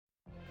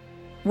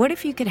What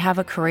if you could have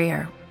a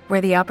career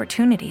where the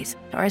opportunities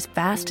are as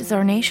vast as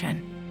our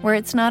nation, where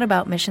it's not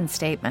about mission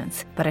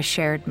statements, but a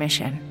shared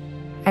mission?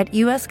 At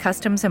U.S.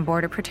 Customs and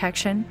Border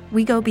Protection,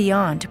 we go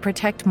beyond to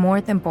protect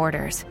more than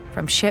borders.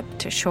 From ship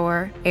to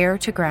shore, air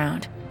to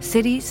ground,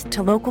 cities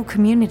to local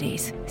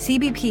communities,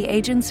 CBP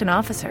agents and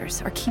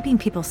officers are keeping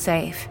people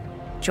safe.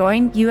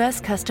 Join U.S.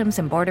 Customs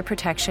and Border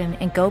Protection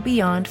and go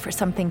beyond for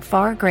something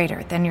far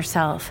greater than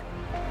yourself.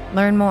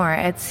 Learn more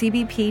at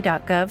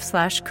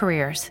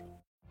cbp.gov/careers.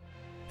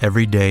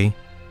 Every day,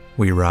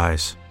 we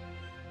rise,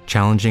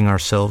 challenging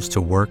ourselves to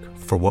work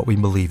for what we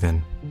believe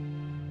in.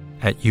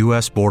 At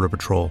U.S. Border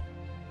Patrol,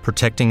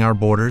 protecting our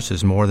borders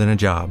is more than a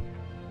job.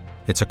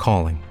 It's a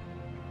calling.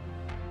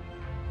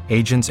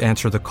 Agents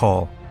answer the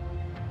call,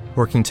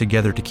 working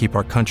together to keep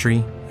our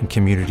country and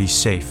communities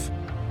safe.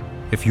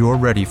 If you're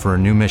ready for a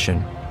new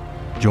mission,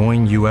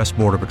 join U.S.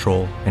 Border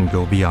Patrol and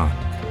go beyond.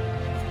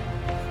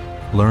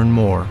 Learn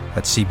more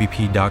at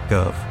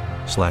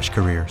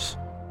cbp.gov/careers.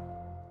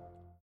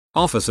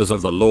 Officers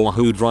of the law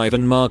who drive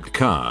unmarked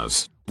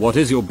cars, what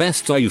is your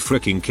best "are you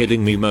freaking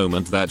kidding me"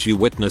 moment that you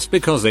witnessed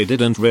because they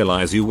didn't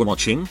realize you were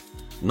watching?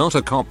 Not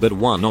a cop, but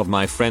one of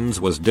my friends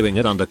was doing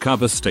an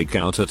undercover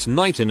stakeout at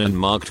night in an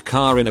unmarked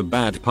car in a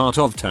bad part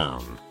of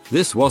town.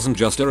 This wasn't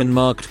just a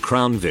unmarked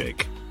Crown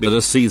Vic, but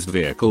a seized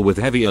vehicle with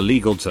heavy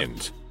illegal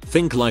tint.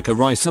 Think like a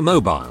Ricer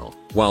Mobile.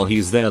 While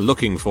he's there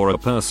looking for a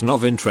person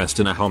of interest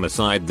in a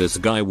homicide, this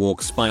guy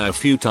walks by a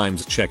few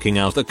times checking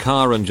out the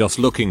car and just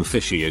looking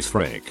fishy as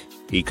frick.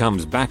 He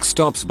comes back,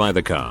 stops by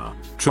the car,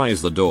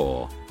 tries the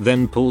door,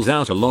 then pulls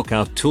out a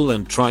lockout tool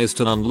and tries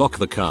to unlock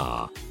the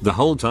car. The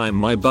whole time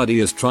my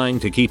buddy is trying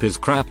to keep his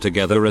crap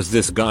together as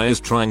this guy is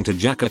trying to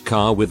jack a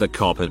car with a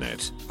cop in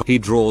it. He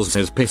draws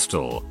his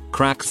pistol,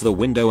 cracks the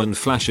window and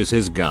flashes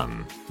his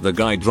gun. The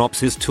guy drops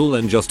his tool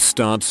and just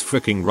starts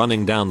freaking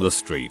running down the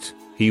street.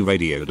 He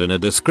radioed in a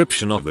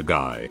description of the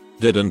guy,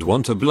 didn't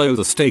want to blow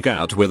the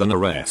stakeout with an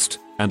arrest,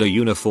 and a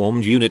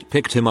uniformed unit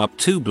picked him up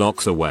 2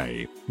 blocks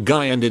away.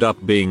 Guy ended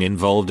up being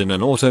involved in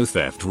an auto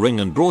theft ring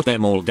and brought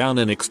them all down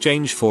in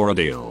exchange for a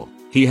deal.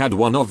 He had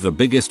one of the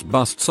biggest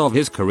busts of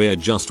his career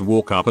just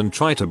walk up and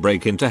try to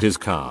break into his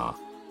car.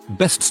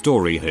 Best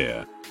story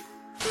here.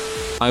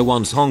 I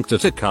once honked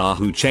at a car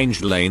who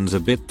changed lanes a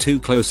bit too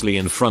closely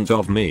in front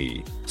of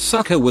me.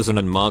 Sucker was an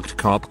unmarked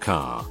cop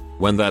car.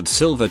 When that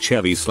silver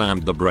Chevy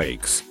slammed the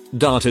brakes,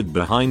 darted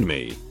behind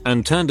me,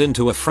 and turned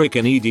into a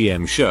freaking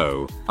EDM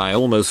show, I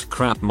almost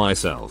crapped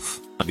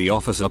myself. The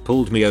officer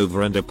pulled me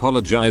over and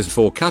apologized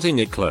for cutting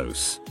it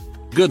close.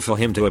 Good for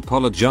him to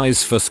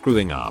apologize for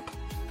screwing up.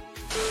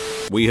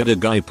 We had a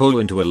guy pull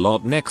into a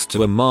lot next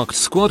to a marked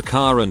squad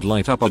car and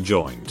light up a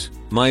joint.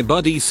 My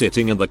buddy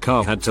sitting in the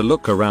car had to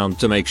look around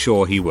to make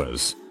sure he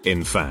was,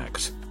 in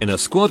fact, in a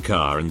squad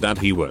car and that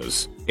he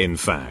was, in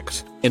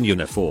fact, in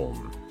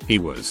uniform. He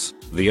was.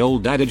 The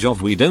old adage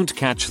of "we don't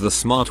catch the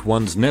smart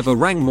ones" never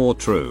rang more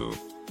true.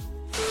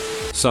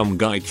 Some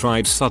guy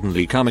tried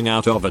suddenly coming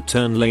out of a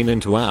turn lane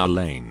into our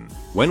lane.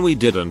 When we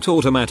didn't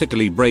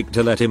automatically brake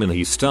to let him in,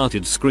 he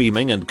started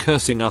screaming and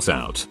cursing us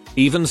out,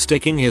 even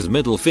sticking his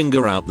middle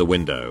finger out the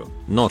window.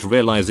 Not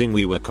realizing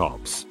we were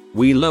cops,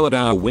 we lowered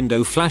our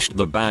window, flashed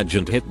the badge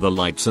and hit the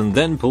lights and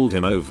then pulled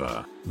him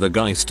over. The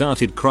guy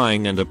started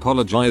crying and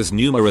apologized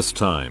numerous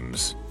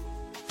times.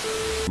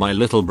 My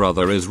little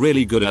brother is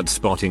really good at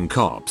spotting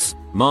cops,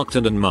 marked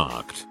and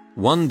unmarked.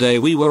 One day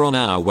we were on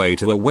our way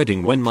to a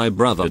wedding when my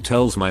brother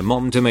tells my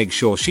mom to make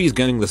sure she's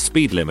going the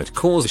speed limit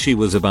cause she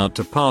was about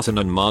to pass an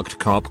unmarked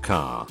cop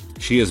car.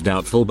 She is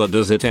doubtful but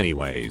does it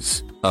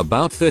anyways.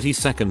 About 30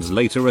 seconds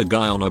later, a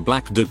guy on a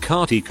black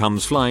Ducati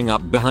comes flying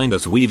up behind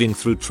us, weaving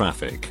through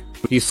traffic.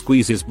 He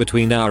squeezes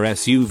between our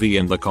SUV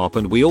and the cop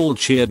and we all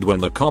cheered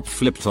when the cop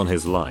flipped on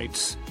his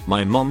lights.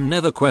 My mom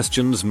never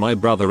questions my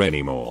brother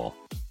anymore.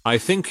 I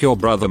think your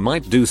brother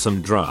might do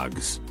some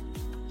drugs.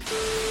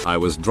 I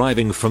was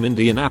driving from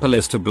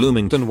Indianapolis to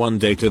Bloomington one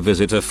day to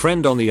visit a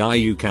friend on the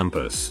IU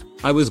campus.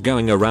 I was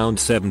going around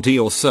 70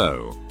 or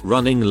so,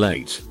 running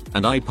late,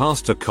 and I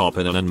passed a cop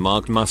in an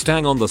unmarked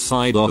Mustang on the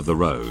side of the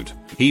road.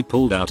 He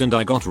pulled out and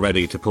I got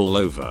ready to pull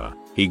over.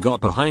 He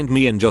got behind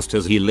me and just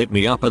as he lit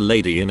me up, a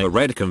lady in a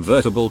red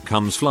convertible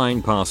comes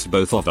flying past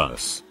both of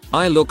us.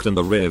 I looked in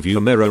the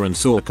rearview mirror and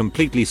saw a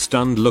completely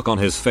stunned look on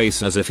his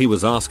face as if he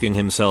was asking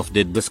himself,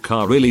 did this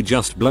car really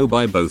just blow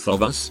by both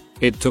of us?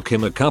 It took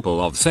him a couple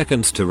of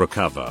seconds to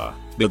recover,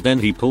 but then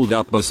he pulled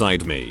up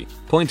beside me,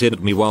 pointed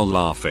at me while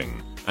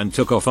laughing, and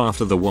took off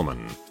after the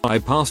woman. I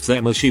passed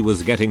them as she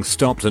was getting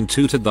stopped and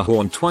tooted the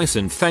horn twice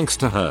in thanks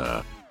to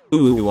her.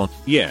 Ooh,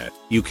 yeah,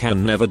 you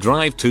can never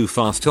drive too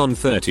fast on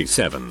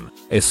 37,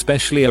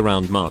 especially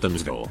around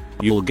Martinsville.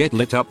 You'll get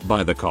lit up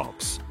by the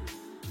cops.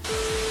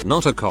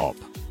 Not a cop.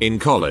 In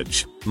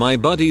college, my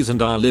buddies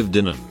and I lived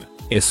in an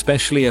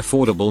especially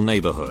affordable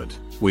neighborhood.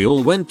 We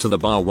all went to the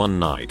bar one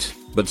night,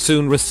 but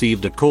soon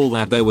received a call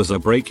that there was a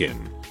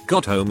break-in.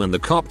 Got home and the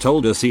cop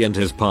told us he and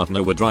his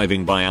partner were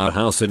driving by our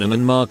house in an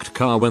unmarked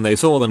car when they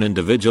saw an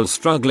individual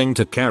struggling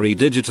to carry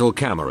digital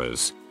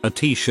cameras, a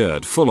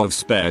t-shirt full of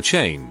spare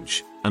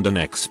change, and an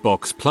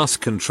Xbox Plus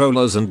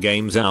controllers and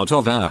games out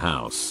of our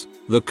house.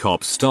 The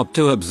cops stopped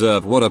to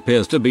observe what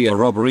appears to be a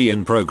robbery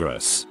in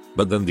progress,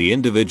 but then the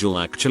individual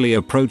actually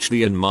approached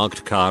the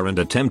unmarked car and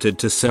attempted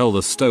to sell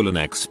the stolen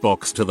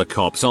Xbox to the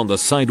cops on the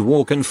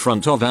sidewalk in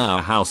front of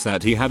our house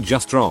that he had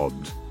just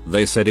robbed.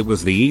 They said it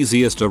was the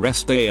easiest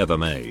arrest they ever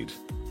made.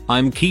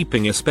 I'm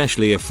keeping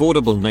especially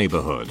affordable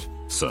neighborhood,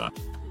 sir.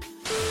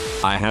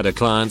 I had a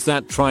client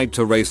that tried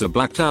to race a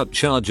blacked out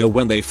Charger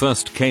when they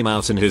first came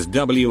out in his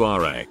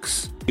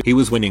WRX. He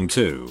was winning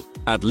too,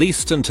 at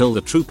least until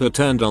the trooper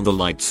turned on the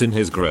lights in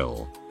his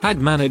grill. Had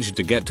managed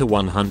to get to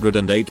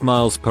 108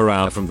 miles per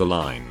hour from the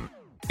line.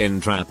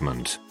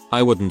 Entrapment.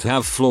 I wouldn't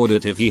have floored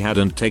it if he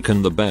hadn't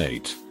taken the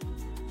bait.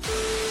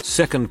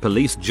 Second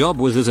police job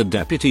was as a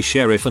deputy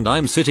sheriff, and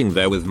I'm sitting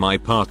there with my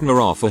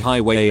partner off a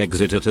highway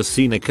exit at a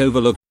scenic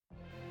overlook.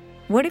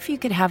 What if you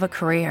could have a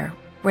career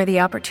where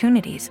the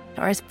opportunities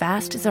are as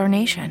vast as our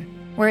nation,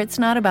 where it's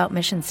not about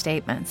mission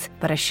statements,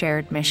 but a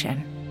shared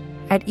mission?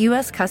 At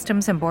U.S.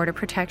 Customs and Border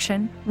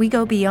Protection, we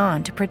go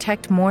beyond to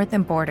protect more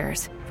than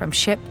borders. From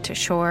ship to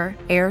shore,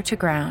 air to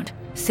ground,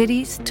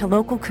 cities to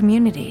local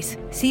communities,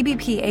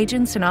 CBP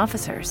agents and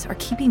officers are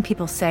keeping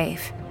people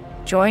safe.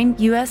 Join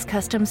U.S.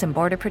 Customs and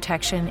Border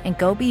Protection and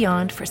go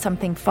beyond for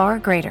something far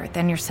greater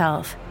than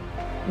yourself.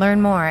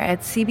 Learn more at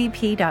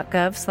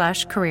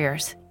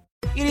cbp.gov/careers.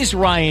 It is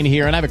Ryan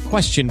here, and I have a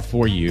question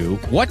for you.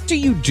 What do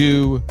you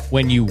do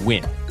when you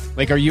win?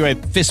 Like, are you a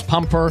fist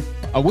pumper,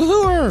 a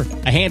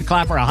woohooer, a hand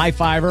clapper, a high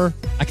fiver?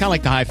 I kind of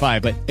like the high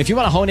five, but if you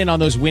want to hone in on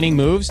those winning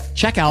moves,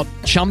 check out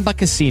Chumba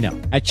Casino.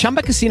 At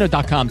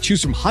ChumbaCasino.com,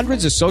 choose from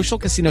hundreds of social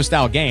casino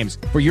style games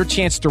for your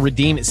chance to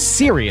redeem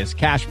serious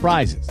cash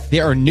prizes.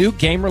 There are new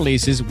game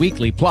releases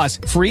weekly, plus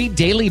free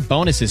daily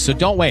bonuses. So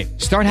don't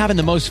wait. Start having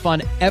the most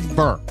fun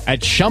ever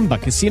at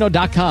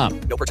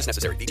ChumbaCasino.com. No purchase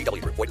necessary.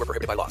 VGW Group. Void where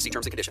prohibited by law. See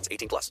terms and conditions.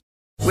 18+.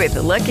 With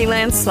the Lucky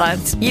Land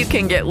Slots, you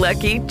can get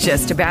lucky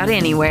just about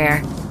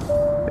anywhere.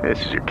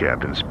 This is your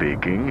captain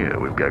speaking.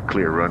 We've got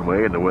clear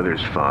runway and the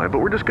weather's fine, but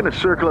we're just going to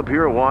circle up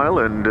here a while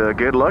and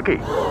get lucky.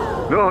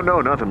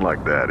 No, nothing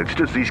like that. It's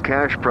just these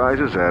cash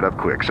prizes add up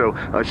quick. So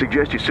I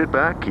suggest you sit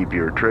back, keep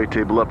your tray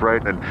table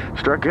upright, and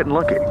start getting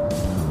lucky.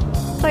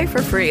 Play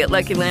for free at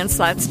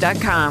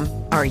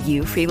LuckyLandSlots.com. Are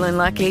you feeling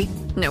lucky?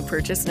 No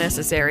purchase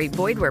necessary.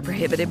 Void where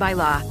prohibited by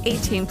law.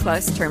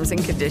 18+ terms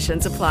and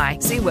conditions apply.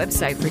 See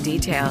website for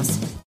details.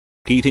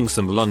 Eating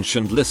some lunch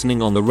and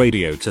listening on the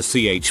radio to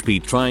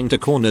CHP trying to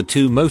corner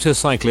two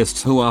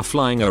motorcyclists who are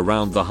flying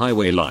around the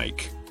highway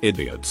like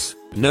idiots.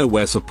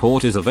 Nowhere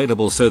support is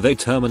available, so they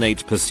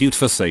terminate pursuit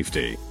for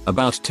safety.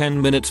 About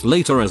 10 minutes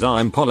later, as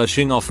I'm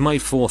polishing off my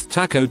fourth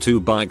taco,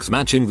 two bikes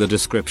matching the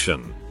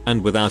description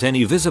and without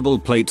any visible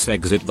plates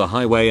exit the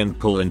highway and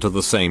pull into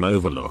the same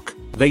overlook.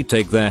 They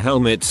take their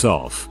helmets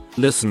off,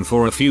 listen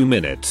for a few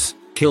minutes,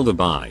 kill the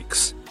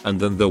bikes, and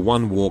then the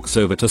one walks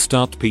over to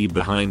start pee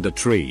behind a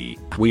tree.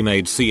 We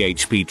made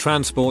CHP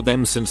transport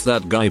them since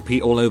that guy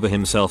pee all over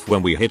himself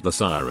when we hit the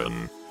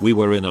siren. We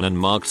were in an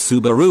unmarked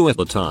Subaru at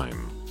the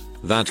time.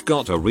 That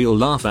got a real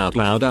laugh out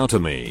loud out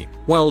of me.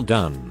 Well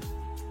done.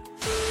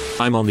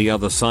 I'm on the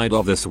other side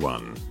of this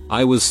one.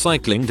 I was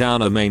cycling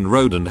down a main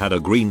road and had a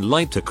green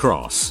light to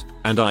cross,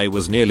 and I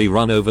was nearly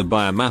run over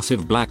by a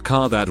massive black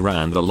car that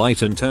ran the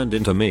light and turned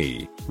into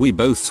me. We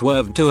both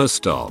swerved to a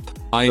stop.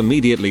 I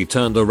immediately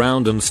turned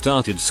around and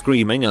started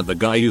screaming at the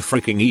guy, "You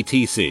freaking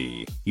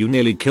ETC. You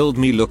nearly killed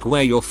me, look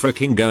where you're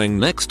freaking going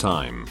next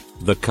time."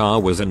 The car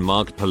was in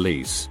marked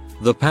police.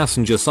 The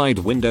passenger side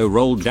window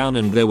rolled down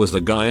and there was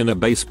a guy in a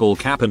baseball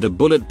cap and a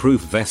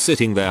bulletproof vest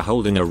sitting there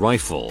holding a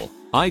rifle.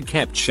 I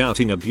kept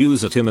shouting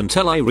abuse at him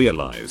until I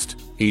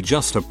realized he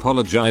just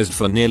apologized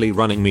for nearly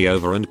running me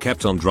over and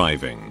kept on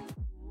driving.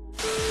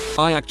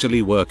 I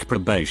actually work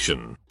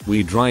probation.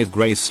 We drive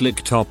grey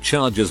slick top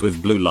Chargers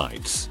with blue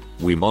lights.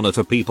 We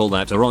monitor people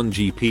that are on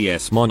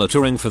GPS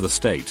monitoring for the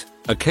state.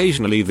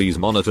 Occasionally these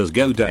monitors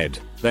go dead.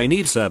 They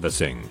need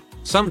servicing.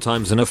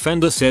 Sometimes an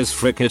offender says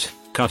frick it,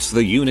 cuts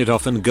the unit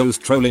off and goes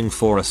trolling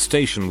for a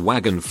station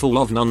wagon full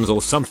of nuns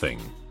or something.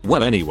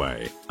 Well,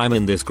 anyway, I'm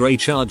in this grey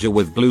Charger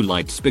with blue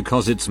lights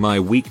because it's my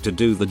week to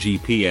do the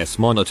GPS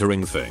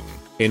monitoring thing.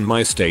 In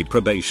my state,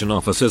 probation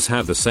officers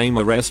have the same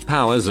arrest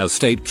powers as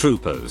state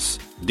troopers.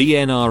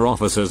 DNR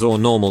officers or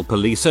normal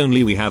police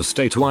only. We have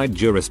statewide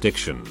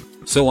jurisdiction.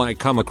 So I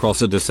come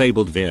across a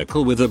disabled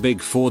vehicle with a big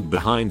Ford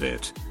behind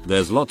it.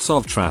 There's lots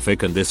of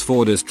traffic and this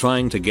Ford is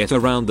trying to get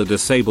around the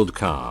disabled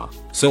car.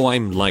 So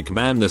I'm like,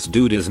 man, this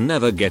dude is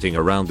never getting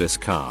around this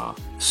car.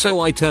 So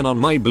I turn on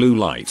my blue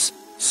lights,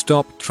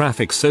 stop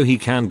traffic so he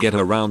can get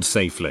around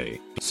safely.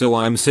 So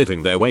I'm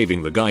sitting there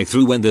waving the guy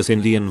through when this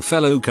Indian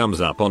fellow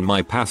comes up on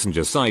my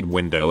passenger side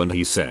window and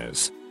he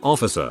says,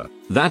 "Officer,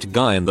 that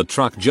guy in the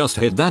truck just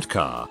hit that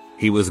car.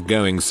 He was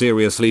going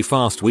seriously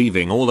fast,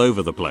 weaving all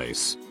over the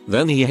place.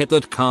 Then he hit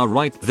that car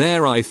right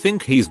there. I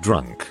think he's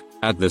drunk."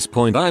 At this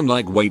point I'm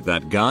like, wait,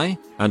 that guy?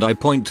 And I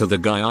point to the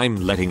guy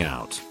I'm letting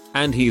out.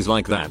 And he's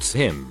like, that's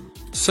him.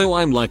 So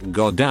I'm like,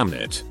 god damn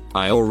it.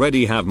 I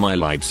already have my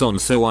lights on,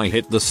 so I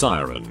hit the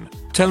siren,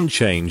 tone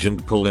change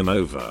and pull him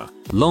over.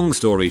 Long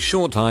story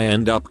short, I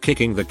end up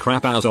kicking the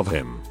crap out of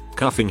him,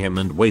 cuffing him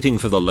and waiting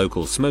for the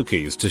local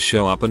smokies to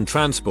show up and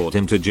transport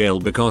him to jail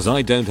because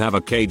I don't have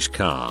a cage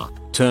car.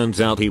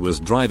 Turns out he was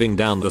driving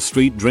down the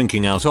street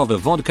drinking out of a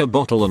vodka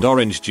bottle and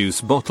orange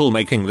juice bottle,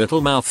 making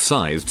little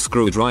mouth-sized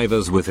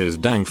screwdrivers with his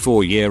dang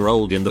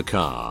 4-year-old in the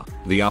car.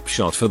 The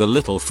upshot for the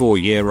little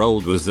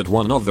 4-year-old was that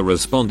one of the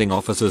responding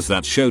officers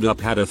that showed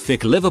up had a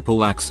thick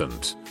Liverpool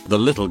accent. The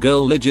little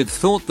girl legit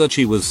thought that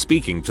she was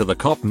speaking to the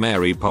cop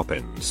Mary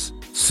Poppins.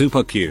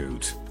 Super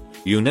cute.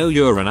 You know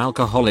you're an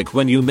alcoholic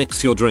when you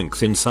mix your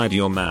drinks inside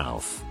your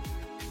mouth.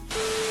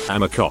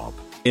 I'm a cop,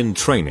 in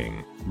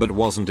training, but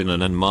wasn't in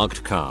an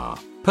unmarked car.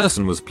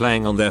 Person was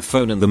playing on their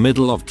phone in the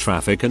middle of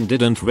traffic and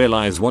didn't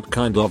realize what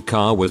kind of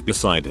car was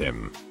beside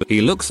him. He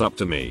looks up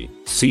to me,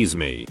 sees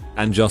me,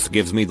 and just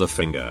gives me the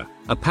finger,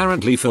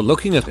 apparently for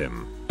looking at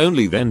him.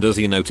 Only then does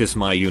he notice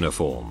my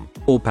uniform,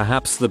 or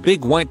perhaps the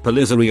big white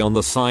policery on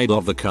the side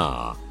of the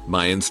car.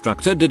 My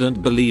instructor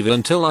didn't believe it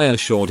until I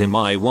assured him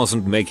I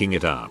wasn't making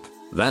it up.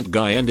 That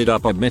guy ended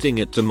up admitting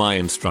it to my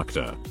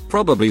instructor.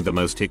 Probably the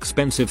most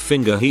expensive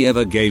finger he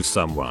ever gave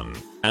someone,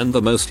 and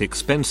the most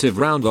expensive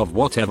round of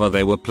whatever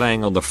they were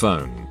playing on the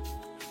phone.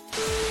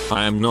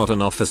 I am not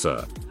an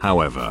officer,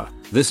 however.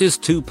 This is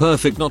too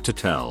perfect not to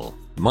tell.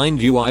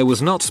 Mind you, I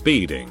was not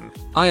speeding.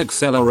 I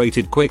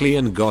accelerated quickly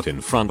and got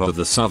in front of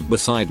the sub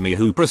beside me,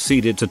 who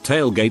proceeded to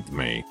tailgate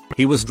me.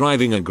 He was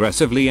driving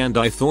aggressively and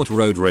I thought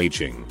road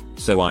raging,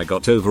 so I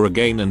got over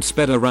again and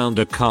sped around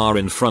a car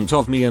in front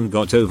of me and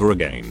got over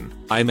again.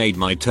 I made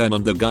my turn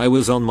and the guy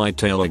was on my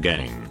tail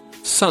again.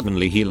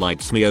 Suddenly he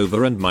lights me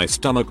over and my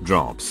stomach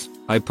drops.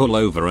 I pull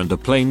over and a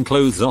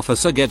plainclothes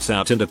officer gets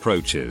out and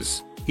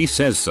approaches. He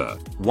says, "Sir,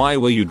 why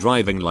were you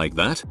driving like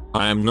that?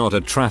 I am not a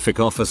traffic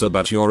officer,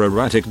 but your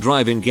erratic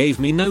driving gave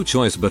me no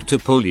choice but to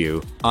pull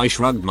you." I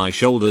shrugged my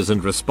shoulders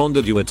and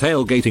responded, "You were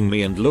tailgating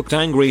me and looked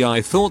angry.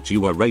 I thought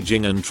you were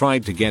raging and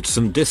tried to get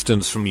some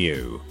distance from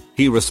you."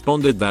 He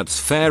responded, "That's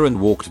fair,"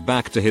 and walked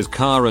back to his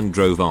car and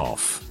drove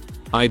off.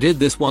 I did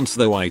this once,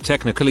 though I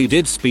technically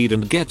did speed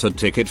and get a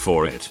ticket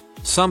for it.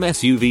 Some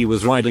SUV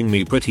was riding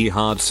me pretty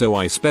hard, so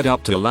I sped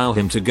up to allow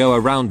him to go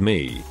around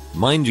me.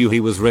 Mind you,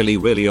 he was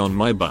really on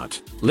my butt,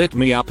 lit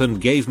me up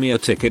and gave me a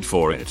ticket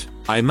for it.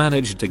 I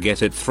managed to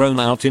get it thrown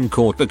out in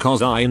court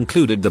because I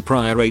included the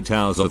prior 8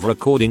 hours of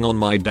recording on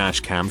my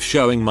dash cam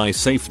showing my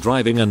safe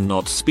driving and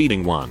not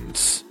speeding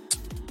once.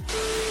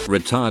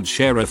 Retired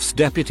sheriff's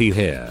deputy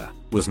here.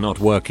 Was not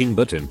working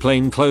but in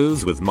plain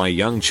clothes with my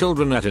young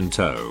children in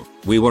tow.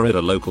 We were at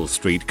a local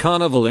street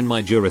carnival in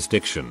my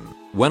jurisdiction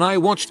when I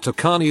watched two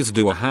carnies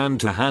do a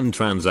hand-to-hand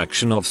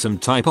transaction of some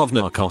type of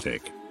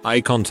narcotic. I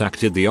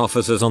contacted the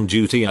officers on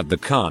duty at the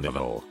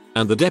carnival,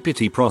 and the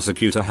deputy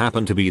prosecutor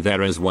happened to be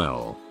there as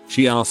well.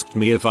 She asked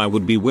me if I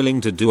would be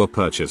willing to do a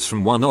purchase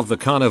from one of the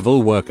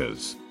carnival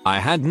workers. I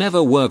had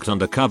never worked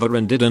undercover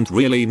and didn't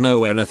really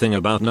know anything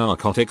about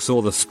narcotics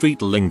or the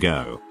street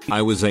lingo.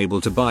 I was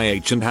able to buy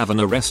H and have an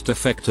arrest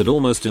effected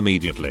almost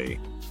immediately.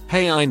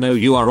 "Hey, I know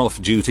you are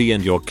off duty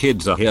and your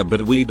kids are here,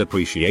 but we'd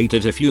appreciate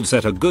it if you'd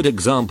set a good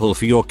example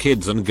for your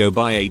kids and go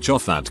buy H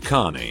off that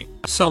carny."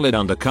 Solid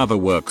undercover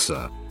work,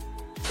 sir.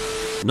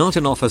 Not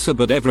an officer,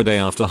 but every day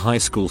after high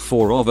school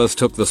 4 of us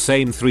took the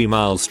same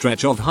 3-mile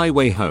stretch of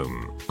highway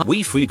home.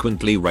 We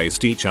frequently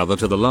raced each other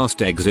to the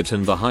last exit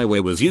and the highway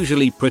was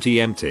usually pretty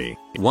empty.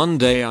 One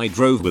day I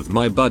drove with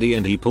my buddy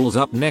and he pulls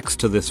up next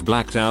to this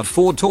blacked out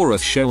Ford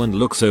Taurus show and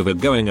looks over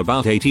going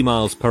about 80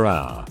 miles per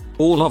hour.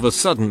 All of a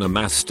sudden a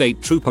mass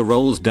state trooper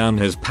rolls down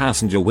his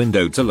passenger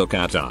window to look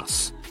at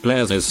us,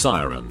 blares his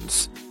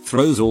sirens,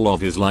 throws all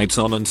of his lights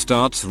on and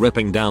starts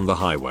ripping down the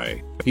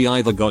highway. He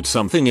either got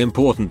something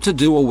important to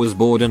do or was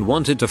bored and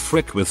wanted to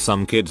frick with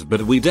some kids,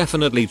 but we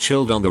definitely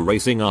chilled on the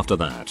racing after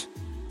that.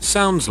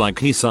 Sounds like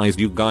he sized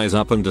you guys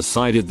up and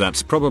decided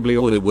that's probably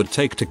all it would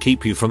take to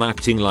keep you from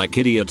acting like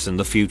idiots in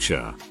the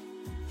future.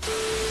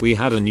 We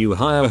had a new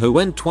hire who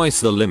went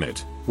twice the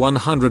limit,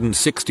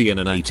 160 in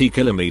an 80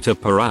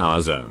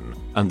 km/h zone,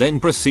 and then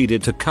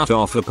proceeded to cut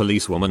off a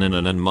policewoman in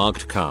an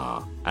unmarked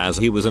car, as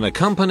he was in a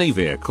company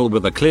vehicle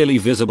with a clearly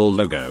visible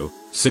logo,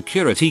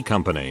 security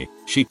company.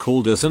 She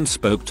called us and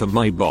spoke to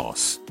my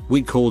boss.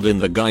 We called in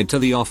the guy to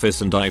the office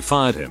and I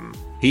fired him.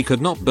 He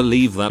could not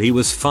believe that he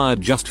was fired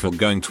just for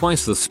going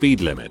twice the speed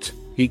limit.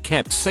 He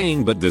kept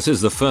saying, "But this is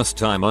the first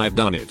time I've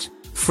done it.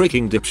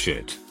 Freaking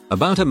dipshit."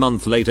 About a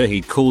month later he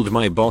called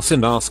my boss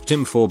and asked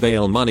him for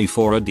bail money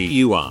for a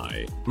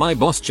DUI. My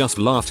boss just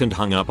laughed and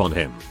hung up on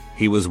him.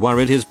 He was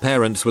worried his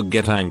parents would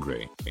get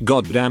angry.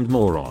 Goddamned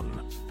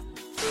moron.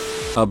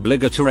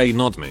 Obligatory,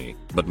 not me,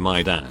 but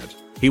my dad.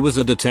 He was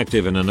a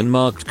detective in an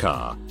unmarked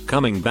car,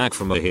 coming back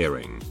from a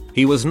hearing.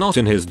 He was not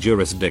in his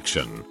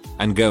jurisdiction,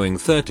 and going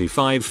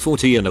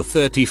 35-40 in a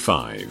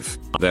 35.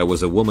 There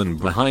was a woman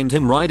behind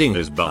him riding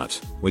his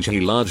butt, which he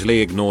largely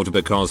ignored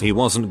because he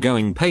wasn't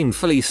going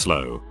painfully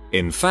slow.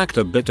 In fact,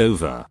 a bit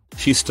over.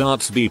 She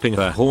starts beeping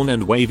her horn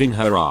and waving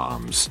her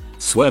arms,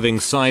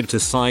 swerving side to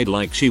side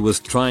like she was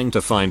trying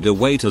to find a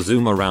way to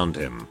zoom around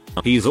him.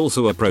 He's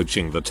also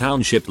approaching the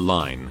township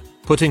line,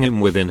 putting him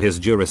within his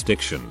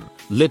jurisdiction.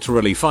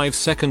 Literally 5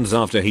 seconds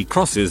after he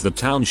crosses the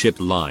township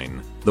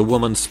line, the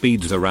woman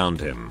speeds around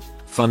him.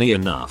 Funny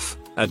enough,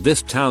 at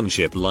this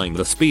township line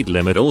the speed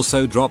limit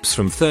also drops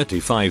from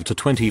 35 to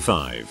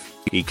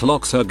 25. He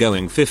clocks her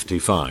going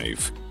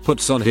 55,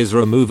 puts on his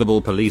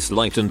removable police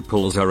light and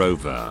pulls her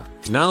over.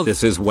 Now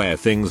this is where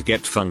things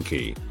get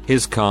funky.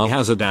 His car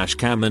has a dash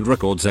cam and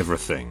records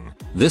everything.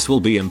 This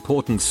will be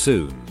important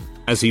soon.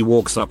 As he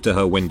walks up to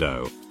her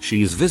window,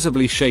 she's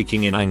visibly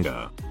shaking in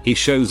anger. He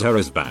shows her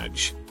his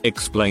badge,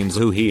 explains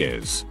who he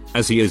is,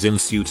 as he is in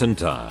suit and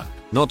tie,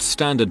 not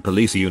standard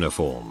police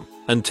uniform,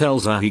 and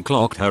tells her he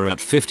clocked her at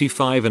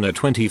 55 and a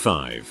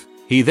 25.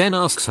 He then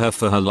asks her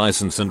for her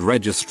license and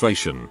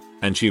registration,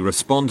 and she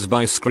responds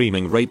by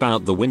screaming rape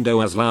out the window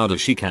as loud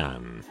as she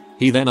can.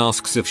 He then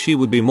asks if she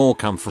would be more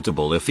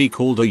comfortable if he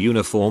called a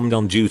uniformed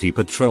on-duty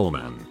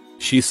patrolman.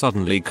 She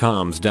suddenly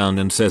calms down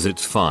and says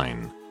it's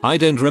fine. I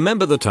don't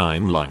remember the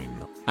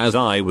timeline, as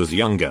I was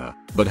younger,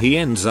 but he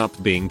ends up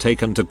being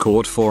taken to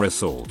court for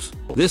assault.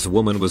 This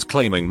woman was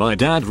claiming my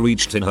dad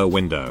reached in her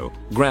window,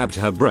 grabbed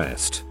her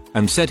breast,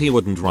 and said he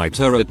wouldn't write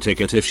her a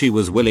ticket if she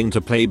was willing to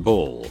play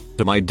ball.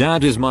 My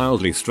dad is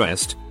mildly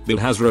stressed, but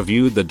has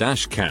reviewed the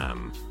dash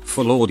cam,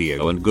 full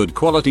audio and good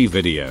quality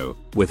video,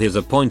 with his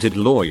appointed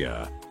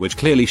lawyer, which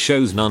clearly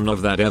shows none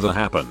of that ever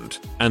happened,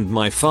 and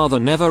my father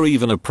never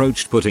even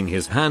approached putting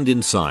his hand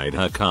inside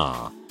her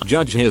car.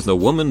 Judge hears the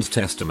woman's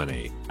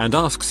testimony, and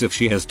asks if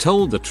she has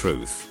told the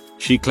truth.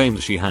 She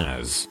claims she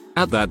has.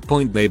 At that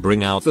point they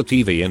bring out the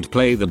TV and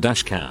play the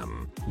dash cam.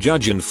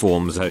 Judge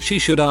informs her she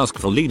should ask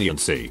for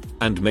leniency,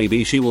 and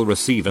maybe she will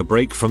receive a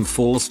break from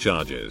false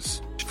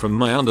charges. From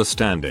my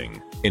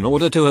understanding, in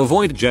order to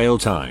avoid jail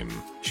time,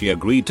 she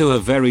agreed to a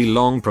very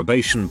long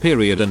probation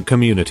period and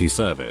community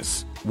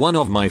service. One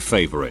of my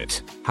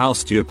favorite, how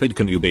stupid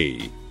can you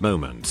be,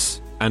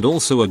 moments, and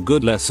also a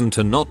good lesson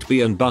to not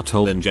be an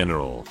butthole in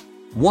general.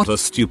 What a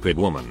stupid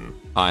woman.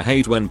 I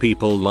hate when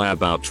people lie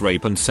about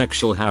rape and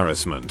sexual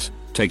harassment,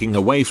 taking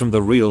away from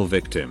the real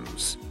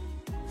victims.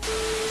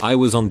 I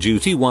was on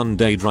duty one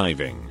day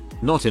driving,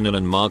 not in an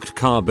unmarked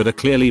car but a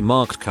clearly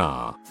marked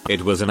car.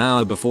 It was an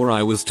hour before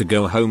I was to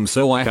go home,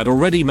 so I had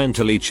already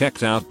mentally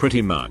checked out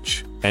pretty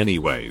much.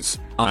 Anyways,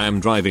 I am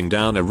driving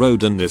down a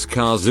road and this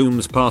car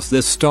zooms past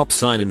this stop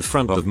sign in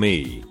front of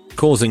me,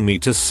 causing me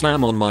to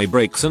slam on my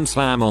brakes and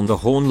slam on the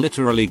horn,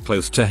 literally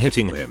close to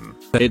hitting him.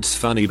 It's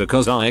funny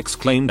because I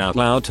exclaimed out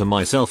loud to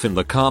myself in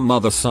the car,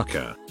 "Mother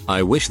sucker,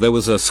 I wish there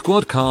was a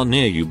squad car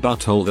near you,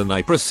 butthole." Then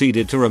I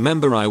proceeded to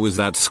remember I was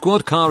that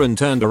squad car and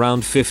turned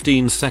around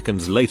 15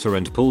 seconds later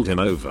and pulled him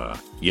over.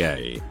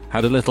 Yay,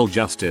 had a little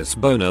justice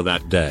boner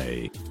that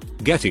day.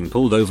 Getting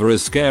pulled over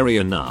is scary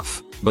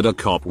enough, but a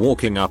cop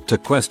walking up to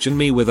question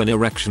me with an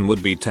erection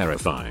would be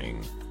terrifying.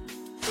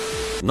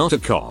 Not a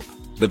cop,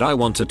 but I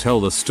want to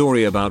tell the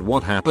story about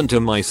what happened to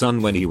my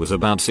son when he was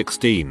about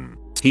 16.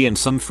 He and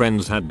some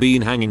friends had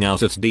been hanging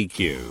out at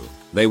DQ.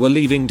 They were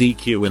leaving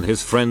DQ in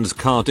his friend's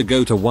car to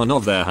go to one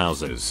of their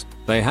houses.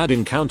 They had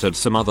encountered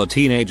some other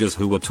teenagers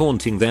who were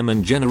taunting them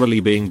and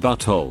generally being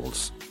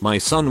buttholes. My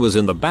son was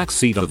in the back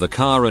seat of the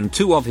car and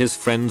 2 of his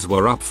friends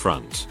were up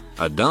front.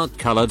 A dark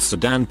colored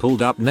sedan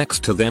pulled up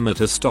next to them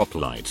at a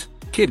stoplight.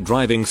 Kid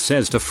driving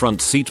says to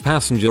front seat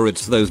passenger,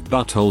 "It's those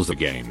buttholes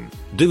again.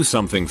 Do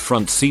something."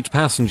 Front seat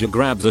passenger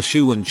grabs a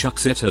shoe and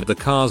chucks it at the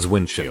car's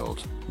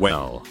windshield.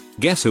 Well,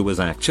 guess who was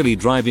actually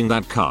driving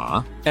that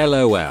car?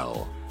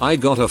 LOL. I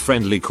got a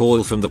friendly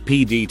call from the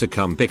PD to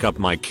come pick up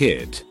my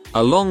kid,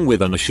 along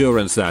with an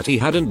assurance that he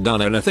hadn't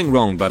done anything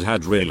wrong but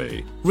had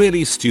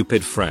really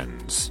stupid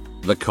friends.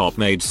 The cop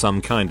made some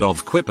kind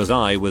of quip as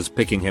I was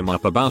picking him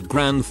up about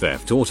Grand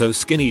Theft Auto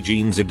Skinny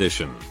Jeans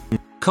Edition.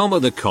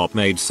 The cop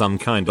made some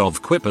kind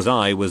of quip as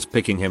I was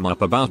picking him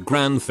up about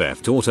Grand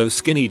Theft Auto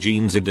Skinny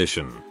Jeans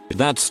Edition.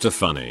 That's too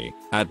funny.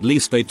 At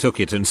least they took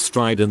it in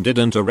stride and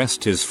didn't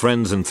arrest his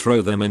friends and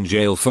throw them in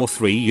jail for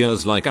 3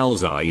 years like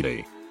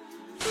Al-Zaidi.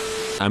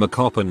 I'm a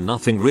cop and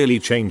nothing really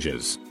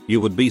changes.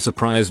 You would be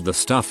surprised the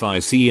stuff I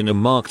see in a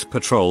marked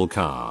patrol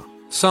car.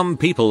 Some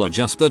people are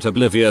just that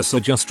oblivious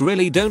or just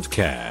really don't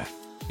care.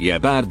 Yeah,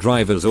 bad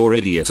drivers or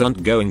idiots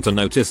aren't going to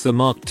notice the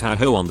marked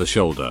Tahoe on the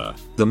shoulder,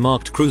 the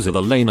marked cruiser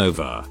the lane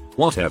over,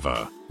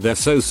 whatever. They're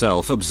so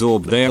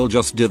self-absorbed they'll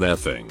just do their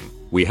thing.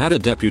 We had a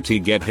deputy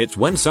get hit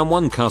when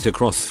someone cut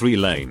across 3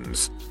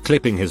 lanes,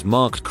 clipping his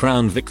marked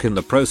Crown Vic in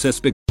the process.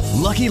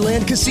 Lucky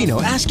Land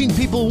Casino, asking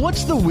people,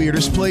 what's the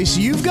weirdest place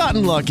you've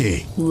gotten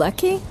lucky?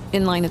 Lucky?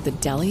 In line at the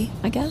deli,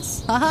 I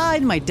guess? Aha,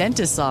 in my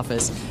dentist's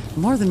office.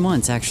 More than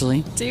once,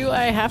 actually. Do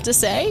I have to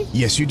say?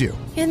 Yes, you do.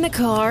 In the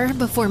car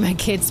before my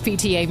kids'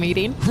 PTA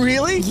meeting.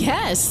 Really?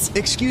 Yes.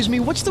 Excuse me,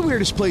 what's the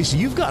weirdest place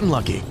you've gotten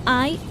lucky?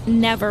 I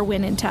never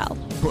win and tell.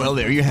 Well,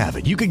 there you have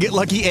it. You can get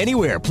lucky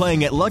anywhere,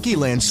 playing at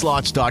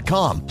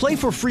LuckyLandSlots.com. Play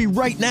for free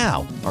right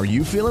now. Are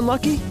you feeling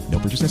lucky? No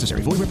purchase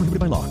necessary. Void where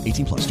prohibited by law.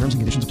 18+. Terms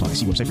and conditions apply.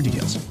 See website for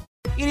details.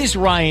 It is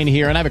Ryan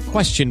here, and I have a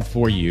question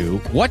for you.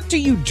 What do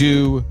you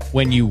do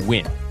when you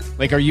win?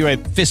 Like, are you a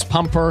fist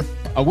pumper,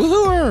 a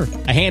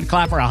woohooer, a hand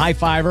clapper, a high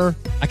fiver?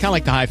 I kind of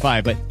like the high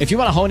five, but if you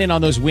want to hone in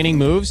on those winning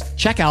moves,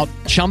 check out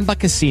Chumba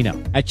Casino.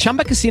 At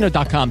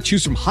ChumbaCasino.com,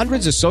 choose from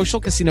hundreds of social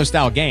casino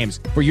style games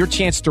for your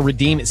chance to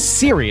redeem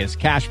serious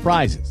cash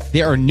prizes.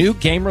 There are new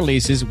game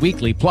releases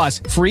weekly, plus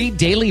free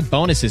daily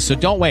bonuses. So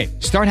don't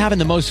wait. Start having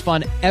the most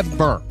fun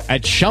ever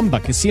at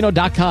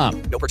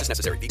ChumbaCasino.com. No purchase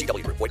necessary.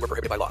 VGW Group. Void where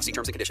prohibited by law. See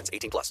terms and conditions.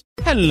 18+.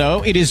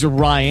 Hello, it is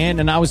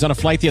Ryan, and I was on a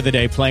flight the other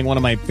day playing one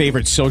of my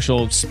favorite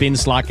social spin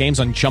slot games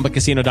on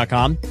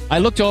ChumbaCasino.com. I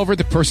looked over at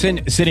the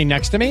person sitting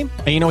next to me,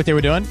 and you know what they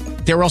were doing?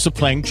 They were also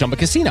playing Chumba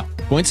Casino.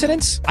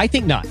 Coincidence? I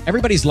think not.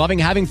 Everybody's loving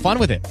having fun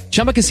with it.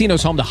 Chumba Casino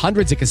is home to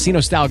hundreds of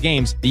casino-style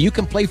games that you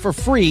can play for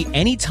free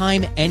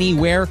anytime,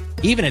 anywhere,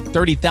 even at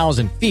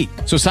 30,000 feet.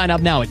 So sign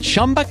up now at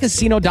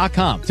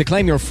ChumbaCasino.com to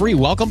claim your free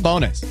welcome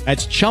bonus.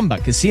 That's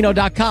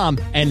ChumbaCasino.com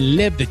and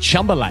live the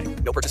Chumba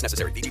life. No purchase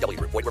necessary. VGW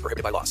Group. Void where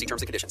prohibited by law. See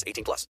terms and conditions.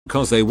 18+.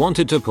 Cause they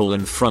wanted to pull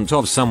in front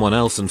of someone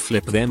else and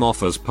flip them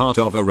off as part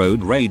of a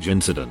road rage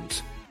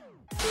incident.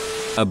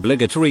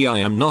 Obligatory. I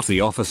am not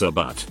the officer,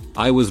 but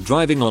I was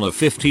driving on a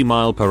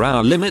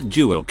 50-mile-per-hour limit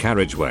dual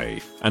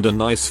carriageway, and a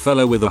nice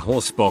fellow with a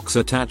horse box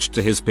attached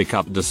to his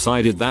pickup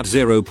decided that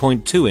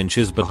 0.2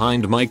 inches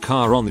behind my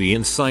car on the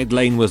inside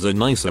lane was a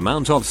nice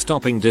amount of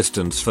stopping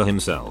distance for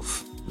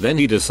himself. Then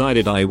he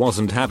decided I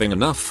wasn't having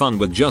enough fun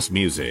with just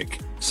music,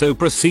 so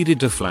proceeded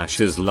to flash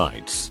his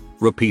lights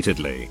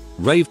repeatedly.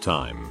 Rave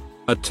time.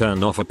 A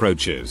turn-off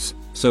approaches,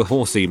 so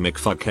horsey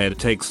McFuckhead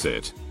takes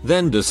it,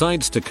 then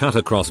decides to cut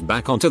across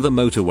back onto the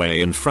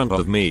motorway in front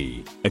of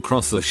me,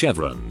 across the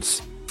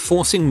chevrons,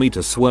 forcing me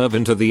to swerve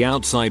into the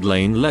outside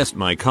lane lest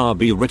my car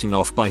be written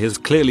off by his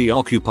clearly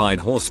occupied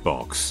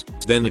horsebox.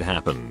 Then it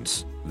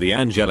happens. The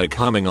angelic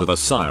humming of a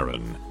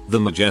siren, the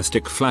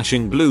majestic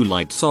flashing blue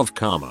lights of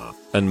karma,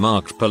 and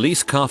marked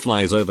police car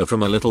flies over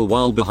from a little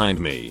while behind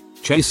me,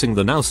 chasing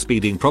the now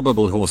speeding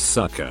probable horse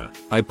sucker.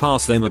 I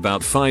passed them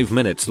about 5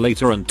 minutes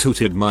later and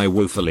tooted my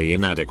woefully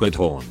inadequate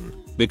horn,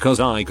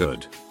 because I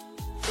could.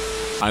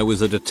 I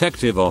was a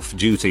detective off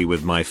duty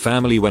with my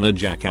family when a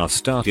jackass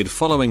started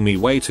following me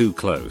way too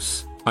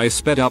close. I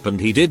sped up and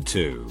he did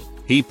too.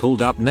 He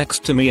pulled up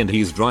next to me and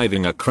he's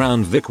driving a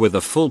Crown Vic with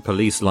a full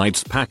police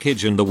lights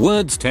package and the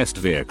words test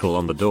vehicle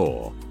on the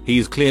door.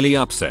 He's clearly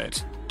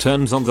upset,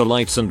 turns on the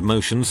lights and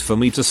motions for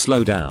me to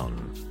slow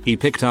down. He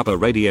picked up a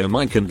radio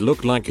mic and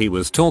looked like he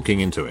was talking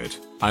into it.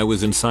 I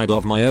was inside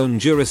of my own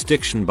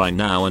jurisdiction by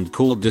now and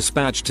called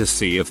dispatch to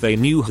see if they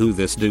knew who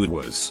this dude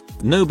was.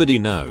 Nobody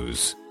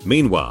knows.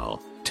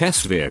 Meanwhile,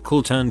 test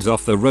vehicle turns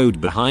off the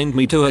road behind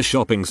me to a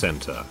shopping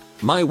center.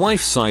 My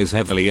wife sighs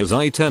heavily as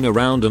I turn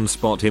around and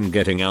spot him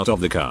getting out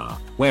of the car,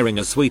 wearing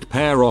a sweet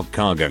pair of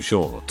cargo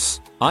shorts.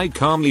 I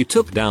calmly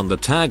took down the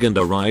tag and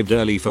arrived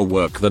early for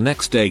work the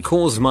next day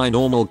cause my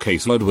normal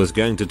caseload was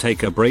going to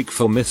take a break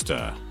for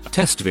Mr.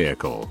 Test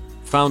Vehicle.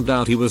 Found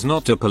out he was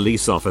not a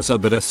police officer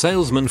but a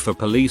salesman for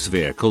police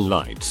vehicle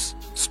lights.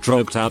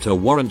 Stroked out a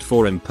warrant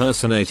for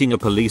impersonating a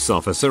police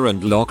officer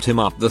and locked him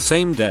up the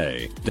same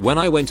day. When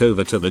I went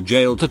over to the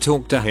jail to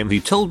talk to him,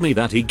 he told me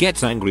that he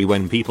gets angry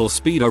when people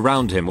speed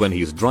around him when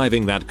he's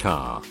driving that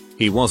car.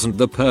 He wasn't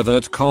the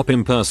pervert cop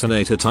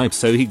impersonator type,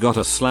 so he got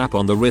a slap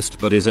on the wrist,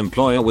 but his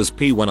employer was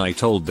P when I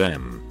told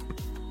them.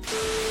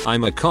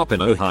 I'm a cop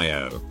in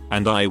Ohio,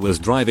 and I was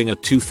driving a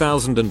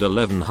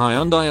 2011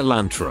 Hyundai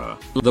Elantra.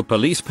 The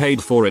police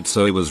paid for it,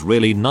 so it was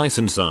really nice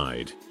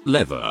inside.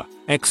 Leather,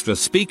 extra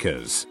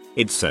speakers,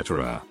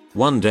 etc.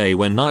 One day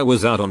when I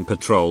was out on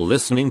patrol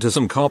listening to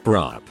some cop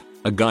rap,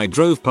 a guy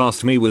drove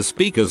past me with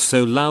speakers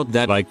so loud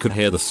that I could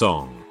hear the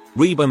song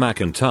Reba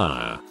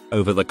McEntire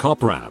over the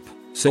cop rap.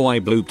 So I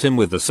blooped him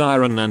with the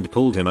siren and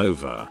pulled him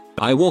over.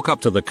 I walk up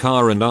to the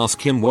car and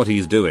ask him what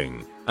he's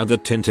doing, and the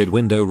tinted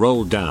window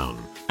rolled down,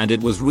 and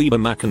it was Reba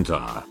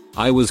McEntire.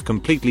 I was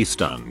completely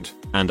stunned,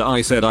 and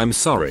I said I'm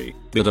sorry,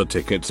 but a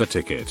ticket's a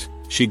ticket.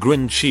 She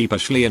grinned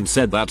sheepishly and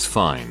said that's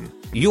fine.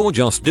 You're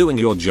just doing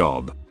your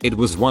job. It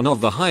was one of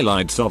the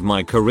highlights of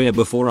my career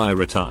before I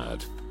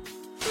retired.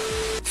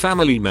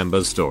 Family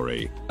member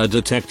story. A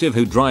detective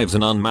who drives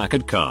an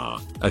unmarked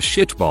car, a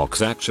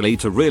shitbox actually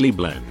to really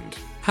blend,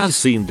 has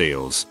seen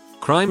deals,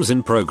 crimes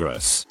in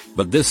progress,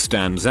 but this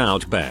stands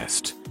out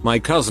best. My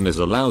cousin is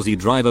a lousy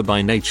driver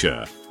by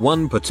nature.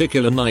 One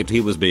particular night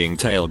he was being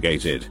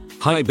tailgated,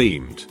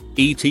 high-beamed,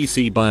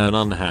 etc. by an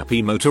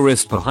unhappy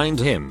motorist behind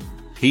him.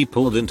 He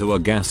pulled into a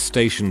gas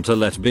station to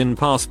let bin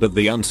pass, but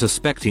the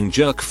unsuspecting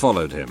jerk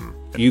followed him.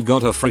 You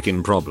got a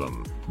freaking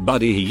problem,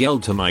 buddy, he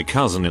yelled to my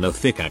cousin in a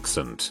thick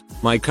accent.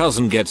 My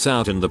cousin gets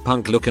out in the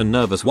punk look and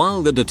nervous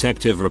while the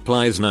detective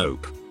replies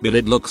nope, but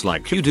it looks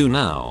like you do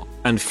now,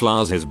 and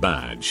flars his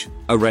badge.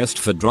 Arrest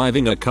for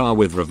driving a car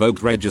with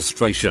revoked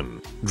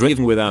registration,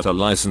 driven without a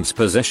license,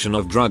 possession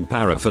of drug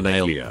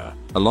paraphernalia,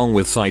 along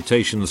with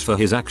citations for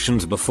his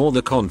actions before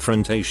the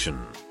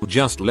confrontation.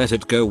 Just let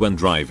it go when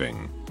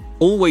driving.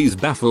 Always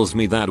baffles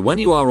me that when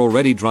you are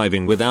already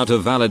driving without a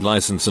valid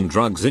license and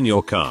drugs in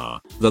your car,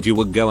 that you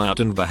would go out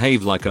and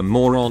behave like a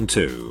moron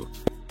too.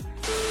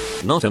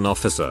 Not an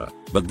officer,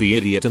 but the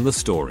idiot in the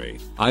story.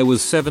 I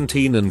was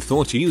 17 and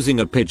thought using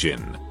a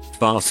pigeon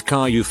fast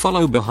car you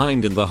follow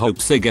behind in the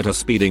hopes they get a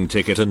speeding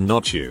ticket and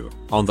not you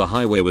on the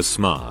highway was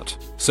smart.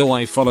 So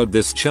I followed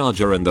this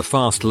charger in the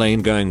fast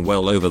lane going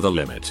well over the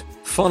limit.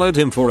 Followed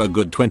him for a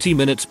good 20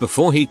 minutes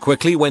before he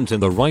quickly went in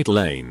the right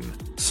lane,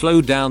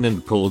 slowed down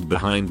and pulled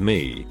behind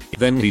me.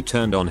 Then he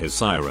turned on his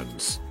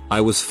sirens.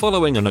 I was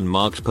following an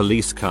unmarked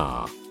police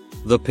car.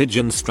 The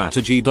pigeon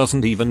strategy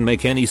doesn't even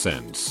make any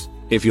sense.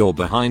 If you're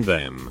behind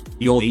them,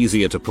 you're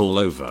easier to pull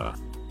over.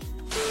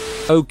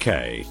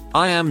 Okay,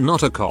 I am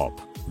not a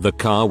cop. The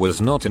car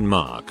was not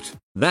unmarked.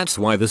 That's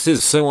why this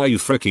is so. Are you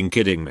freaking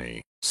kidding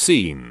me?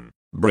 Scene.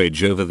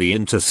 Bridge over the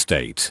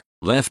interstate.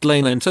 Left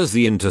lane enters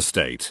the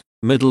interstate.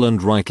 Middle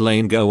and right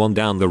lane go on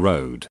down the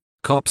road.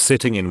 Cop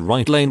sitting in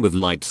right lane with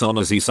lights on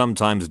as he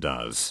sometimes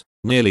does.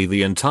 Nearly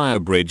the entire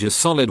bridge is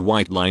solid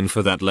white line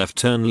for that left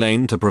turn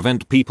lane to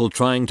prevent people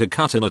trying to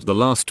cut in at the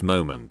last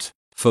moment.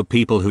 For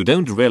people who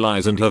don't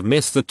realize and have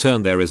missed the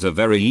turn, there is a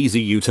very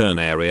easy U-turn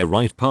area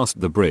right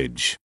past the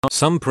bridge.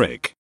 Some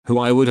prick, who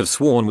I would have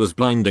sworn was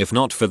blind if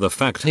not for the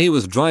fact he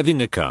was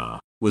driving a car,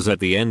 was at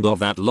the end of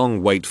that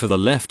long wait for the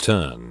left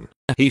turn.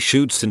 He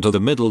shoots into the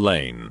middle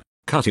lane,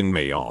 cutting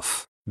me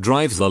off,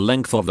 drives the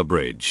length of the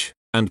bridge,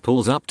 and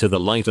pulls up to the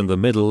light in the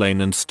middle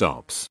lane and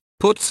stops,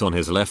 puts on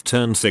his left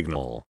turn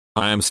signal.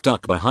 I am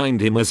stuck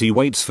behind him as he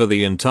waits for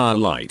the entire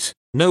light.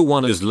 No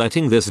one is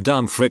letting this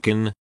dumb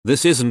frickin',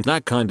 this isn't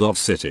that kind of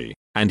city,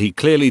 and he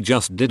clearly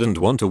just didn't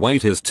want to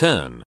wait his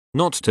turn.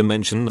 Not to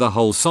mention the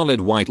whole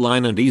solid white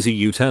line and easy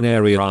U-turn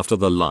area after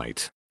the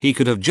light. He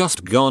could have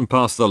just gone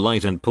past the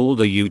light and pulled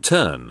a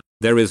U-turn.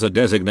 There is a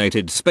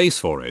designated space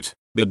for it.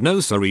 But no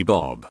sorry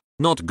Bob,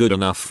 not good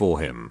enough for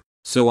him.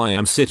 So I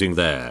am sitting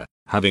there,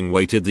 having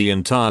waited the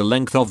entire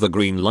length of the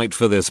green light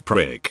for this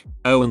prick.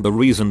 Oh, and the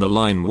reason the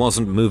line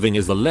wasn't moving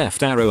is the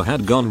left arrow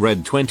had gone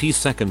red 20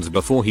 seconds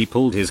before he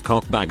pulled his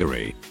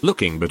cockbaggery.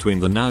 Looking between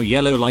the now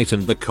yellow light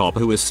and the cop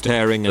who is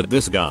staring at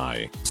this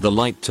guy. The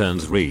light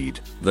turns red.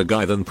 The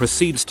guy then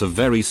proceeds to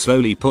very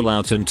slowly pull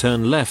out and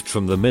turn left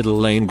from the middle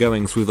lane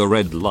going through the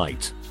red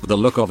light. The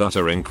look of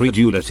utter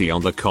incredulity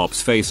on the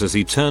cop's face as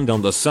he turned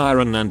on the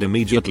siren and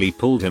immediately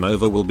pulled him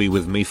over will be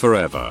with me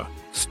forever.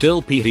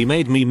 Still he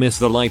made me miss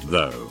the light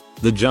though.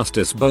 The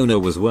justice boner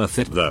was worth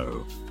it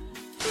though.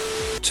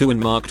 2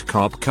 unmarked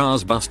cop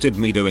cars busted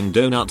me doing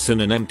donuts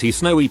in an empty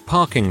snowy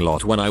parking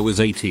lot when I was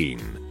 18.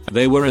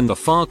 They were in the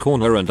far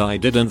corner and I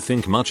didn't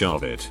think much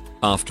of it.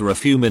 After a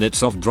few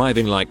minutes of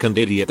driving like an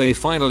idiot, they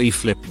finally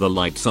flipped the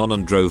lights on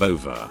and drove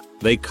over.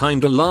 They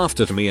kinda laughed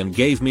at me and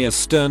gave me a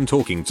stern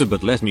talking to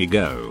but let me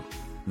go.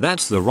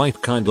 That's the right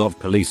kind of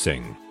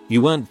policing.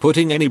 You weren't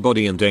putting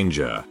anybody in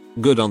danger.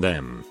 Good on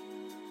them.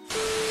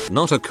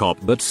 Not a cop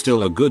but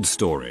still a good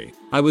story.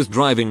 I was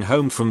driving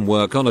home from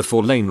work on a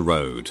 4-lane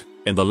road.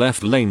 In the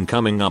left lane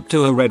coming up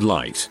to a red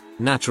light.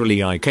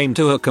 Naturally I came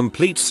to a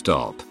complete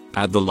stop.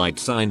 At the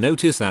lights I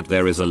notice that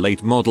there is a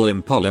late model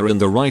Impala in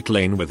the right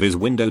lane with his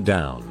window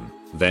down.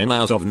 Then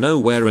out of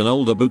nowhere an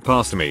older boot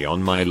passed me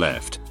on my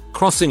left,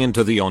 crossing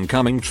into the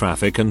oncoming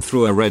traffic and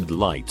through a red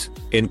light.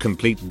 In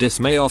complete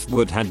dismay of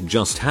what had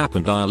just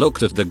happened, I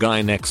looked at the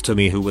guy next to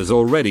me who was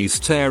already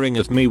staring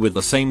at me with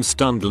the same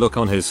stunned look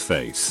on his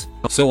face.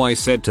 So I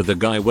said to the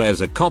guy,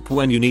 "Where's a cop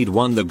when you need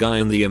one?" The guy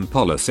in the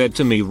Impala said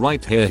to me,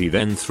 "Right here." He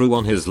then threw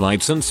on his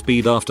lights and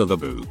speed after the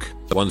book.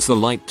 Once the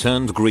light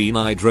turned green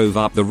I drove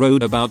up the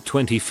road about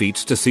 20 feet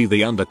to see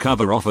the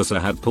undercover officer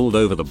had pulled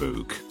over the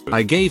book.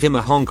 I gave him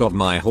a honk of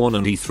my horn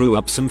and he threw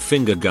up some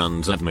finger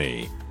guns at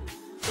me.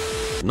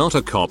 Not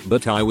a cop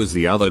but I was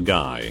the other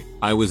guy.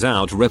 I was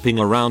out ripping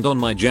around on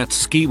my jet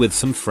ski with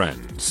some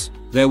friends.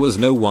 There was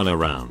no one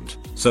around,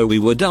 so we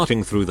were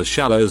darting through the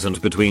shallows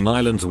and between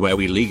islands where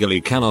we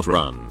legally cannot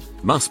run.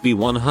 Must be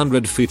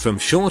 100 feet from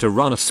shore to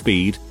run a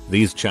speed.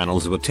 These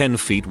channels were 10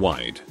 feet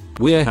wide.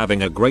 We're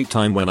having a great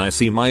time when I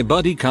see my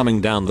buddy coming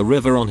down the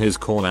river on his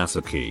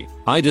Kawasaki.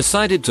 I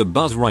decided to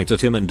buzz right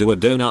at him and do a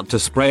donut to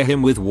spray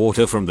him with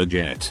water from the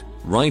jet.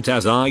 Right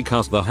as I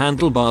cast the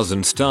handlebars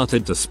and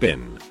started to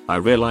spin, I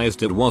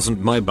realized it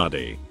wasn't my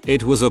buddy.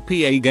 It was a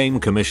PA game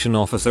commission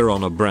officer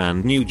on a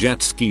brand new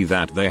jet ski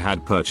that they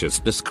had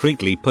purchased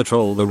discreetly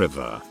patrol the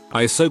river.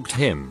 I soaked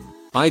him.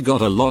 I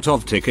got a lot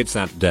of tickets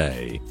that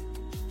day.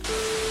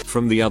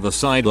 From the other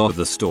side of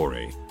the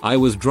story, I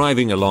was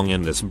driving along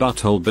and this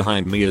butthole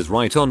behind me is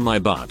right on my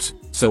butt,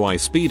 so I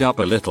speed up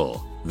a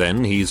little.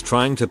 Then he's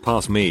trying to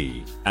pass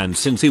me, and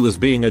since he was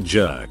being a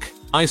jerk,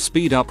 I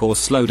speed up or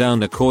slow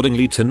down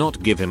accordingly to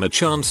not give him a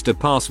chance to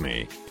pass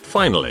me.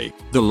 Finally,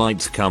 the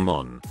lights come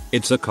on.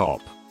 It's a cop.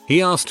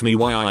 He asked me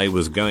why I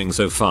was going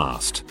so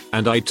fast,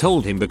 and I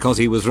told him because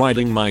he was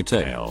riding my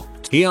tail.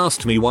 He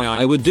asked me why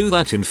I would do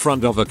that in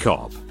front of a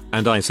cop,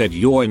 and I said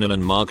you're in an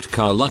unmarked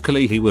car.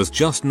 Luckily he was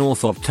just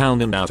north of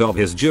town and out of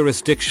his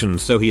jurisdiction,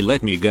 so he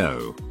let me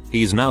go.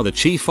 He's now the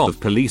chief of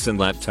police in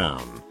that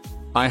town.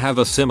 I have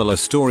a similar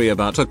story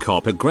about a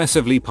cop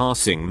aggressively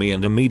passing me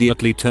and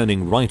immediately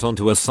turning right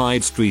onto a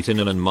side street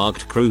in an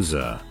unmarked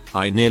cruiser.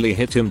 I nearly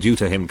hit him due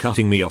to him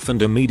cutting me off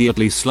and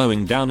immediately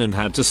slowing down and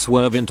had to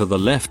swerve into the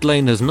left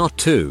lane as not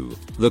to.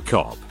 The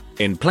cop,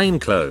 in plain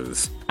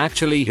clothes,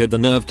 actually had the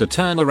nerve to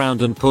turn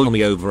around and pull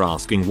me over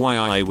asking why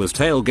I was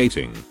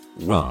tailgating.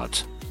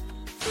 What?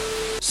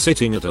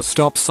 Sitting at a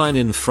stop sign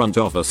in front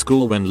of a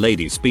school when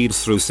lady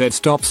speeds through said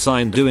stop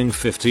sign doing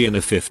 50 in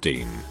a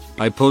 15.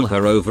 I pull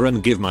her over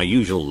and give my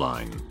usual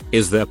line.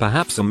 Is there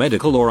perhaps a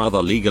medical or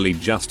other legally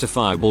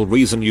justifiable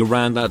reason you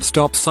ran that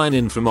stop sign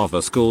in front of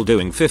a school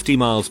doing 50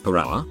 miles per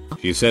hour?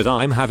 She said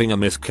I'm having a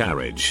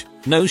miscarriage.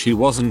 No she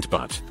wasn't,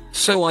 but.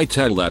 So I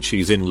tell that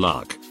she's in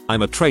luck.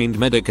 I'm a trained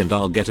medic and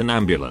I'll get an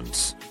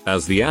ambulance.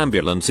 As the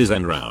ambulance is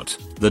en route,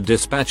 the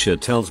dispatcher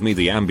tells me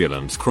the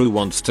ambulance crew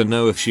wants to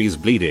know if she's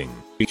bleeding.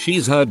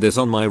 She's heard this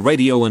on my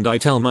radio and I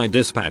tell my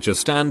dispatcher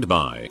stand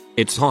by.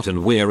 It's hot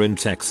and we're in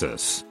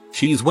Texas.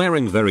 She's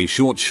wearing very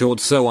short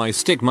shorts so I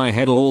stick my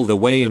head all the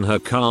way in her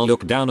car,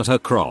 look down at her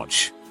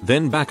crotch,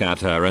 then back at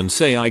her and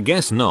say I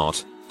guess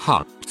not.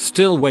 Huh.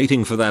 Still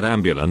waiting for that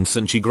ambulance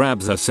and she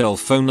grabs her cell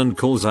phone and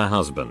calls her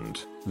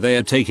husband.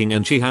 They're taking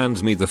and she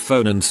hands me the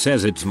phone and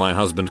says it's my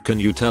husband, can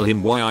you tell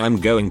him why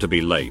I'm going to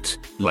be late?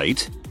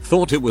 Late?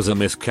 Thought it was a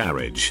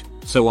miscarriage.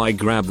 So I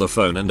grab the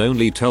phone and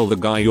only tell the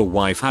guy your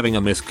wife having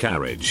a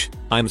miscarriage.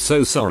 I'm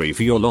so sorry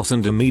for your loss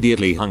and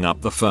immediately hung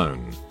up the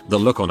phone. The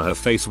look on her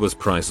face was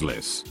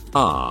priceless.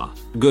 Ah,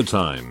 good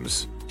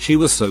times. She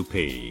was so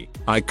pee.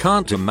 I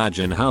can't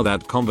imagine how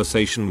that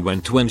conversation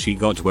went when she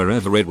got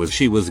wherever it was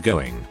she was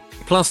going.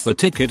 Plus the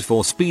ticket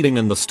for speeding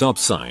and the stop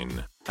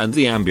sign. And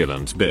the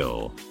ambulance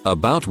bill.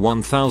 About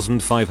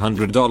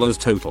 $1,500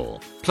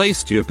 total. Play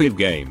stupid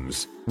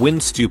games.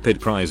 Win stupid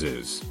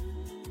prizes.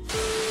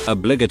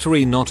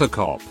 Obligatory not a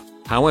cop.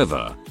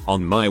 However,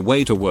 on my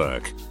way to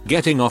work,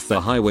 getting off the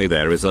highway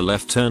there is a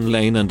left turn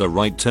lane and a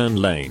right turn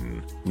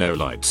lane. No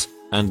lights,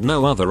 and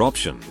no other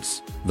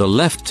options. The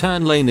left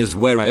turn lane is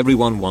where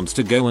everyone wants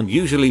to go and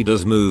usually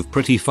does move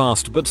pretty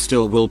fast but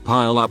still will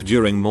pile up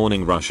during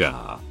morning rush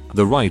hour.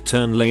 The right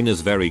turn lane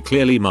is very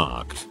clearly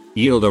marked.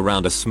 Yield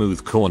around a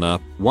smooth corner,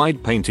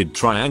 wide painted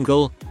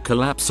triangle,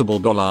 collapsible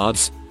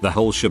bollards, the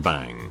whole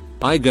shebang.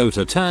 I go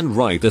to turn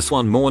right this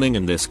one morning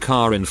and this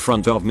car in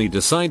front of me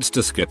decides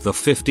to skip the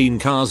 15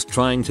 cars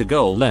trying to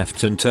go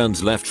left and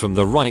turns left from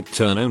the right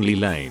turn only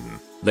lane.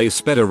 They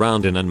sped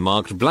around in an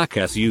unmarked black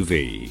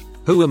SUV,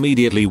 who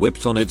immediately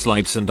whipped on its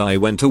lights and I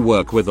went to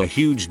work with a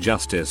huge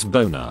justice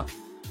boner.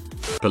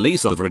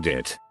 Police over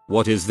it.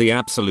 What is the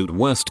absolute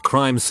worst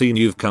crime scene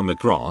you've come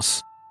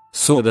across?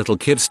 Saw a little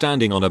kid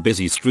standing on a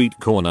busy street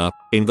corner,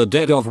 in the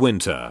dead of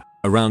winter,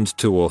 around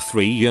 2 or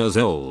 3 years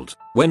old.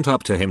 Went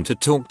up to him to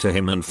talk to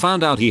him and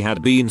found out he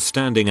had been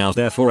standing out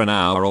there for an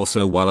hour or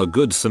so while a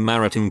good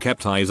Samaritan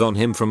kept eyes on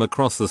him from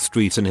across the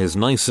street in his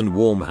nice and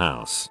warm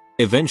house.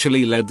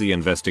 Eventually led the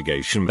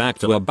investigation back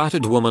to a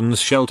battered woman's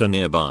shelter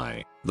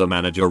nearby. The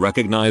manager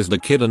recognized the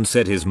kid and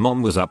said his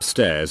mom was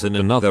upstairs in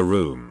another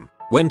room.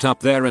 Went up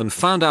there and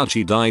found out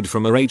she died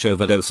from a H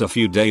overdose a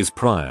few days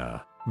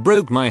prior.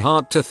 Broke my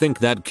heart to think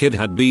that kid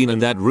had been in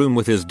that room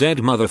with his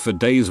dead mother for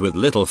days with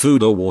little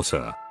food or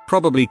water,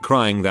 probably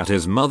crying that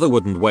his mother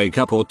wouldn't wake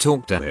up or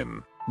talk to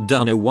him.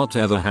 Dunno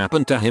whatever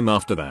happened to him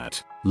after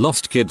that.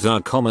 Lost kids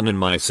are common in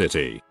my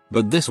city,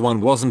 but this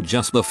one wasn't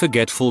just the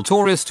forgetful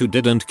tourist who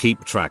didn't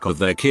keep track of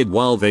their kid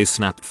while they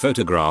snapped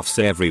photographs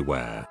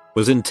everywhere.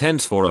 Was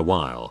intense for a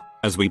while,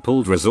 as we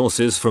pulled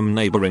resources from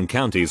neighboring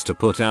counties to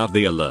put out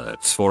the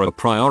alerts for a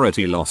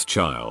priority lost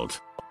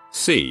child.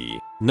 See,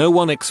 no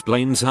one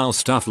explains how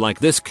stuff like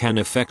this can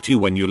affect you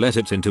when you let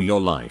it into your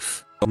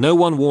life. No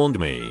one warned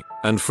me,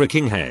 and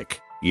freaking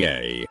heck,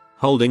 yay,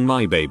 holding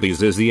my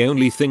babies is the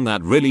only thing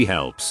that really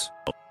helps.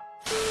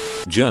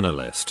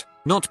 Journalist,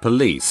 not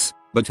police,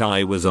 but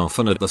I was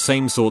often at the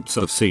same sorts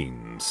of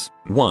scenes.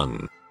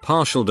 1.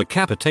 Partial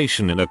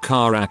decapitation in a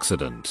car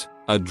accident.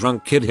 A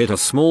drunk kid hit a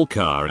small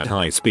car at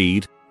high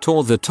speed,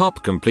 tore the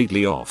top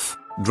completely off.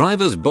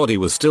 Driver's body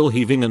was still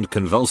heaving and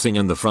convulsing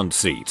in the front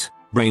seat.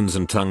 Brains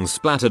and tongue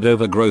splattered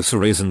over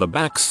groceries in the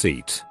back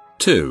seat.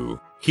 2.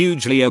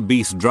 Hugely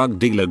obese drug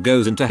dealer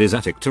goes into his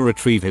attic to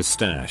retrieve his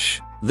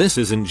stash. This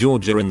is in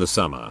Georgia in the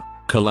summer.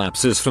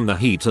 Collapses from the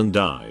heat and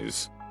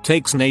dies.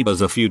 Takes neighbors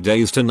a few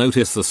days to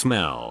notice the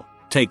smell.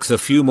 Takes a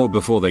few more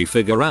before they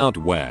figure out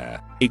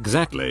where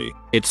exactly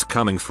it's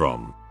coming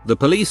from. The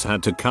police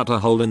had to cut a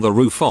hole in the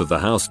roof of the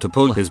house to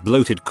pull his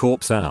bloated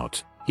corpse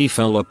out. He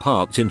fell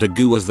apart into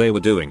goo as they were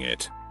doing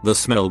it. The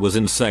smell was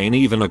insane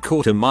even a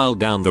quarter mile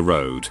down the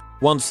road,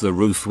 once the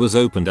roof was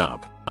opened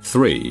up.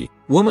 3.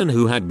 Woman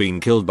who had been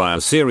killed by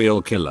a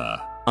serial killer.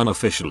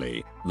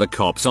 Unofficially, the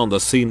cops on the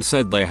scene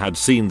said they had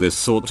seen this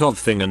sort of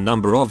thing a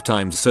number of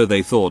times so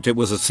they thought it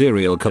was a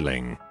serial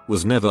killing.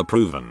 Was never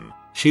proven.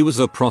 She was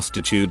a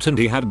prostitute and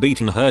he had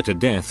beaten her to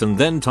death and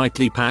then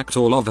tightly packed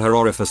all of her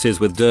orifices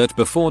with dirt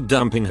before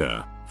dumping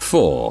her.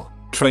 4.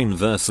 Train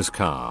versus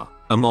car.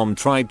 A mom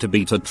tried to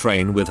beat a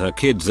train with her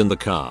kids in the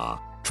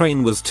car.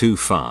 Train was too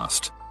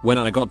fast. When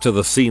I got to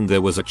the scene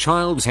there was a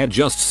child's head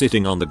just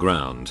sitting on the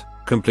ground.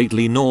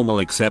 Completely normal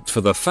except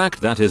for the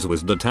fact that his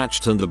was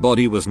detached and the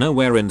body was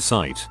nowhere in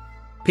sight.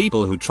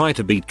 People who try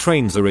to beat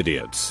trains are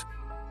idiots.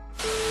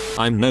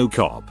 I'm no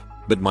cop,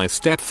 but my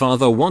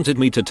stepfather wanted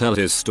me to tell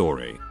his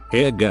story.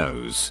 Here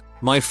goes.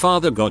 My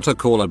father got a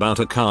call about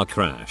a car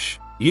crash.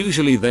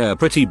 Usually they're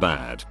pretty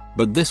bad,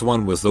 but this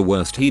one was the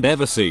worst he'd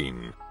ever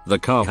seen. The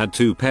car had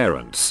 2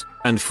 parents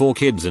and 4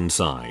 kids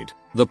inside.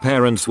 The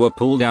parents were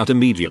pulled out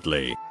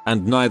immediately,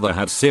 and neither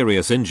had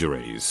serious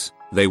injuries.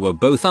 They were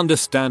both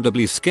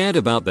understandably scared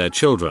about their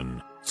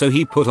children, so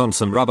he put on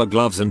some rubber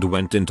gloves and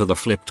went into the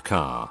flipped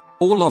car.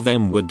 All of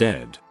them were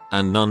dead,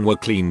 and none were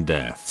clean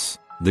deaths.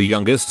 The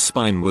youngest's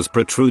spine was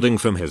protruding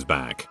from his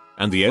back,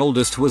 and the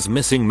oldest was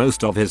missing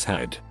most of his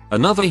head.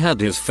 Another had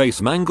his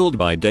face mangled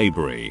by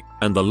debris,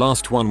 and the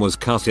last one was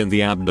cut in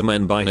the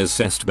abdomen by his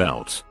chest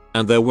belt,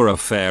 and there were a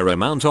fair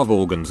amount of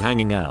organs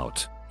hanging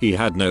out. He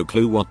had no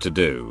clue what to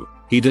do.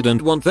 He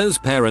didn't want those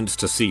parents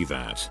to see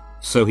that,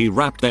 so he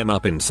wrapped them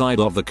up inside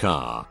of the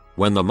car.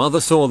 When the mother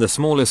saw the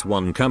smallest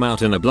one come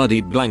out in a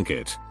bloodied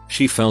blanket,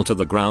 she fell to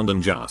the ground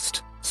and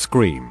just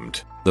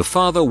screamed. The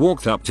father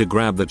walked up to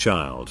grab the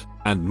child,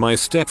 and my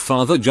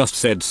stepfather just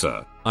said,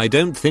 "Sir, I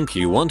don't think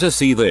you want to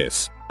see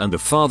this," and the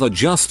father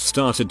just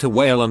started to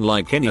wail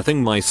unlike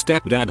anything my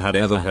stepdad had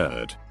ever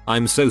heard.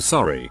 "I'm so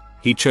sorry,"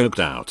 he choked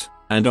out,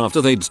 and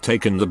after they'd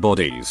taken the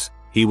bodies,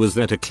 he was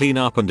there to clean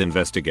up and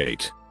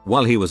investigate.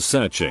 While he was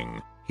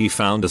searching, he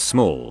found a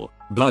small,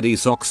 bloody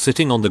sock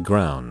sitting on the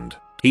ground.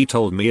 He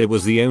told me it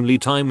was the only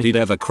time he'd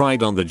ever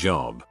cried on the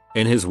job.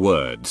 In his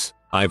words,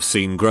 "I've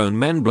seen grown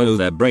men blow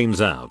their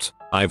brains out.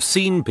 I've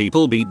seen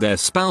people beat their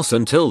spouse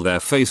until their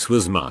face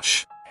was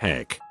mush.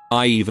 Heck,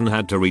 I even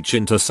had to reach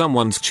into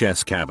someone's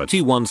chest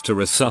cavity once to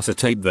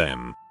resuscitate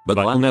them. But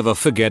I'll never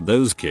forget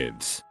those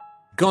kids.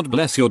 God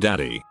bless your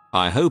daddy.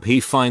 I hope he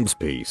finds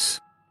peace."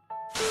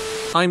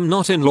 I'm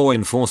not in law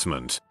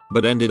enforcement,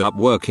 but ended up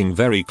working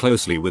very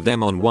closely with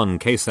them on one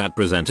case that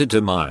presented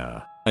to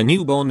Maya. A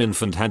newborn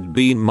infant had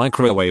been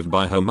microwaved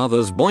by her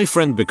mother's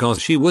boyfriend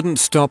because she wouldn't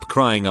stop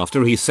crying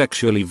after he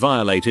sexually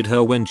violated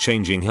her when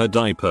changing her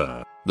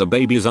diaper. The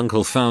baby's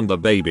uncle found the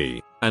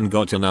baby, and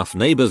got enough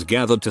neighbors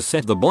gathered to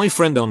set the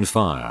boyfriend on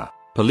fire.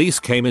 Police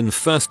came in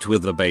first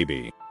with the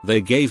baby.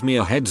 They gave me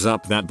a heads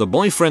up that the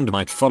boyfriend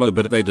might follow,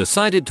 but they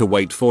decided to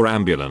wait for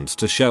ambulance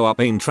to show up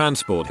and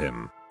transport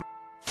him.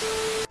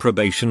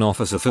 Probation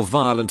officer for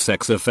violent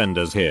sex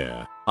offenders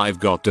here. I've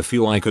got a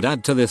few I could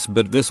add to this,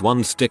 but this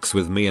one sticks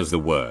with me as the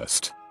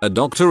worst. A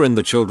doctor in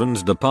the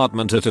children's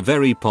department at a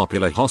very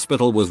popular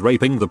hospital was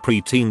raping the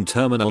preteen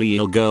terminally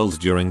ill girls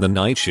during the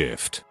night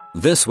shift.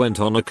 This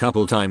went on a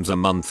couple times a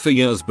month for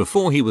years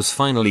before he was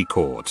finally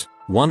caught.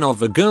 One of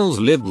the girls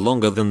lived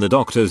longer than the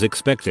doctors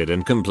expected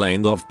and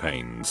complained of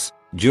pains.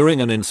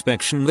 During an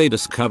inspection they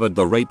discovered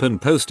the rape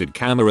and posted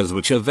cameras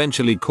which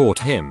eventually caught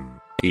him.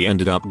 He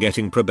ended up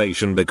getting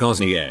probation because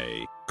he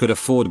A. could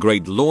afford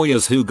great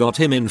lawyers who got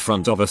him in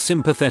front of a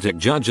sympathetic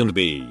judge, and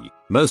B.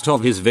 most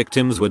of his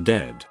victims were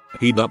dead.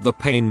 He'd up the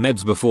pain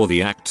meds before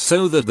the act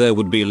so that there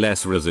would be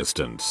less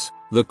resistance.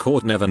 The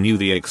court never knew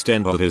the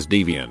extent of his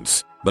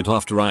deviance, but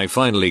after I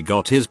finally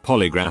got his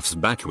polygraphs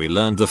back we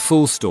learned the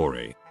full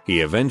story.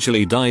 He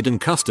eventually died in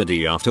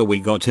custody after we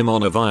got him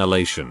on a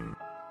violation.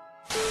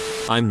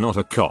 I'm not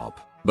a cop,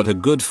 but a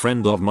good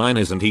friend of mine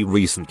is, and he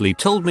recently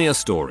told me a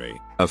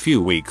story. A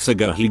few weeks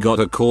ago he got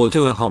a call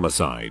to a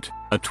homicide.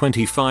 A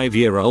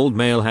 25-year-old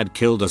male had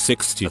killed a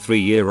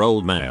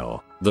 63-year-old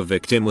male. The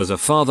victim was a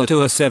father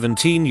to a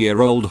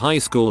 17-year-old high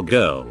school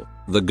girl.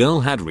 The girl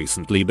had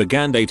recently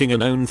began dating a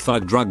known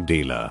thug drug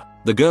dealer.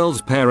 The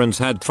girl's parents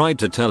had tried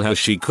to tell her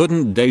she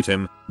couldn't date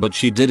him, but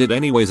she did it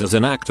anyways as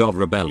an act of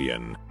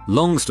rebellion.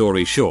 Long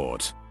story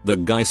short, the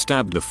guy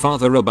stabbed the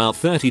father about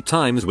 30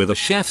 times with a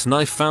chef's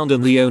knife found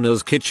in the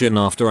owner's kitchen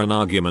after an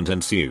argument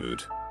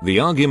ensued. The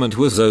argument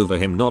was over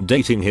him not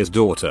dating his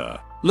daughter.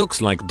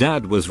 Looks like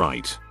dad was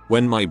right.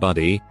 When my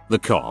buddy, the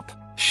cop,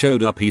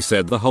 showed up he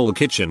said the whole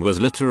kitchen was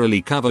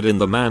literally covered in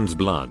the man's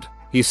blood.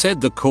 He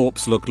said the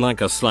corpse looked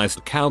like a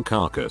sliced cow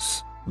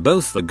carcass.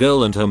 Both the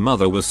girl and her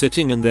mother were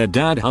sitting in their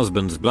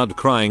husband's blood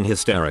crying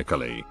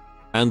hysterically.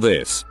 And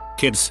this,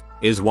 kids,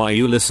 is why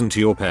you listen to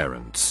your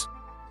parents.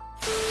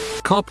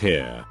 Cop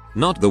here.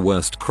 Not the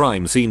worst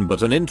crime scene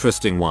but an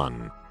interesting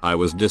one. I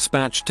was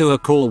dispatched to a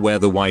call where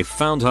the wife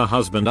found her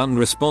husband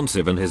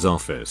unresponsive in his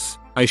office.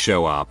 I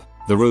show up.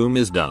 The room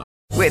is dark.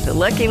 With the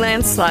Lucky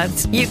Land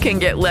Slots, you can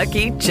get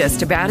lucky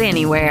just about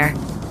anywhere.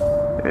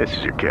 This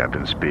is your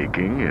captain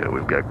speaking.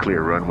 We've got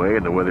clear runway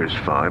and the weather's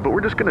fine, but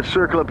we're just going to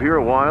circle up here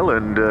a while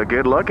and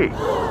get lucky.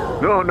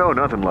 No,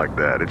 nothing like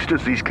that. It's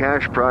just these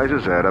cash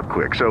prizes add up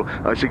quick. So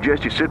I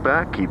suggest you sit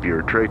back, keep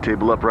your tray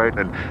table upright,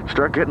 and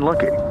start getting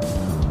lucky.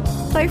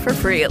 Play for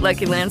free at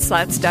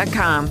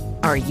LuckyLandSlots.com.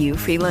 Are you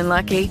feeling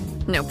lucky?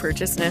 No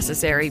purchase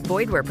necessary.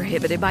 Void where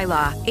prohibited by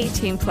law.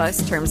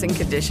 18+ terms and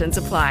conditions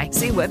apply.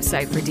 See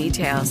website for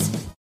details.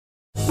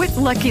 With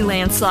Lucky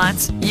Land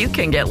Slots, you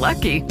can get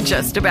lucky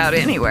just about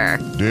anywhere.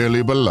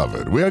 Dearly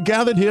beloved, we are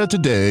gathered here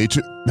today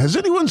to... Has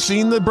anyone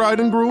seen the bride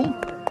and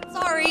groom?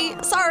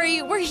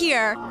 Sorry, we're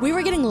here. We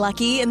were getting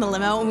lucky in the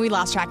limo and we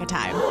lost track of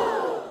time.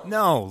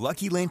 No,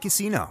 Lucky Land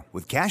Casino,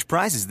 with cash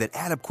prizes that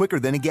add up quicker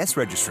than a guest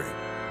registry.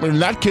 In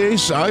that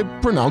case, I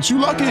pronounce you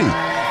lucky.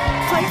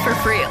 Play for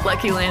free at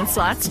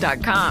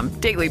LuckyLandSlots.com.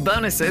 Daily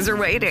bonuses are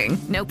waiting.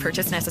 No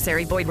purchase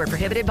necessary. Void where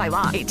prohibited by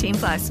law. 18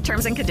 plus.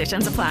 Terms and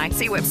conditions apply.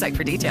 See website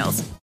for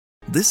details.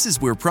 This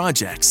is where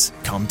projects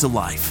come to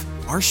life.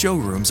 Our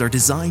showrooms are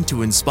designed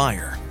to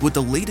inspire with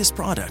the latest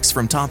products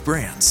from top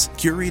brands,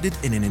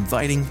 curated in an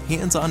inviting,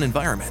 hands-on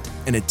environment,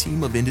 and a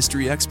team of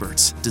industry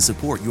experts to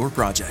support your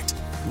project.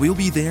 We'll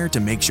be there to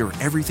make sure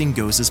everything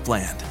goes as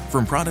planned,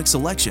 from product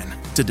selection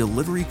to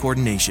delivery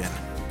coordination.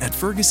 At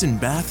Ferguson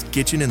Bath,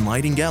 Kitchen and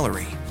Lighting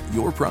Gallery,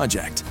 your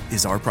project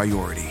is our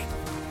priority.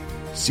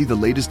 See the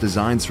latest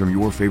designs from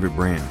your favorite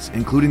brands,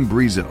 including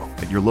Brizo,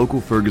 at your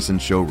local Ferguson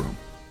showroom.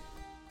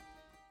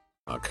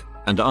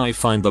 And I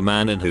find the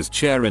man in his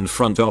chair in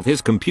front of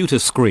his computer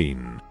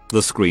screen.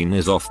 The screen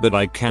is off, but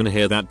I can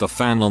hear that the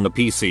fan on the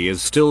PC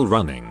is still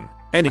running.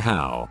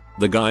 Anyhow,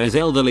 the guy is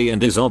elderly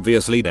and is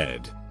obviously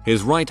dead.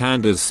 His right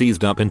hand is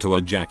seized up into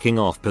a jacking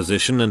off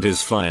position and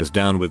his fly is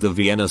down with the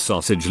Vienna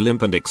sausage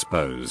limp and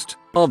exposed.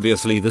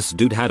 Obviously this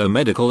dude had a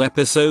medical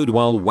episode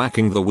while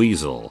whacking the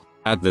weasel.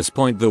 At this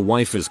point the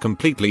wife is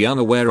completely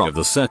unaware of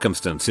the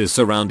circumstances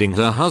surrounding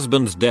her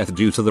husband's death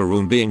due to the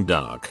room being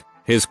dark,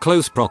 his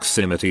close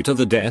proximity to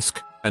the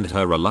desk, and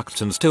her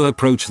reluctance to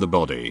approach the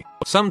body.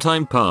 Some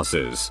time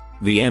passes,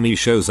 the ME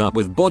shows up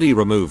with body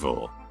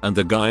removal, and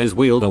the guy is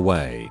wheeled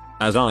away.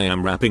 As I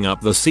am wrapping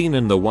up the scene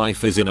and the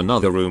wife is in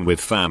another room with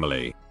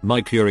family,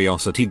 my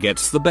curiosity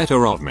gets the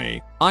better of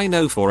me. I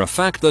know for a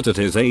fact that at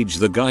his age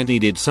the guy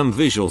needed some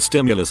visual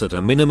stimulus at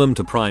a minimum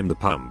to prime the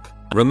pump.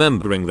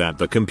 Remembering that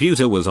the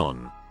computer was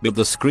on, but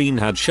the screen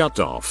had shut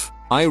off,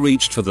 I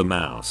reached for the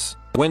mouse.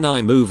 When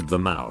I moved the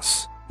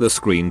mouse, the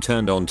screen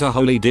turned on to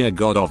holy dear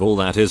god of all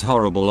that is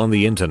horrible on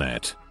the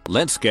internet.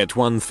 Let's get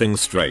one thing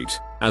straight.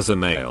 As a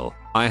male,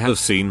 I have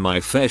seen my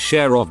fair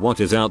share of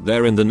what is out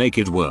there in the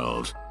naked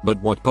world,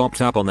 but what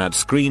popped up on that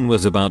screen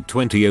was about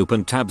 20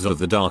 open tabs of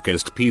the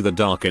darkest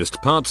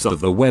parts of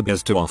the web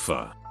has to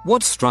offer.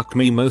 What struck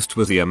me most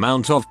was the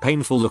amount of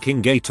painful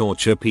looking gay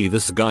torture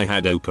this guy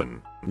had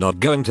open. Not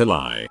going to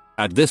lie,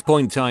 at this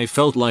point I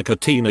felt like a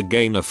teen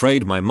again,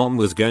 afraid my mom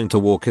was going to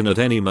walk in at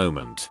any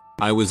moment.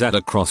 I was at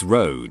a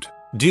crossroad.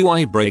 Do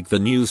I break the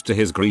news to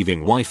his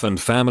grieving wife and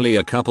family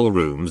a couple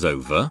rooms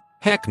over?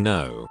 Heck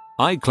no.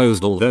 I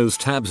closed all those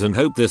tabs and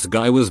hoped this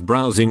guy was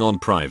browsing on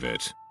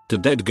private. To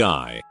dead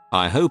guy,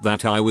 I hope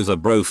that I was a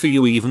bro for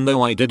you even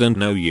though I didn't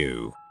know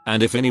you.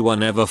 And if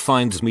anyone ever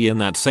finds me in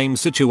that same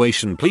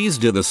situation, please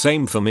do the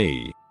same for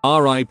me.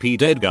 RIP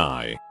dead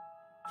guy.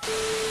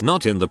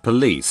 Not in the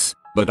police,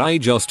 but I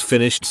just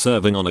finished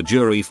serving on a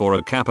jury for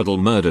a capital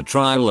murder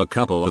trial a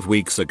couple of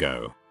weeks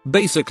ago.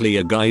 Basically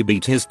a guy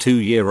beat his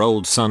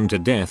 2-year-old son to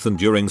death, and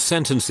during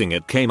sentencing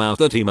it came out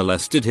that he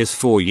molested his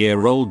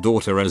 4-year-old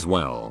daughter as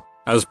well.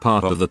 As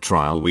part of the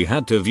trial we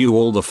had to view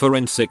all the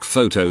forensic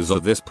photos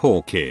of this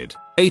poor kid.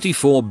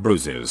 84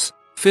 bruises,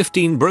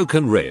 15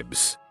 broken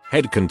ribs,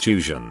 head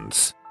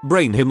contusions,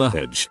 brain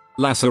hemorrhage,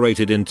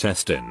 lacerated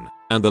intestine,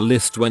 and the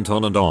list went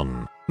on and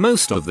on.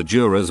 Most of the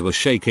jurors were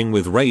shaking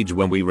with rage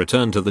when we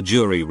returned to the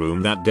jury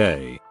room that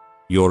day.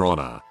 Your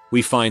Honor,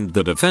 we find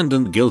the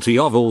defendant guilty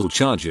of all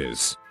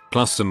charges,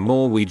 plus some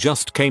more we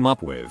just came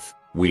up with.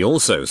 We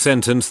also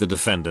sentence the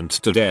defendant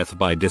to death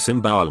by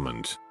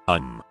disembowelment.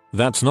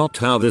 That's not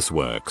how this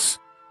works.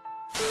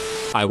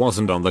 I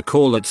wasn't on the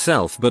call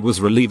itself but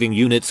was relieving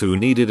units who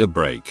needed a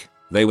break.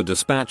 They were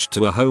dispatched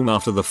to a home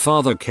after the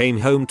father came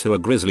home to a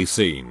grisly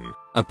scene.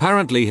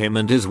 Apparently him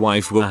and his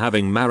wife were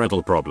having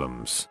marital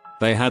problems.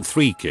 They had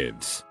 3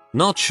 kids.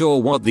 Not sure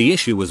what the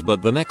issue was,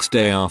 but the next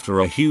day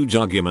after a huge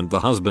argument the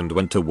husband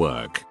went to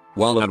work.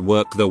 While at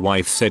work the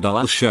wife said,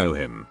 "I'll show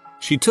him."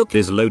 She took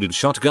his loaded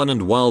shotgun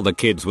and while the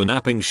kids were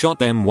napping shot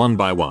them one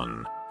by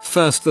one.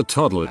 First the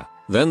toddler,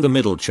 then the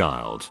middle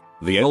child.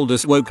 The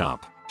oldest woke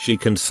up. She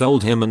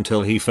consoled him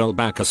until he fell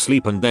back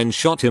asleep and then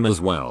shot him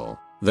as well.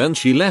 Then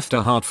she left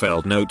a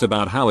heartfelt note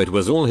about how it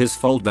was all his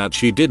fault that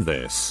she did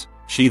this.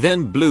 She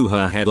then blew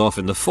her head off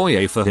in the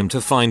foyer for him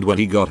to find when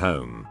he got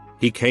home.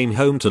 He came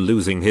home to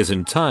losing his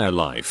entire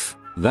life.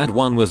 That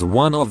one was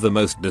one of the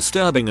most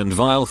disturbing and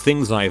vile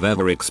things I've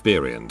ever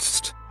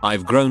experienced.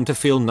 I've grown to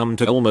feel numb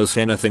to almost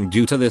anything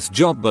due to this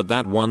job, but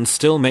that one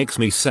still makes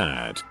me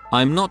sad.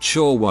 I'm not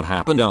sure what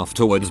happened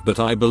afterwards, but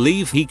I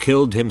believe he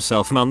killed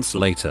himself months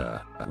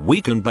later. We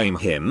can blame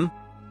him?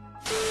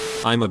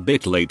 I'm a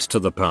bit late to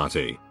the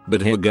party,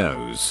 but here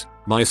goes.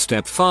 My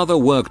stepfather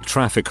worked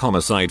traffic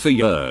homicide for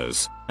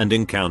years and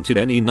encountered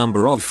any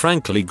number of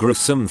frankly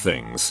gruesome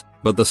things.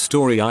 But the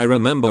story I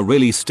remember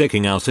really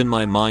sticking out in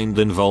my mind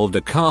involved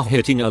a car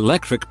hitting an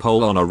electric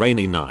pole on a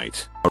rainy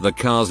night. The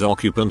car's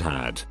occupant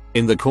had,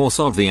 in the course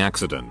of the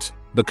accident,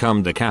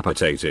 become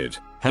decapitated,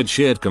 head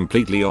sheared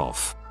completely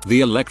off.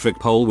 The electric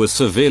pole was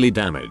severely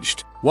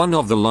damaged, one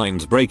of the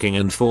lines breaking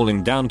and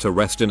falling down to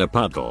rest in a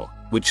puddle,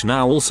 which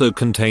now also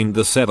contained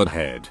the severed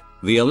head.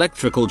 The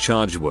electrical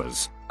charge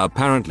was,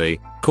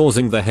 apparently,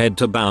 causing the head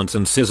to bounce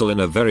and sizzle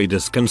in a very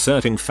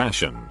disconcerting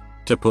fashion,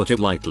 to put it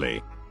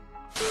lightly.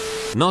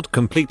 Not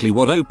completely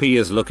what OP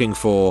is looking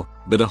for,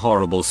 but a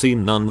horrible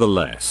scene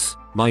nonetheless.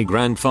 My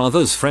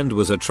grandfather's friend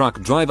was a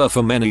truck driver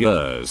for many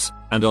years,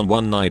 and on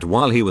one night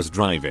while he was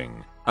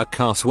driving, a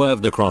car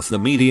swerved across the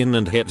median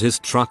and hit his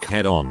truck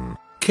head on,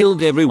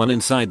 killed everyone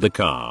inside the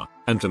car,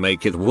 and to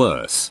make it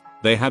worse,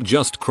 they had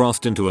just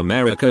crossed into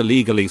America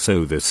legally,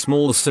 so this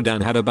small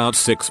sedan had about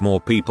 6 more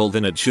people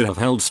than it should have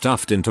held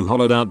stuffed into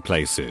hollowed out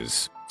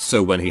places.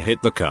 So when he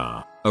hit the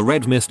car, a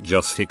red mist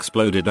just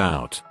exploded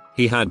out.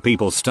 He had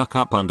people stuck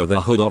up under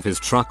the hood of his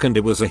truck and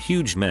it was a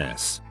huge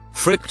mess.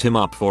 Fricked him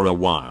up for a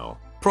while.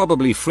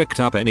 Probably fricked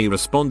up any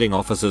responding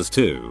officers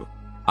too.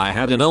 I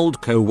had an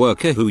old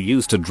co-worker who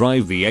used to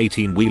drive the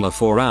 18-wheeler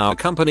for our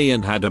company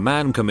and had a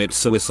man commit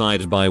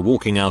suicide by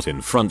walking out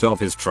in front of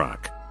his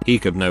truck. He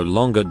could no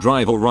longer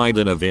drive or ride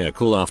in a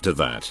vehicle after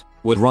that.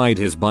 Would ride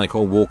his bike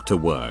or walk to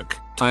work.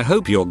 I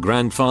hope your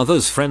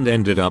grandfather's friend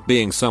ended up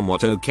being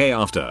somewhat okay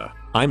after.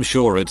 I'm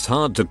sure it's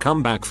hard to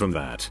come back from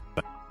that.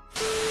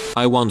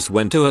 I once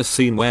went to a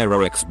scene where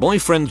her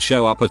ex-boyfriend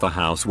showed up at the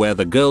house where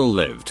the girl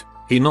lived.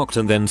 He knocked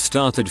and then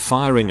started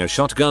firing a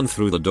shotgun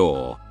through the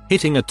door,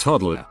 hitting a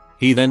toddler.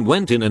 He then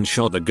went in and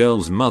shot the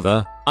girl's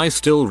mother. I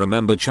still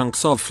remember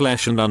chunks of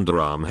flesh and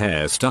underarm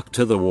hair stuck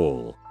to the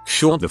wall.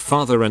 Shot the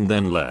father and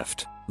then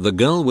left. The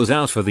girl was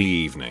out for the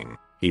evening.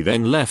 He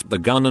then left the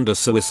gun and a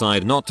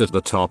suicide knot at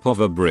the top of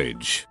a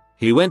bridge.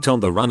 He went on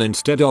the run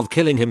instead of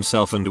killing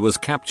himself and was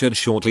captured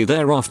shortly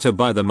thereafter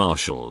by the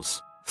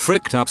marshals.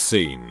 Fricked up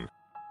scene.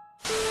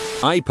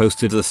 I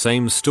posted the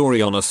same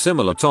story on a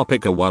similar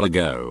topic a while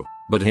ago,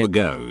 but here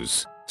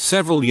goes.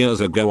 Several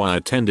years ago I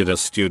attended a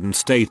student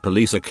state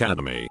police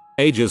academy,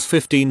 ages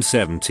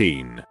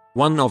 15-17.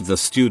 One of the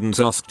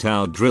students asked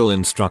our drill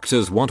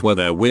instructors what were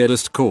their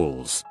weirdest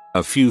calls.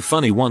 A few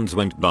funny ones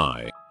went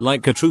by,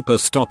 like a trooper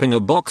stopping a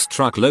box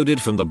truck loaded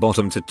from the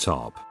bottom to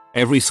top,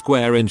 every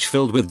square inch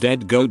filled with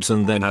dead goats,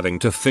 and then having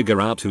to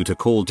figure out who to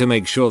call to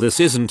make sure this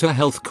isn't a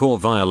health corps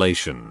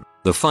violation.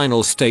 The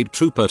final state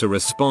trooper to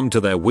respond to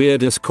their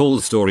weirdest call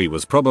story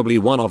was probably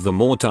one of the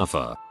more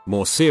tougher,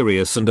 more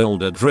serious and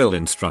older drill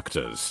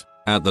instructors.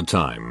 At the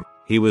time,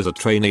 he was a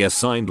trainee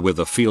assigned with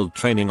a field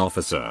training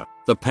officer.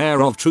 The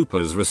pair of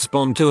troopers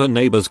respond to a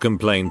neighbor's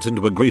complaint and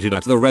were greeted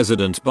at the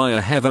residence by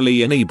a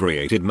heavily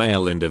inebriated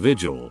male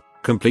individual,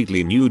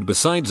 completely nude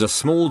besides a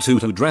small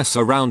tutu dress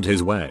around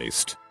his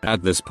waist.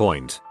 At this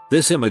point,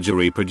 this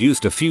imagery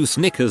produced a few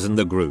snickers in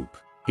the group.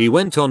 He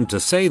went on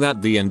to say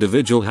that the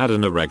individual had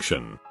an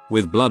erection,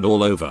 with blood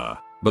all over,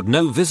 but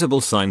no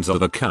visible signs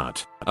of a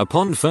cut.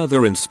 Upon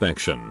further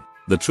inspection,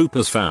 the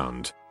troopers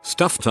found,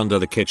 stuffed under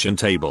the kitchen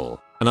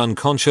table, an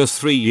unconscious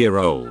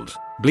 3-year-old,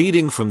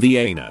 bleeding from the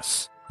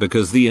anus,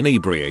 because the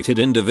inebriated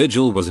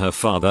individual was her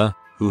father,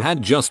 who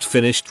had just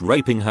finished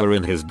raping her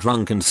in his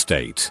drunken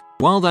state.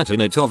 While that in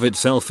it of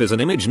itself is an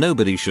image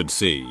nobody should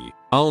see,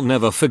 I'll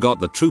never forget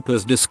the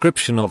trooper's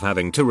description of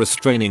having to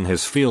restraining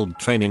his field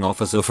training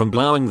officer from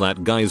blowing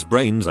that guy's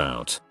brains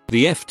out.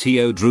 The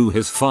FTO drew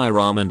his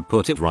firearm and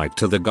put it right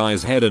to the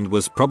guy's head and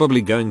was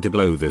probably going to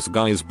blow this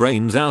guy's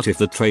brains out if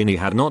the trainee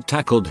had not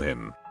tackled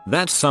him.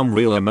 That's some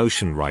real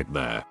emotion right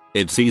there.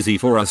 It's easy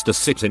for us to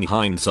sit in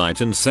hindsight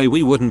and say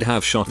we wouldn't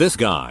have shot this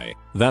guy.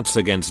 That's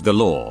against the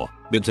law,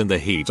 but in the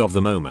heat of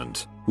the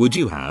moment, would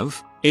you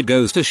have? It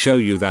goes to show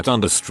you that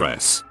under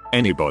stress,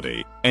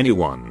 anybody,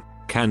 anyone,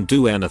 can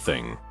do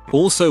anything.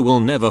 Also, we'll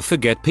never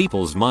forget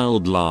people's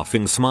mild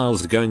laughing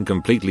smiles going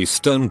completely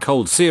stone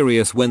cold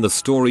serious when the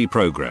story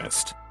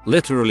progressed.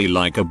 Literally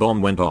like a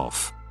bomb went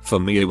off. For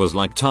me it was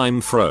like time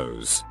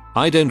froze.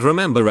 I don't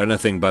remember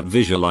anything but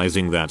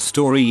visualizing that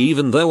story,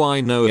 even though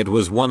I know it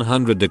was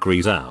 100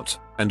 degrees out,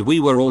 and we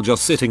were all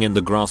just sitting in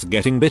the grass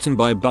getting bitten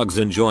by bugs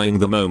enjoying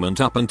the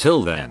moment up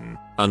until then.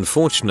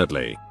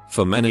 Unfortunately,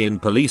 for many in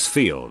police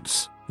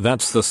fields,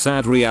 that's the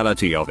sad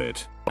reality of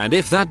it. And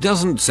if that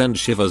doesn't send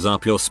shivers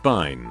up your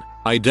spine,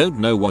 I don't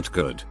know what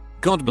could.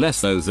 God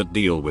bless those that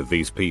deal with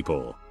these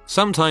people.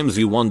 Sometimes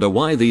you wonder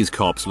why these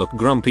cops look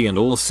grumpy and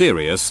all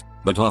serious,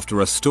 but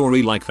after a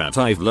story like that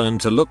I've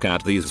learned to look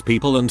at these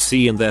people and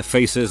see in their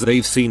faces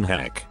they've seen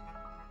heck.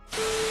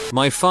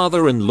 My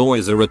father-in-law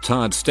is a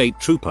retired state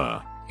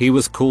trooper. He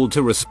was called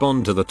to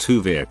respond to the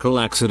 2-vehicle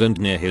accident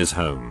near his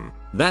home.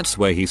 That's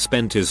where he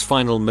spent his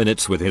final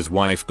minutes with his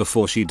wife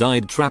before she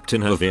died trapped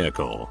in her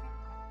vehicle.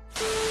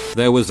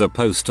 There was a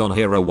post on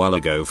here a while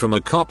ago from a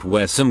cop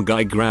where some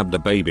guy grabbed a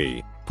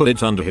baby, put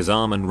it under his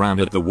arm and rammed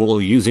at the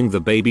wall using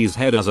the baby's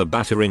head as a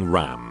battering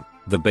ram.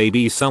 The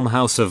baby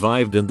somehow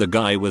survived and the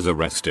guy was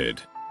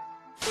arrested.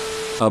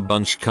 A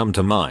bunch come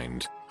to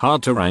mind,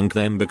 hard to rank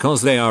them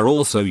because they are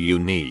all so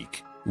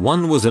unique.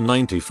 One was a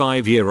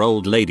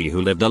 95-year-old lady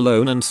who lived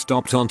alone and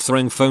stopped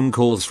answering phone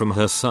calls from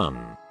her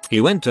son.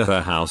 He went to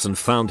her house and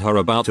found her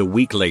about a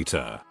week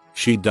later.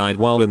 She died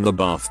while in the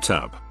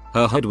bathtub.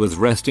 Her head was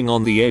resting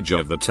on the edge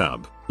of the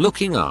tub,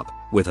 looking up,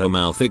 with her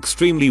mouth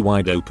extremely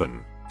wide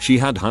open. She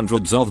had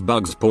hundreds of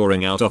bugs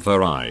pouring out of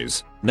her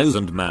eyes, nose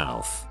and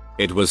mouth.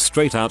 It was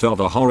straight out of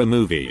a horror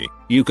movie.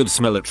 You could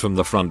smell it from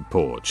the front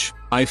porch.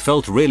 I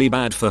felt really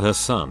bad for her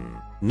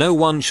son. No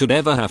one should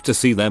ever have to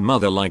see their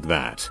mother like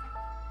that.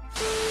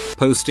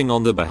 posting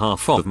on the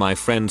behalf of my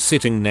friend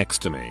sitting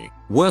next to me.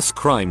 Worst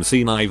crime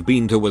scene I've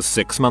been to was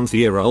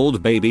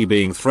 6-month-old baby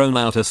being thrown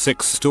out a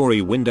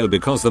 6-story window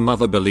because the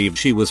mother believed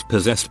she was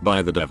possessed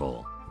by the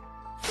devil.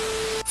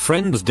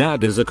 Friend's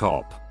dad is a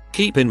cop.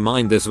 Keep in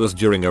mind this was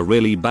during a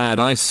really bad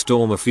ice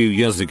storm a few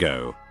years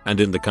ago, and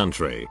in the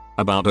country,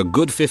 about a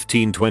good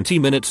 15-20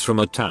 minutes from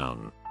a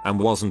town, and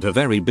wasn't a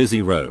very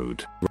busy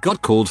road.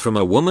 Got called from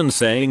a woman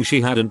saying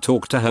she hadn't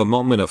talked to her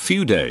mom in a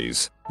few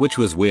days, which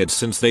was weird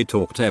since they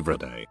talked every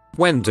day.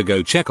 Went to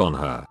go check on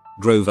her,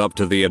 drove up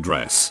to the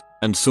address,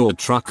 and saw a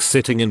truck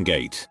sitting in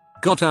gate.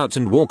 Got out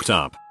and walked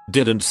up,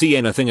 didn't see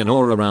anything in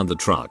or around the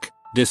truck,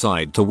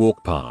 decide to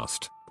walk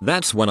past.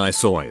 That's when I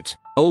saw it.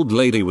 Old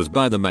lady was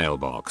by the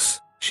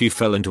mailbox. She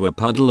fell into a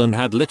puddle and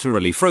had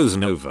literally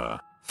frozen over.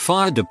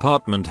 Fire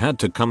department had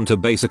to come to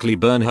basically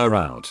burn her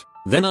out.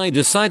 Then I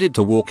decided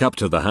to walk up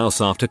to the house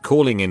after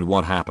calling in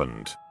what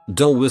happened.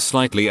 Door was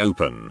slightly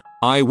open.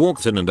 I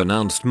walked in and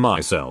announced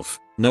myself.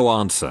 No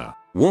answer.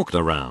 Walked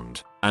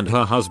around, and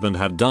her husband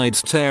had died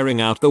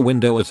staring out the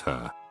window at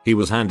her. He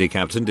was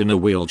handicapped and in a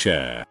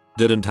wheelchair.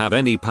 Didn't have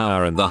any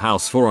power in the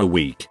house for a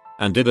week,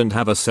 and didn't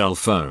have a cell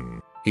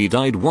phone. He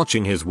died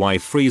watching his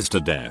wife freeze to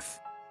death.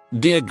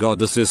 Dear God,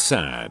 this is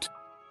sad.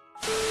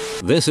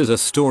 This is a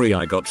story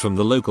I got from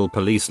the local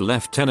police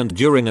lieutenant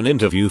during an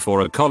interview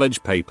for a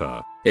college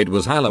paper. It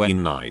was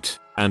Halloween night,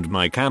 and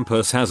my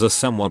campus has a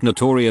somewhat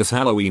notorious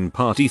Halloween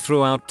party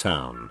throughout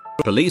town.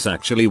 Police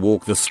actually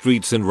walk the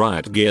streets in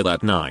riot gear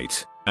that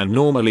night, and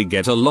normally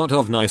get a lot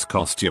of nice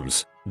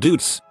costumes.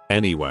 Dudes.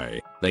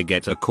 Anyway, they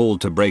get a call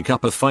to break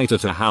up a fight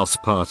at a house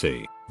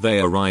party.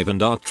 They arrive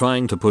and are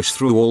trying to push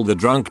through all the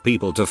drunk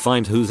people to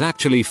find who's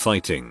actually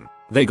fighting.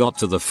 They got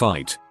to the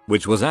fight,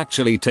 which was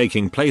actually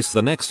taking place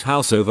the next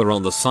house over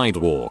on the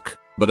sidewalk,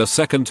 but a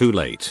second too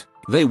late.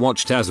 They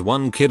watched as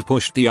one kid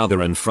pushed the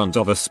other in front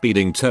of a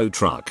speeding tow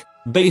truck,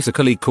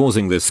 basically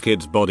causing this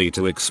kid's body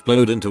to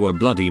explode into a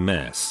bloody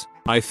mess.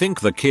 I think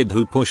the kid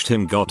who pushed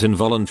him got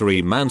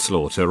involuntary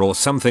manslaughter or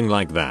something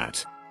like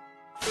that.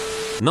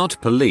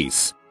 Not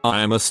police.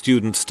 I am a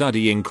student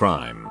studying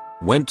crime.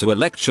 Went to a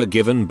lecture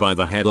given by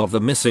the head of the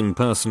missing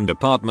person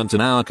department in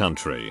our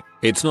country.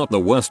 It's not the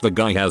worst the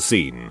guy has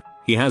seen.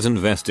 He has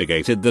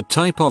investigated the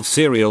type of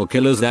serial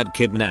killers that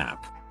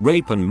kidnap,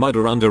 rape and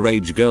murder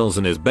underage girls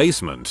in his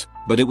basement,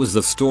 but it was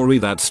the story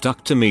that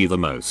stuck to me the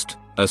most.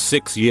 A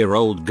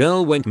 6-year-old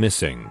girl went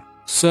missing.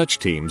 Search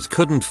teams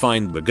couldn't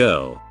find the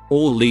girl.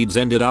 All leads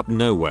ended up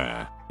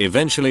nowhere.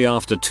 Eventually,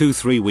 after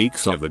 2-3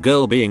 weeks of the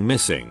girl being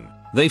missing,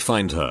 they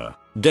find her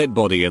dead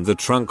body in the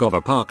trunk of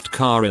a parked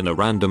car in a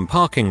random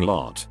parking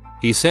lot.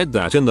 He said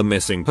that in the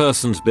missing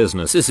persons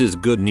business this is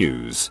good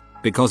news,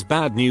 because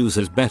bad news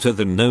is better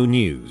than no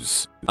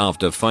news.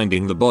 After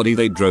finding the body,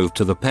 they drove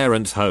to the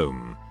parents'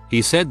 home.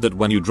 He said that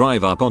when you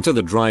drive up onto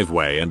the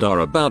driveway and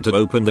are about to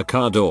open the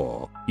car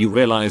door, you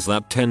realize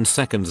that 10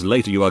 seconds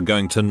later you are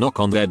going to knock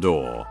on their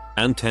door,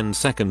 and 10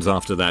 seconds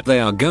after that they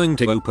are going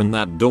to open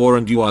that door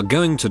and you are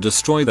going to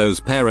destroy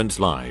those parents'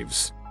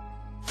 lives.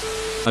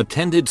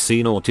 Attended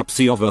scene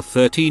autopsy of a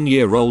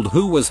 13-year-old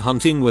who was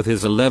hunting with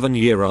his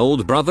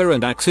 11-year-old brother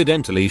and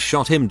accidentally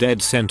shot him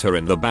dead center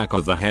in the back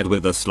of the head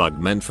with a slug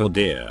meant for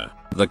deer.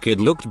 The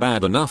kid looked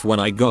bad enough when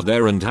I got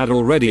there and had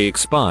already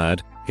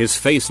expired. His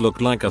face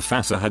looked like a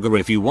facehugger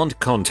if you want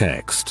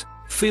context.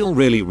 Feel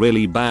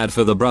really bad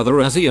for the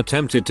brother as he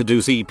attempted to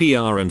do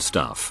CPR and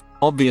stuff,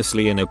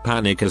 obviously in a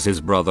panic as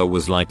his brother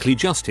was likely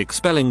just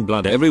expelling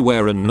blood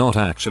everywhere and not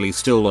actually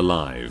still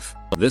alive.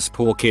 This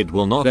poor kid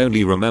will not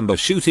only remember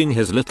shooting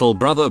his little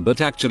brother but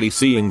actually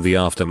seeing the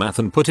aftermath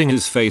and putting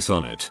his face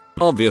on it.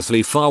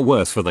 Obviously far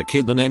worse for the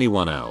kid than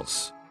anyone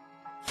else.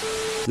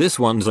 This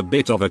one's a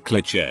bit of a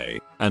cliché,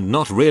 and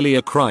not really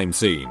a crime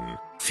scene.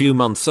 Few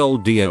months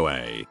old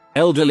DOA.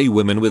 Elderly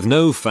women with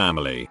no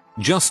family,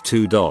 just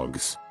 2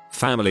 dogs.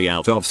 Family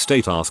out of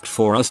state asked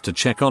for us to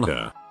check on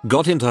her.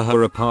 Got into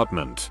her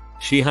apartment.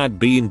 She had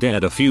been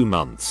dead a few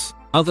months.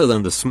 Other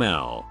than the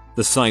smell,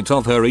 the sight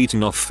of her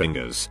eaten off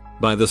fingers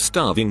by the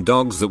starving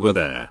dogs that were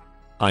there.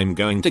 I'm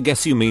going to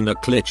guess you mean a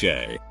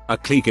cliché. A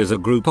clique is a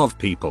group of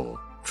people.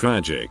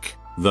 Tragic,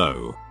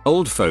 though.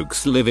 Old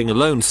folks living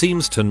alone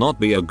seems to not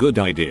be a good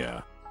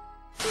idea.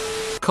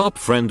 Cop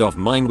friend of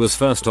mine was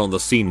first on the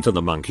scene to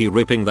the monkey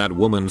ripping that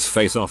woman's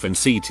face off in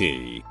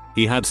CT.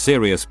 He had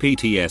serious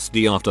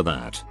PTSD after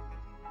that.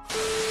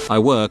 I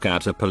work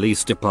at a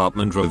police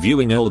department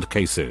reviewing old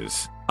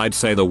cases. I'd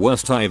say the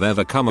worst I've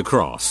ever come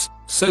across,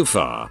 so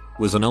far,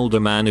 was an older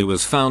man who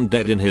was found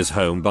dead in his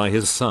home by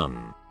his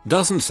son.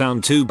 Doesn't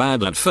sound too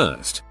bad at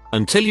first,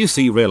 until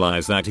you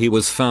realize that he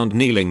was found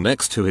kneeling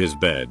next to his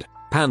bed,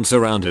 pants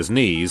around his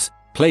knees,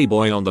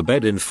 Playboy on the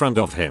bed in front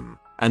of him,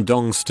 and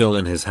dong still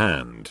in his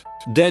hand.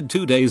 Dead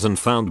 2 days and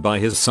found by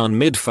his son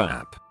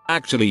mid-fap.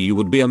 Actually, you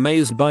would be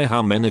amazed by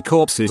how many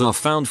corpses are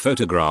found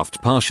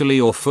photographed partially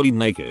or fully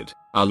naked.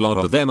 A lot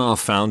of them are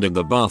found in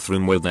the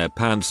bathroom with their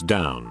pants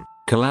down,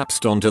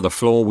 collapsed onto the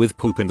floor with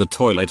poop in the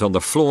toilet on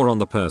the floor on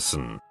the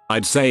person.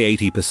 I'd say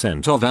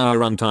 80% of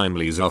our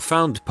untimelies are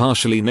found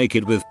partially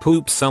naked with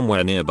poop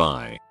somewhere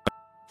nearby.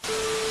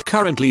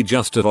 currently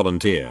just a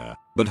volunteer,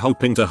 but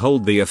hoping to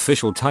hold the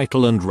official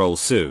title and role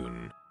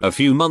soon. A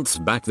few months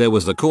back there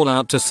was a call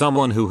out to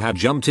someone who had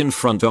jumped in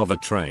front of a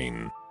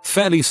train.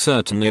 Fairly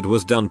certain it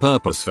was done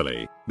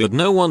purposefully, but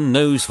no one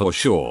knows for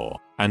sure,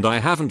 and I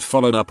haven't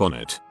followed up on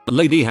it. The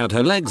lady had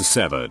her legs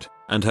severed,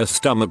 and her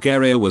stomach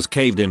area was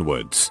caved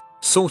inwards,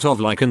 sort of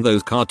like in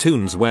those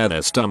cartoons where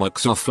their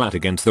stomachs are flat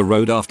against the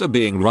road after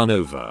being run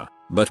over,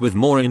 but with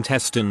more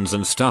intestines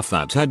and stuff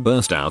that had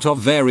burst out of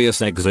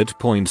various exit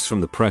points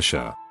from the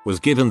pressure. Was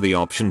given the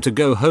option to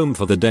go home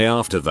for the day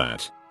after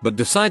that, but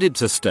decided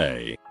to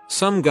stay.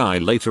 Some guy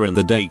later in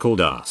the day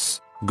called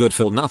us good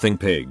for nothing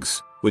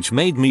pigs, which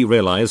made me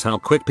realize how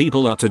quick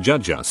people are to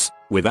judge us,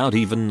 without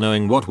even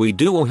knowing what we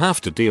do or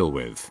have to deal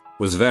with.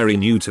 Was very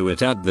new to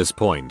it at this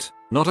point.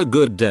 Not a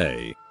good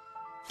day.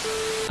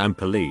 And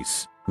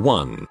police.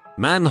 1.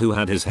 Man who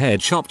had his head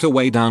chopped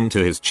away down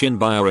to his chin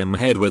by a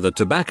M-head with a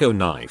tobacco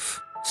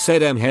knife.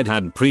 Said M-head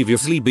had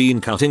previously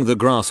been cutting the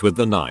grass with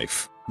the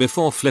knife,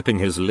 before flipping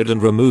his lid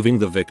and removing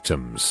the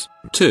victims.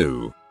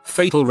 2.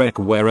 Fatal wreck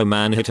where a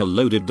man hit a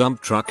loaded dump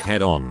truck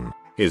head on.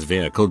 His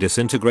vehicle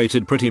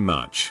disintegrated pretty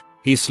much.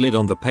 He slid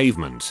on the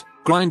pavement,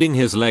 grinding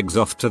his legs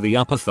off to the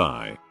upper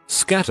thigh,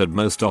 scattered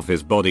most of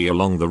his body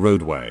along the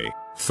roadway.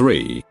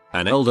 3.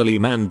 An elderly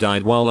man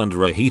died while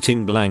under a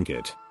heating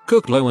blanket,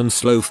 cooked low and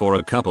slow for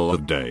a couple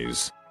of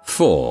days.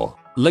 4.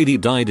 Lady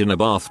died in a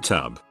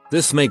bathtub.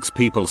 This makes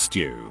people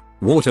stew.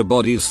 Water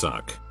bodies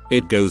suck.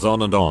 It goes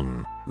on and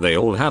on. They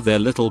all have their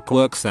little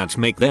quirks that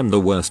make them the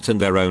worst in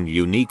their own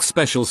unique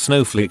special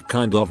snowflake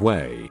kind of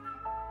way.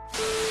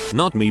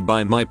 Not me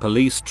by my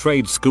police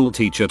trade school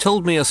teacher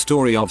told me a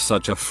story of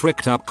such a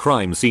fricked up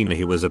crime scene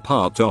he was a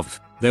part of.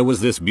 There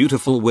was this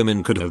beautiful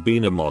woman, could have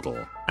been a model,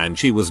 and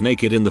she was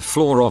naked in the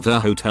floor of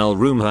her hotel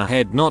room, her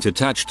head not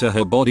attached to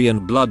her body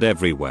and blood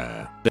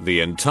everywhere.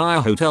 The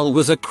entire hotel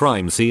was a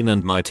crime scene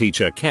and my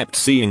teacher kept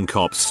seeing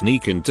cops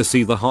sneak in to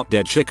see the hot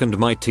dead chick, and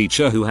my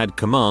teacher who had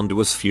command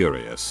was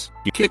furious.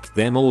 He kicked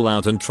them all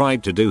out and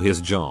tried to do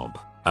his job,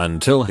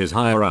 until his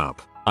higher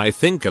up, I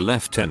think a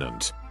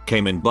lieutenant,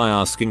 came in by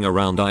asking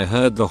around. I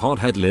heard the hot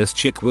headless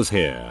chick was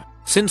here.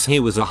 Since he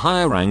was a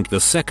higher rank, the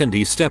second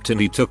he stepped in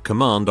he took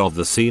command of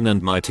the scene,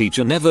 and my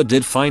teacher never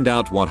did find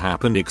out what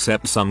happened,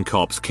 except some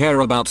cops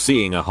care about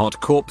seeing a hot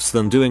corpse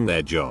than doing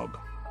their job.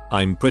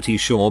 I'm pretty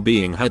sure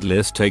being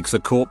headless takes a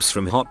corpse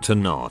from hot to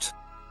not.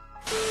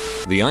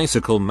 The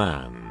Icicle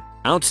Man.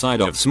 Outside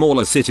of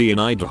smaller city in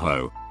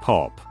Idaho,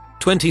 Pop,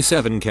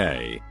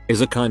 27K,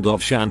 is a kind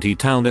of shanty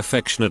town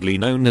affectionately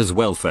known as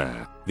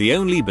Welfare. The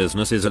only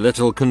business is a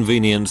little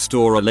convenience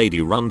store a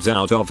lady runs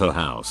out of her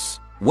house.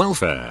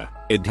 Welfare.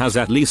 It has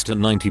at least a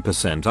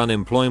 90%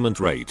 unemployment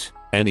rate.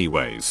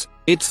 Anyways,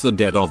 it's the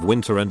dead of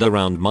winter and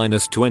around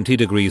 -20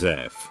 degrees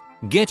F.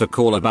 Get a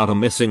call about a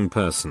missing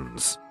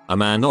persons. A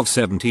man of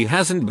 70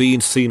 hasn't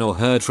been seen or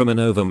heard from in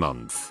over a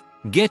month.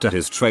 Get to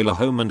his trailer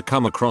home and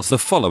come across the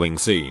following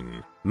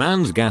scene.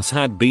 Man's gas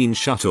had been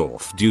shut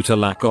off due to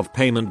lack of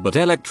payment, but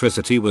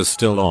electricity was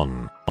still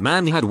on.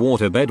 Man had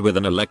waterbed with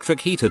an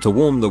electric heater to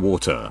warm the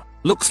water.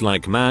 Looks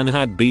like man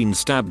had been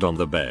stabbed on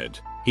the bed.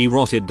 He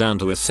rotted down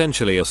to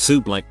essentially a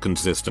soup-like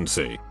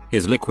consistency.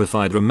 His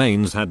liquefied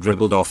remains had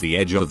dribbled off the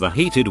edge of the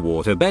heated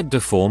waterbed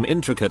to form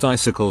intricate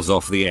icicles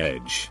off the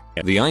edge.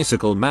 The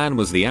Icicle Man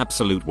was the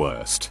absolute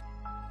worst.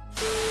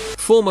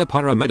 Former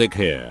paramedic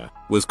here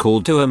was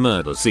called to a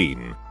murder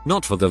scene,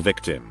 not for the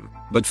victim,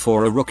 but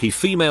for a rookie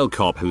female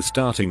cop who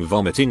started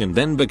vomiting and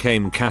then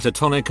became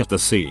catatonic at the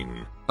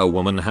scene. A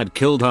woman had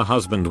killed her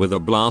husband with a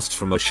blast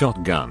from a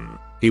shotgun.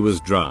 He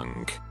was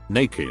drunk,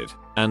 naked,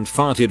 and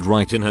farted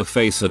right in her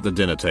face at the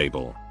dinner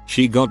table.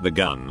 She got the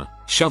gun,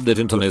 shoved it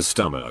into his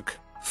stomach,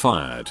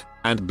 fired,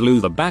 and blew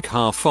the back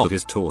half of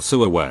his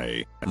torso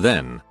away.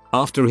 Then,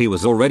 after he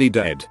was already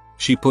dead,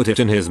 she put it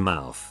in his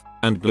mouth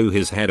and blew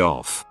his head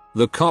off.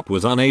 The cop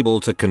was unable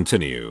to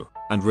continue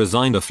and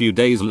resigned a few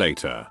days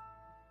later.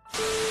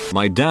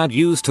 My dad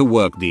used to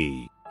work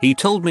He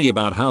told me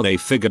about how they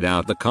figured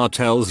out the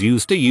cartels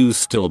used to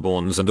use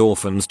stillborns and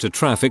orphans to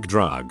traffic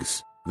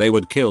drugs. They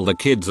would kill the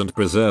kids and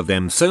preserve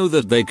them so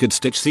that they could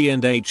stitch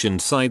C&H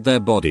inside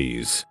their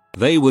bodies.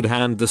 They would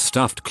hand the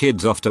stuffed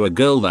kids off to a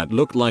girl that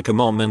looked like a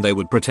mom, and they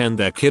would pretend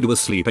their kid was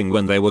sleeping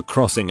when they were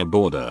crossing a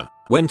border.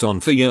 Went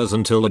on for years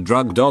until a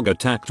drug dog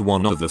attacked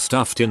one of the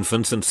stuffed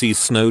infants and seas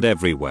snowed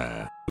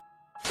everywhere.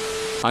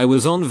 I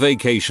was on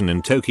vacation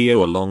in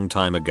Tokyo a long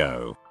time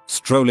ago.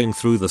 Strolling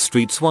through the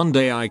streets one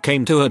day, I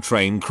came to a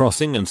train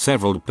crossing and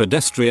several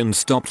pedestrians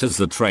stopped as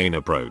the train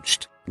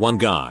approached. One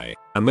guy,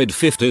 a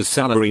mid-50s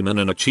salaryman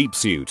in a cheap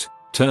suit,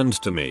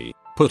 turned to me,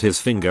 put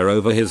his finger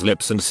over his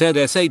lips and said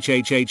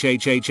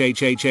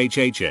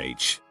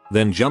SHHHHHHHHHH,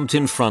 then jumped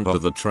in front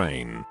of the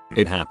train.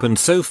 It happened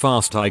so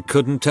fast I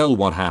couldn't tell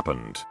what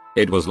happened.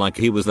 It was like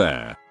he was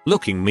there,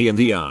 looking me in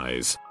the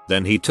eyes.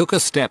 Then he took a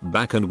step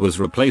back and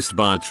was replaced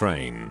by a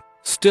train.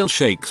 Still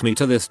shakes me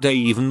to this day,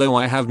 even though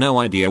I have no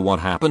idea what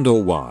happened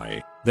or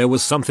why. There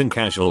was something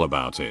casual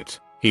about it.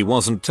 He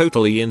wasn't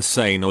totally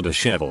insane or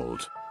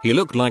disheveled. He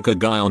looked like a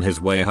guy on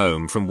his way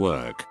home from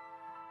work.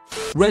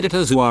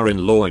 Redditors who are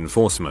in law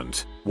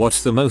enforcement,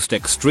 what's the most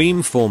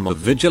extreme form of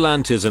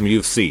vigilantism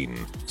you've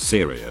seen?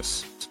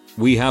 Serious.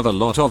 We have a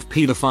lot of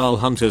pedophile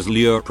hunters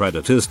lure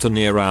predators to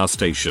near our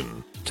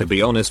station. To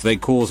be honest, they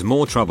cause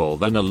more trouble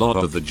than a lot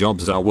of the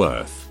jobs are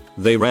worth.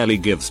 They rarely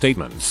give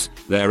statements,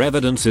 their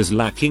evidence is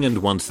lacking, and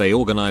once they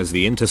organize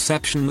the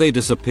interception they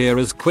disappear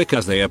as quick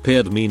as they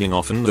appeared, meaning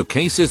often the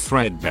case is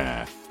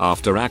threadbare.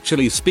 After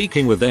actually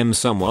speaking with them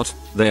somewhat,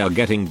 they are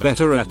getting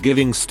better at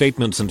giving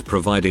statements and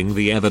providing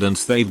the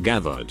evidence they've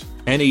gathered.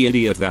 Any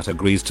idiot that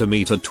agrees to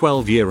meet a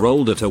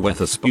 12-year-old at a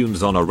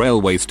Wetherspoons on a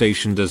railway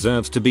station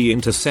deserves to be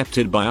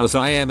intercepted by us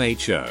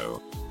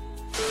IMHO.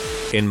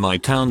 In my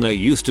town there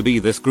used to be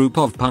this group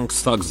of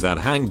punks thugs that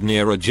hanged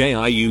near a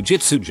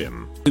jiu-jitsu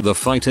gym. The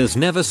fighters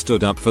never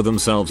stood up for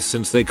themselves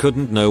since they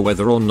couldn't know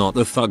whether or not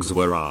the thugs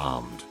were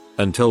armed.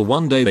 Until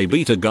one day they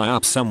beat a guy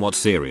up somewhat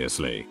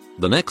seriously.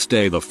 The next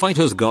day the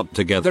fighters got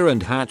together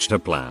and hatched a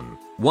plan.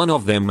 One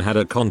of them had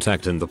a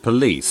contact in the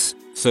police,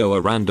 so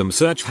a random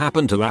search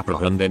happened to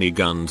apprehend any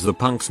guns the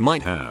punks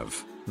might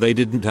have. They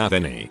didn't have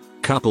any.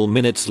 Couple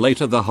minutes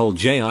later the whole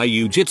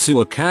jiu-jitsu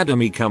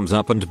academy comes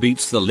up and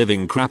beats the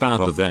living crap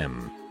out of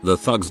them. The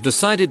thugs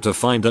decided to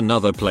find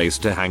another place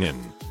to hang in.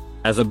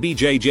 As a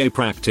BJJ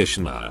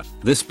practitioner,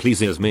 this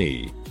pleases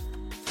me.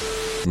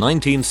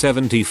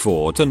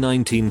 1974 to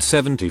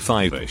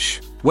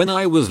 1975-ish. When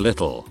I was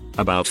little,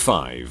 about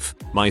 5,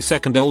 my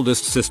second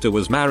oldest sister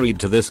was married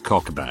to this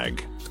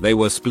cockbag. They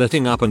were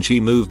splitting up and she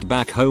moved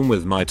back home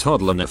with my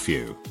toddler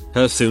nephew.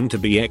 Her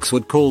soon-to-be ex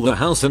would call the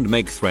house and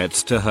make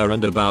threats to her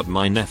and about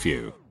my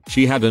nephew.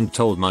 She hadn't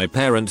told my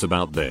parents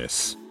about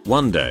this.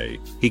 One day,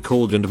 he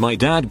called and my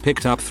dad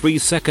picked up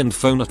 3-second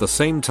phone at the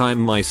same time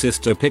my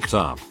sister picked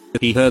up.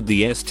 He heard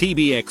the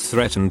STBX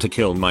threaten to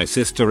kill my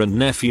sister and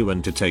nephew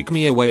and to take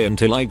me away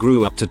until I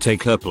grew up to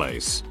take her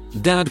place.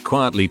 Dad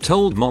quietly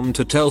told mom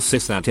to tell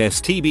sis that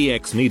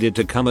STBX needed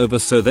to come over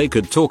so they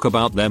could talk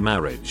about their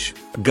marriage.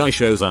 Guy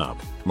shows up.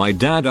 My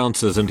dad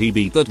answers and he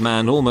beat that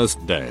man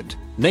almost dead.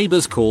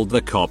 Neighbors called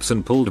the cops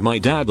and pulled my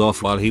dad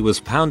off while he was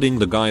pounding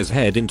the guy's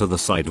head into the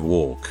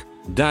sidewalk.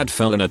 Dad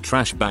fell in a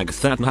trash bag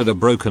that had a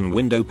broken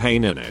window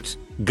pane in it.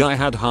 Guy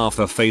had half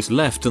a face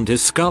left and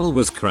his skull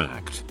was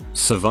cracked.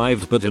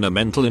 Survived but in a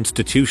mental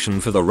institution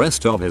for the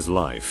rest of his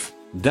life.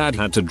 Dad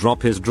had to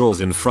drop his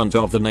drawers in front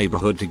of the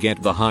neighborhood to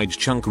get the hide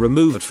chunk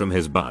removed from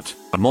his butt.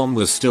 Mom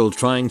was still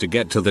trying to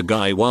get to the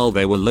guy while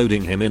they were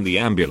loading him in the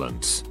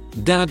ambulance.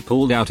 Dad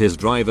pulled out his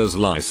driver's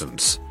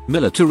license,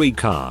 military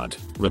card,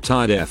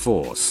 retired Air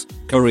Force,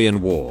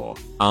 Korean War,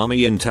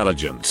 Army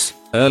intelligence,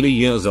 early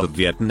years of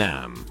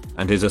Vietnam,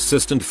 and his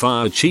assistant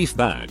fire chief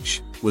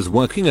badge. Was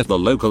working at the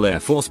local Air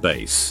Force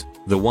base,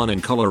 the one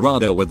in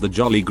Colorado with the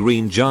Jolly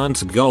Green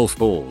Giants golf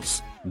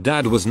balls.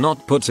 Dad was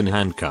not put in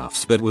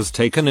handcuffs but was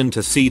taken into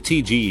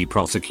CTGE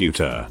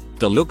prosecutor.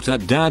 They looked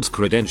at Dad's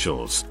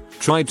credentials,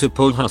 tried to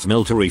pull his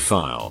military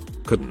file,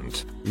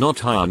 couldn't. Not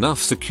high enough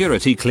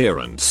security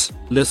clearance.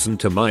 Listened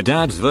to my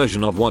dad's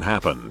version of what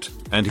happened,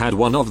 and had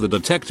one of the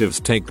detectives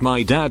take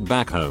my dad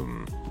back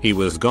home. He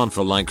was gone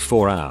for like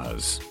 4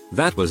 hours.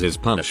 That was his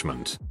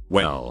punishment.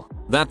 Well,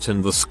 that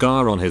and the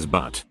scar on his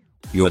butt.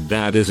 Your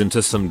dad is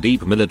into some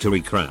deep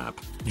military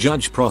crap.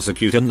 Judge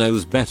prosecutor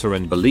knows better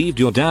and believed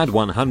your dad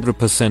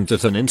 100%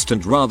 at an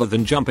instant rather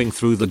than jumping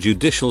through the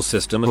judicial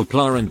system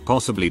hoopla and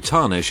possibly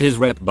tarnish his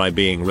rep by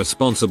being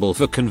responsible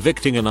for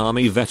convicting an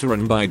army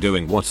veteran by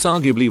doing what's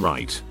arguably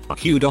right.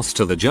 Kudos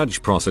to the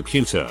judge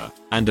prosecutor,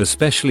 and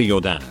especially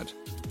your dad.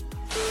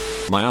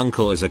 My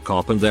uncle is a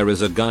cop and there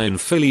is a guy in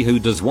Philly who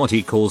does what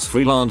he calls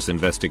freelance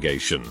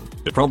investigation.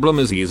 The problem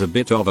is he is a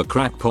bit of a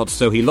crackpot,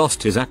 so he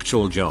lost his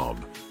actual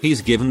job.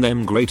 He's given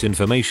them great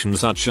information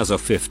such as a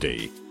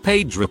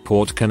 50-page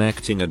report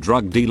connecting a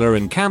drug dealer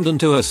in Camden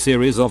to a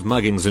series of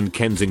muggings in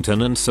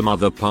Kensington and some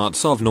other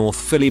parts of North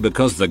Philly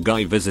because the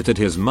guy visited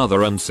his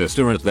mother and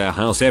sister at their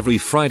house every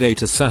Friday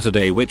to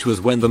Saturday, which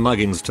was when the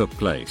muggings took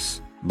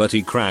place. But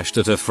he crashed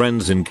at a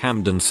friend's in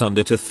Camden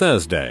Sunday to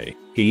Thursday.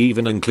 He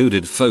even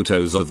included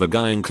photos of the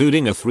guy,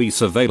 including a 3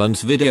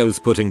 surveillance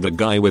videos putting the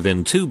guy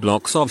within 2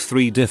 blocks of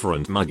 3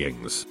 different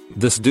muggings.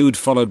 This dude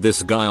followed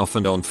this guy off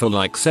and on for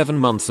like 7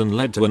 months and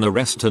led to an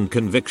arrest and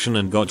conviction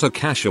and got a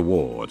cash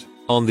award.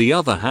 On the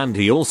other hand,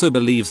 he also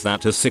believes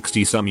that a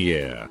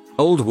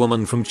 60-some-year-old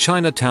woman from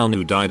Chinatown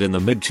who died in the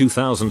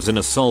mid-2000s in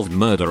a solved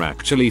murder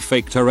actually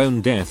faked her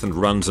own death and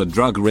runs a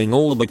drug ring,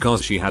 all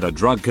because she had a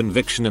drug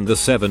conviction in the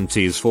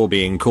 70s for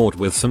being caught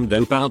with some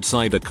dope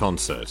outside a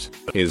concert.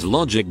 His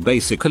logic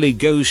basically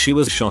goes she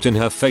was shot in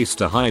her face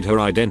to hide her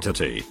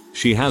identity.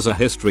 She has a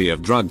history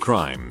of drug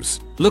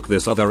crimes. Look,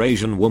 this other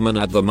Asian woman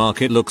at the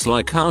market looks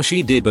like how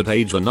she did but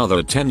aged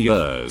another 10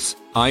 years.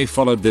 I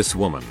followed this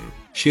woman.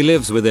 She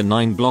lives within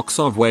 9 blocks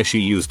of where she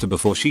used to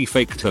before she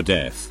faked her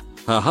death.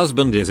 Her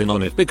husband is in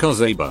on it because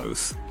they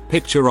both,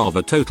 picture of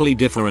a totally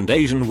different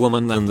Asian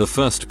woman than the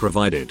first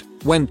provided,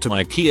 went to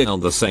IKEA on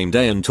the same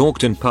day and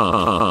talked in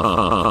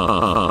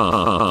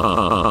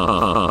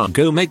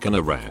go make an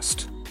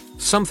arrest.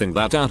 Something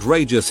that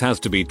outrageous has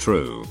to be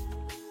true.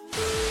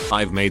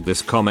 I've made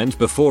this comment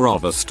before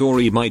of a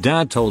story my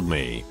dad told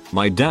me.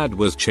 My dad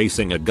was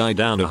chasing a guy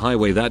down a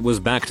highway that was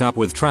backed up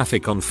with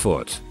traffic on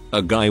foot.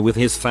 A guy with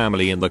his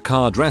family in the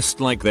car dressed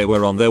like they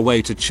were on their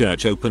way to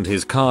church opened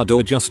his car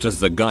door just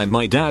as the guy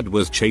my dad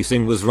was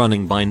chasing was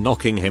running by,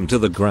 knocking him to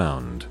the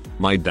ground.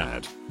 My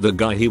dad, the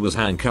guy he was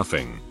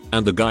handcuffing,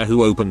 and the guy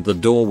who opened the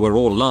door were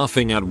all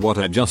laughing at what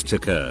had just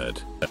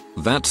occurred.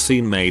 That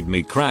scene made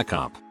me crack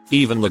up.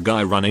 Even the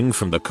guy running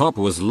from the cop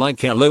was like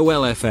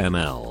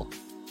LOLFML.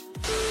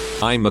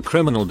 I'm a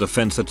criminal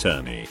defense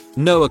attorney.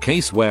 Know a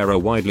case where a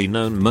widely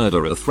known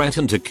murderer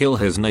threatened to kill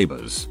his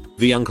neighbors.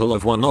 The uncle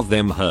of one of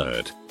them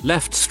heard,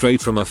 left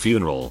straight from a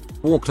funeral,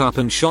 walked up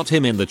and shot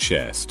him in the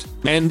chest.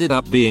 Ended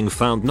up being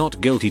found not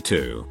guilty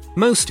too.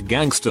 Most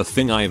gangster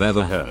thing I've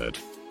ever heard.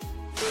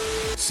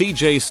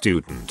 CJ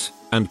student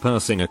and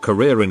pursuing a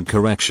career in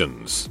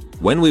corrections.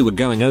 When we were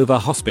going over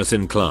hospice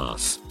in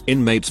class,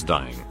 inmates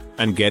dying,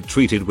 and get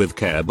treated with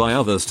care by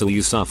others to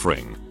ease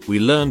suffering, we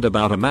learned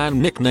about a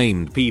man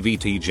nicknamed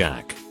PVT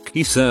Jack.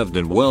 He served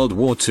in World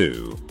War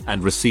II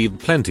and received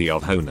plenty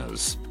of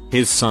honors.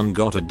 His son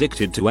got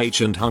addicted to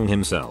H and hung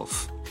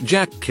himself.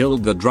 Jack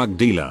killed the drug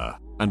dealer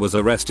and was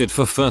arrested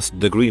for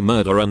first-degree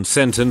murder and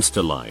sentenced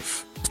to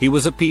life. He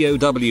was a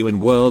POW in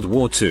World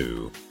War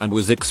II and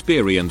was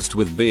experienced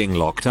with being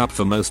locked up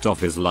for most of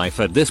his life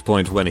at this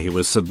point when he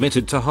was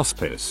submitted to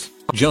hospice.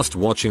 Just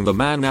watching the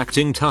man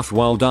acting tough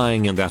while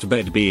dying in that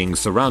bed being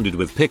surrounded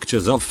with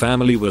pictures of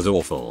family was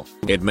awful.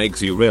 It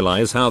makes you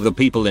realize how the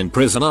people in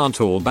prison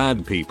aren't all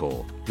bad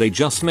people, they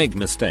just make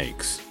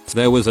mistakes.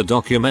 There was a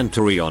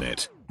documentary on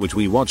it, which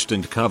we watched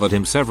and covered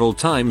him several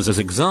times as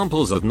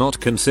examples of not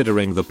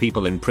considering the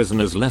people in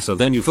prison as lesser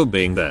than you for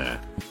being there.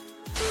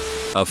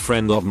 A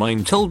friend of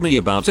mine told me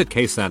about a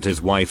case that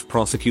his wife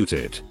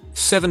prosecuted.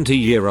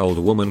 70-year-old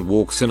woman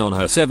walks in on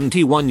her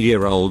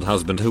 71-year-old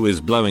husband who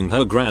is blowing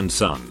her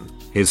grandson,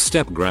 his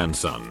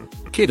step-grandson.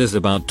 Kid is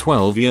about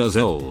 12 years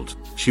old.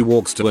 She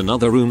walks to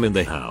another room in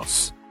the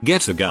house,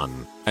 gets a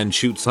gun, and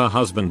shoots her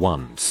husband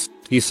once.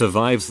 He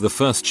survives the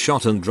first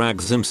shot and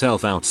drags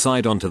himself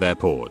outside onto their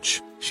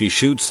porch. She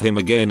shoots him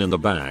again in the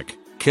back,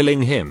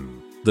 killing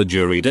him. The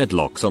jury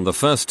deadlocks on the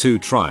first 2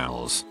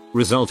 trials,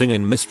 resulting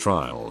in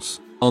mistrials.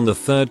 On the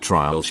 3rd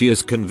trial she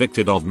is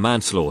convicted of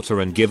manslaughter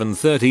and given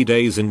 30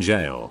 days in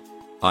jail.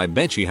 I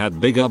bet she had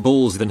bigger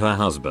balls than her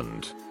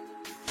husband.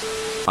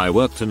 I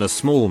worked in a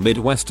small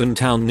Midwestern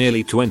town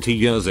nearly 20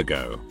 years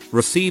ago,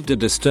 received a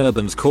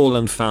disturbance call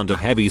and found a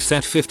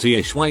heavy-set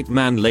 50-ish white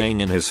man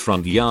laying in his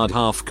front yard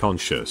half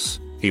conscious.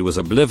 He was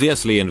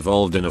obliviously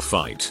involved in a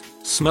fight,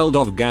 smelled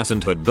of gas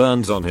and had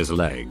burns on his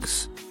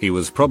legs. He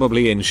was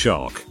probably in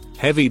shock,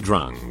 heavy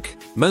drunk,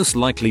 most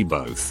likely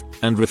both,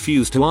 and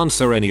refused to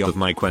answer any of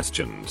my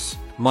questions.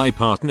 My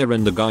partner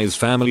and the guy's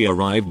family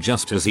arrived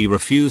just as he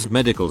refused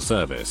medical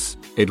service.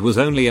 It was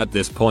only at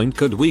this point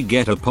could we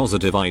get a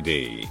positive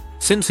ID.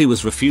 Since he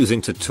was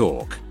refusing to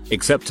talk,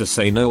 except to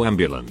say no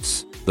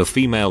ambulance, the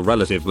female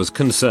relative was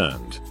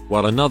concerned,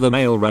 while another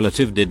male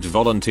relative did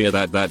volunteer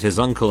that his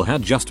uncle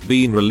had just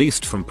been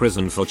released from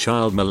prison for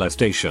child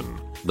molestation.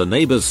 The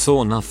neighbors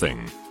saw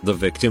nothing. The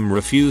victim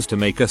refused to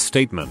make a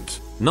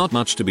statement. Not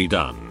much to be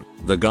done.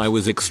 The guy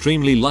was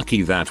extremely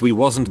lucky that we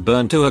wasn't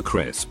burned to a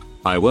crisp.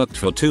 I worked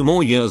for 2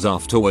 more years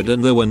afterward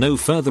and there were no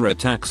further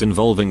attacks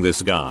involving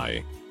this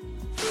guy.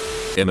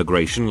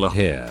 Immigration law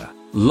here.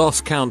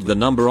 Lost count the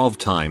number of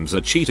times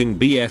a cheating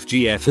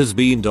BFGF has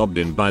been dobbed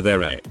in by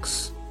their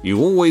ex. You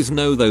always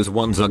know those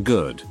ones are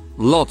good.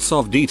 Lots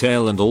of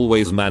detail and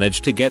always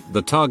manage to get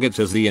the target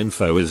as the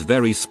info is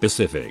very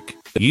specific.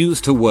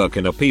 Used to work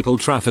in a people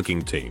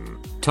trafficking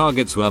team.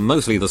 Targets were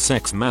mostly the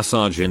sex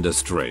massage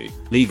industry,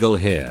 legal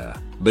here,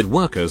 but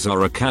workers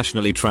are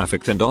occasionally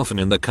trafficked and often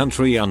in the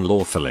country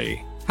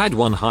unlawfully. Had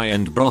one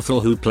high-end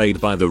brothel who played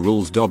by the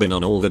rules dobbing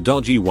on all the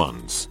dodgy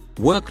ones.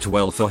 Worked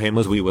well for him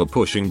as we were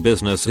pushing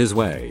business his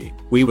way.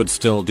 We would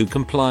still do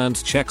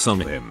compliance checks on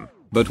him,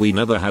 but we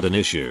never had an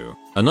issue.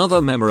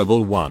 Another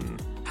memorable one.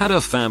 Had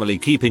a family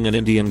keeping an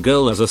Indian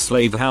girl as a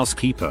slave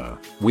housekeeper.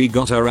 We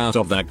got her out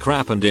of that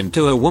crap and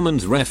into a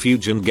woman's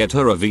refuge and get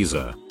her a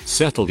visa,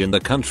 settled in the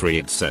country,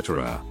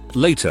 etc.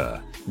 Later,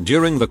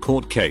 during the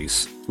court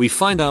case, we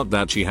find out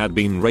that she had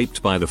been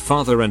raped by the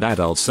father and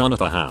adult son at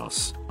the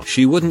house.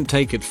 She wouldn't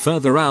take it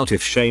further out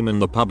if shame and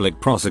the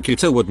public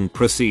prosecutor wouldn't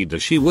proceed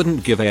as she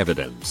wouldn't give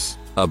evidence.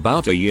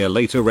 About a year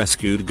later,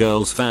 rescued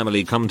girl's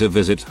family come to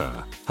visit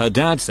her. Her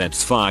dad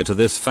sets fire to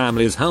this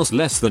family's house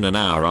less than an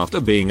hour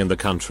after being in the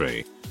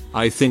country.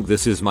 I think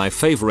this is my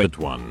favorite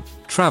one.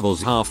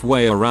 Travels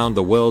halfway around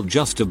the world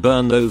just to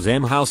burn those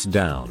house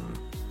down.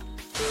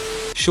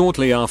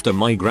 Shortly after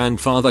my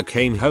grandfather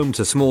came home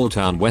to small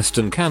town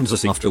western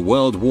Kansas after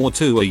World War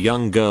II, a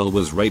young girl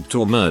was raped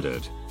or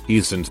murdered.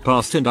 He's since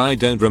passed and I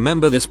don't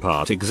remember this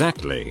part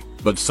exactly,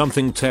 but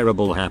something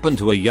terrible happened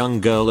to a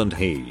young girl and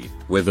he,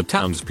 with the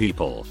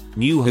townspeople,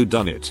 knew who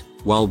done it,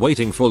 while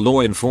waiting for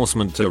law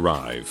enforcement to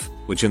arrive,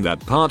 which in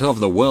that part of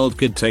the world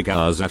could take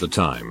hours at a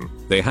time.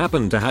 They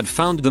happened to had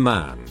found the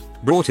man,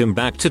 brought him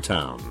back to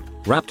town,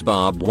 wrapped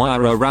barbed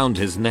wire around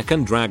his neck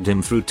and dragged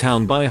him through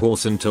town by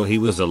horse until he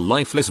was a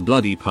lifeless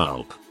bloody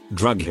pulp.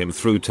 Drug him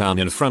through town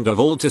in front of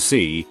all to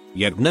see,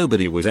 yet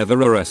nobody was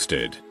ever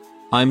arrested.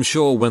 I'm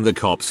sure when the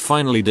cops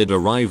finally did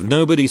arrive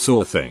nobody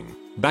saw a thing.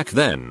 Back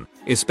then,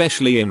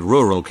 especially in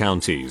rural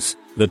counties,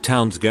 the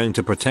town's going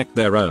to protect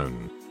their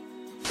own.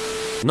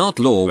 Not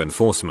law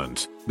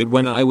enforcement, but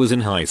when I was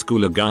in high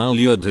school a guy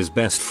lured his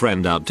best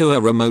friend out to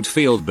a remote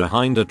field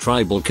behind a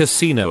tribal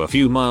casino a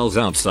few miles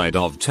outside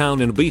of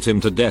town and beat him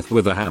to death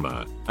with a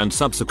hammer, and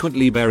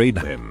subsequently buried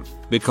him,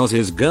 because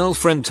his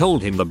girlfriend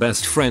told him the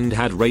best friend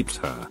had raped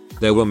her.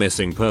 There were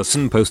missing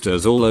person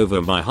posters all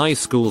over my high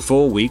school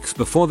 4 weeks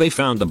before they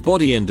found the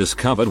body and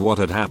discovered what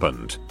had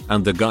happened,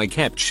 and the guy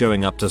kept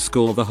showing up to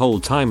school the whole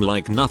time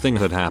like nothing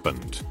had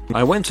happened.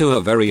 I went to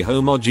a very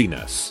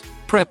homogeneous,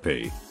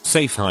 preppy,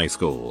 safe high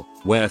school,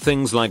 where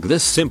things like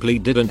this simply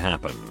didn't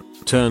happen.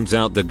 Turns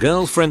out the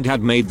girlfriend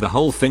had made the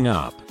whole thing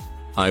up.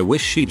 I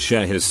wish she'd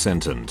share his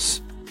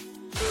sentence.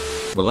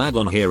 We'll add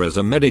on here as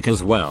a medic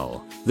as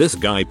well. This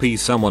guy peed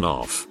someone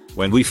off.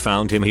 When we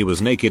found him he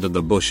was naked in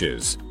the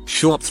bushes,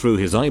 shot through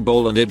his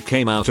eyeball and it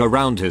came out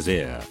around his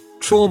ear.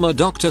 Trauma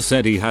doctor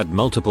said he had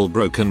multiple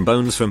broken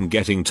bones from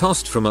getting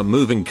tossed from a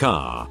moving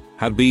car,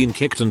 had been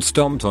kicked and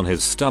stomped on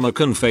his stomach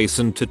and face,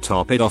 and to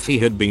top it off he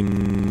had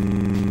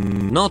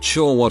been... Not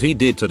sure what he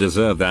did to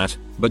deserve that,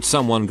 but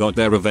someone got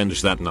their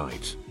revenge that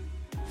night.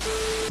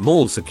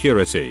 Mall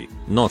security,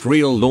 not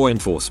real law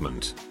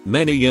enforcement.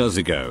 Many years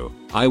ago,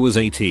 I was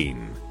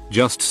 18.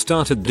 Just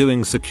started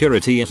doing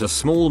security at a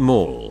small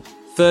mall.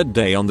 Third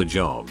day on the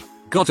job.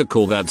 Got a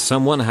call that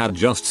someone had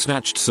just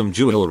snatched some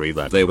jewelry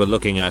that they were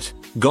looking at.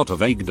 Got a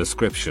vague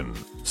description.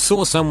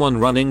 Saw someone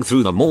running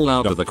through the mall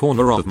out of the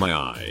corner of my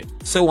eye.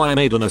 So I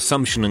made an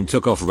assumption and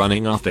took off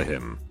running after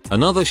him.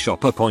 Another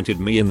shopper pointed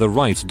me in the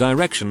right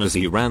direction as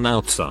he ran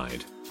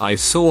outside. I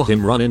saw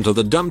him run into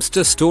the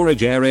dumpster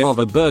storage area of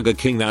a Burger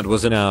King that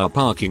was in our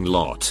parking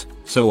lot.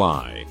 So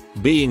I,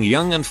 being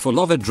young and full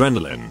of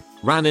adrenaline,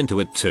 ran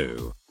into it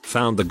too.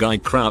 Found the guy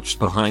crouched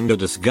behind a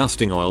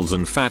disgusting oils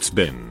and fats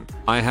bin.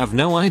 I have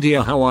no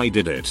idea how I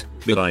did it,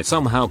 but I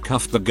somehow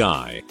cuffed the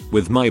guy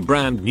with my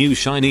brand new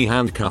shiny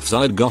handcuffs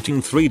I'd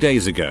gotten 3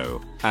 days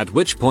ago, at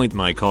which point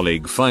my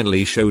colleague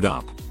finally showed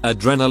up.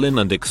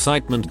 Adrenaline and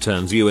excitement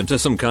turns you into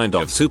some kind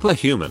of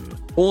superhuman,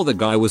 or the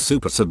guy was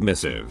super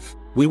submissive.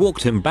 We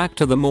walked him back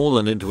to the mall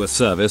and into a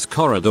service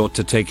corridor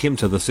to take him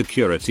to the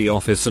security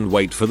office and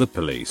wait for the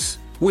police.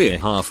 We're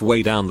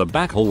halfway down the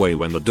back hallway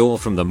when the door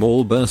from the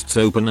mall bursts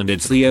open and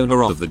it's the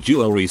owner of the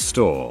jewelry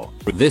store.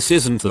 This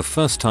isn't the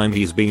first time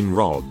he's been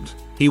robbed.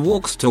 He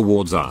walks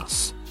towards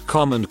us,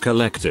 calm and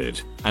collected,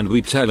 and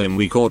we tell him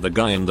we caught the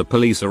guy and the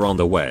police are on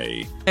the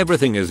way.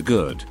 Everything is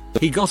good.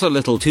 He got a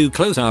little too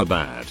close, our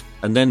bad,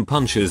 and then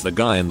punches the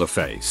guy in the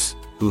face,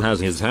 who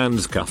has his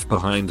hands cuffed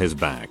behind his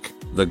back.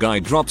 The guy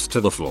drops to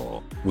the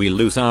floor. We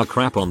lose our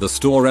crap on the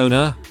store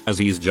owner, as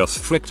he's just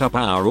fricked up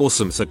our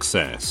awesome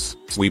success.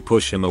 We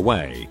push him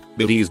away,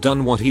 but he's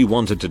done what he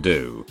wanted to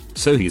do,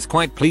 so he's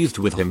quite pleased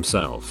with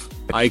himself.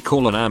 I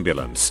call an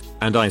ambulance,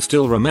 and I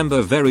still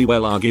remember very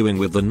well arguing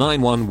with the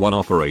 911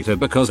 operator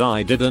because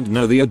I didn't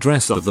know the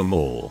address of the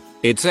mall.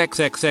 It's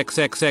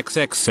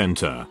XXXXXX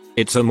Center.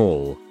 It's a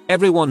mall.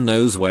 Everyone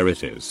knows where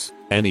it is.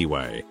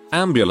 Anyway,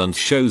 ambulance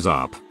shows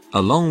up,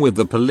 along with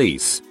the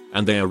police,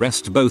 and they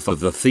arrest both of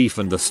the thief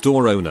and the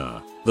store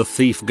owner. The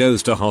thief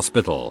goes to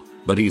hospital,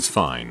 but he's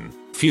fine.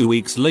 Few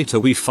weeks later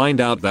we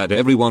find out that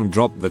everyone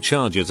dropped the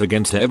charges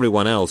against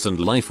everyone else and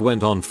life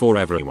went on for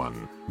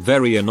everyone.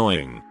 Very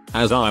annoying,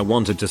 as I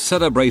wanted to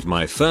celebrate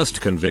my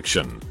first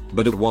conviction,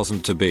 but it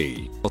wasn't to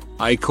be.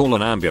 I call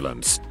an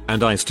ambulance,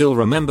 and I still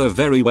remember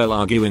very well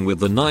arguing with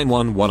the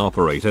 911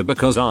 operator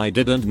because I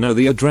didn't know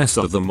the address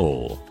of the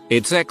mall.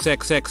 It's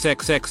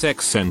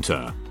XXXXXX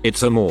Center.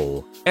 It's a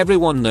mall.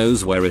 Everyone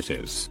knows where it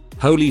is.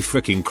 Holy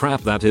freaking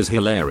crap, that is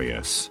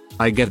hilarious.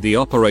 I get the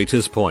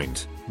operator's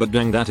point, but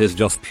dang, that is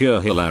just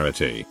pure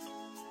hilarity.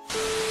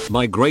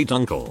 My great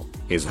uncle,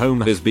 his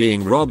home is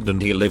being robbed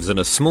and he lives in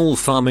a small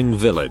farming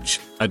village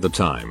at the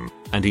time,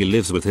 and he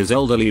lives with his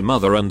elderly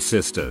mother and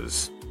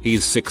sisters.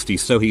 He's 60,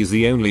 so he's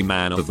the only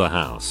man of the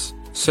house.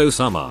 So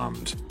some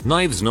armed,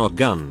 knives not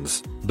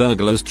guns,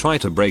 burglars try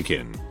to break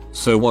in.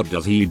 So what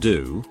does he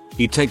do?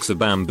 He takes a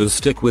bamboo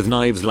stick with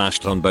knives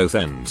lashed on both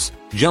ends,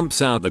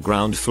 jumps out the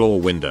ground floor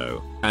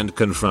window, and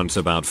confronts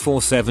about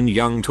 4-7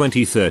 young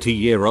 20-30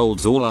 year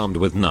olds all armed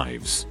with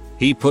knives.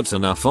 He puts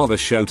enough of a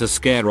show to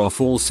scare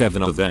off all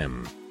 7 of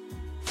them.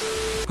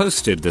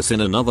 Posted this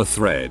in another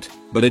thread,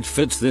 but it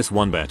fits this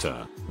one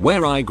better.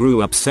 Where I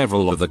grew up,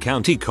 several of the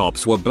county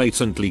cops were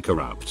blatantly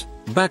corrupt.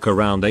 Back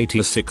around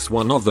 86,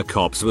 one of the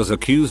cops was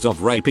accused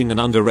of raping an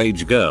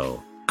underage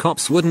girl.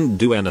 Cops wouldn't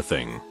do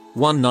anything.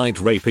 One night,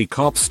 rapey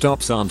cop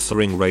stops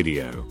answering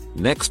radio.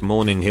 Next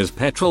morning his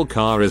petrol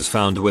car is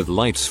found with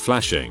lights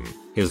flashing.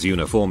 His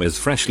uniform is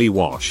freshly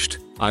washed,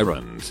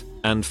 ironed,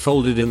 and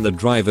folded in the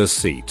driver's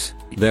seat.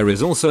 There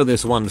is also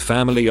this one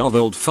family of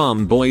old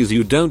farm boys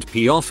you don't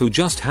pee off who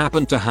just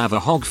happened to have a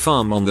hog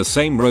farm on the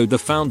same road they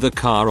found the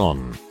car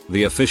on.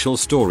 The official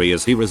story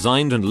is he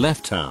resigned and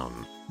left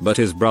town, but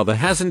his brother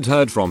hasn't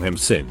heard from him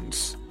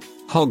since.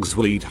 Hogs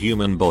will eat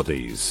human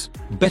bodies.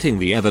 Betting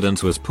the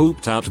evidence was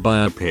pooped out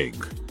by a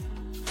pig.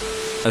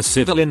 A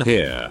civilian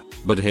here,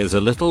 but here's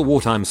a little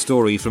wartime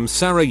story from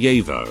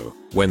Sarajevo.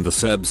 When the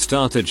Serbs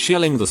started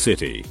shelling the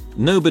city,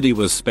 nobody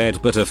was spared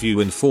but a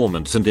few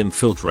informants and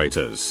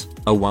infiltrators.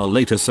 A while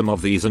later some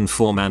of these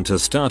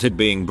informants started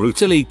being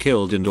brutally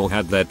killed and or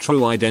had their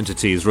true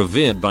identities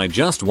revealed by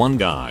just one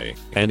guy.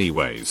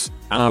 Anyways,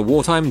 our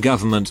wartime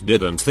government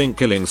didn't think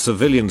killing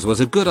civilians was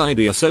a good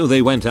idea, so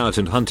they went out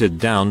and hunted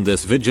down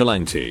this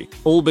vigilante.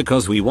 All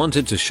because we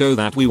wanted to show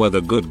that we were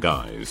the good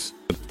guys.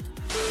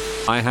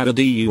 I had a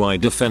DUI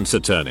defense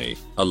attorney,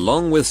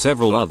 along with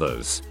several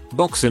others,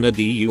 box in a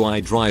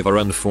DUI driver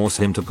and force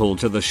him to pull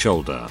to the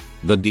shoulder.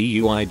 The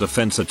DUI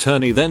defense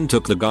attorney then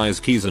took the guy's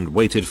keys and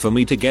waited for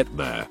me to get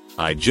there.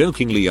 I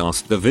jokingly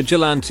asked the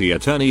vigilante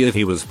attorney if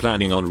he was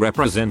planning on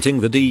representing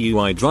the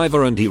DUI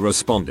driver and he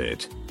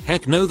responded,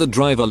 "Heck no." The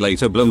driver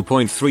later blew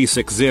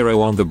 .360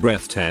 on the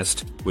breath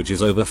test, which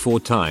is over 4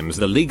 times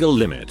the legal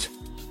limit.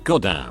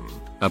 Goddamn.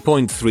 A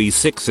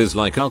 .36 is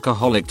like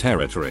alcoholic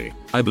territory.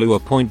 I blew a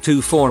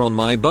 .24 on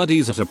my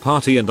buddies at a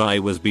party and I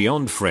was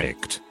beyond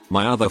fricked.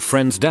 My other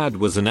friend's dad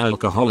was an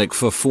alcoholic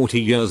for 40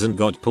 years and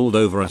got pulled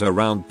over at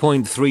around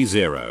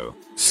 .30.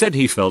 Said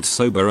he felt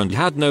sober and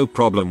had no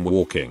problem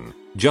walking,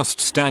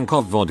 just stank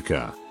of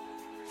vodka.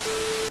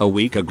 A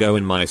week ago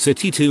in my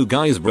city 2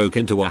 guys broke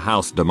into a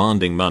house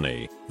demanding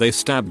money. They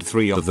stabbed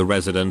 3 of the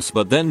residents,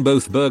 but then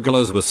both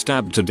burglars were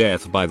stabbed to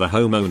death by the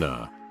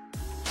homeowner.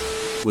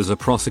 Was a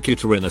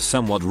prosecutor in a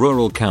somewhat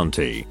rural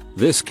county.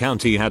 This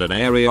county had an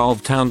area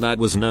of town that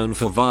was known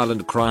for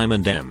violent crime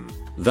and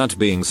that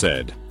being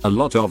said, a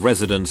lot of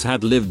residents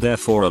had lived there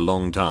for a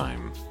long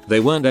time. They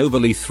weren't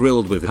overly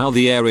thrilled with how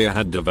the area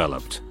had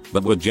developed,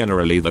 but were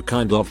generally the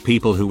kind of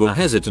people who were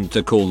hesitant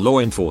to call law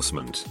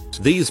enforcement.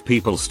 These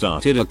people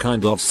started a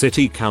kind of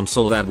city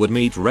council that would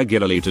meet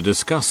regularly to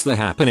discuss the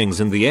happenings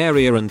in the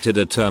area and to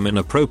determine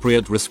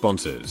appropriate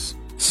responses.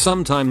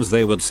 Sometimes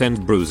they would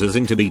send bruisers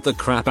in to beat the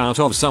crap out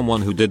of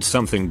someone who did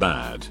something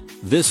bad.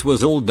 This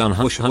was all done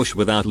hush hush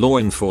without law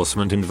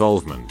enforcement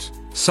involvement.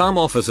 Some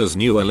officers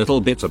knew a little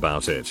bit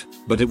about it,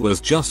 but it was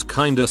just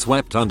kinda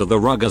swept under the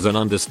rug as an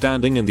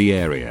understanding in the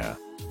area.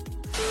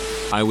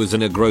 I was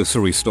in a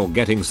grocery store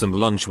getting some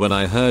lunch when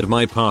I heard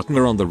my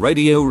partner on the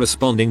radio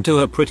responding to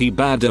a pretty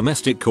bad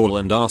domestic call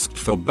and asked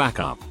for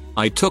backup.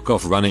 I took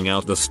off running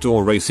out the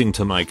store racing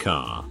to my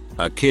car.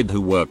 A kid who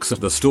works at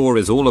the store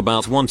is all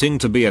about wanting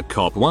to be a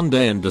cop one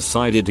day and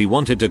decided he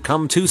wanted to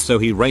come too, so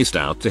he raced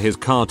out to his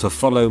car to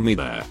follow me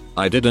there.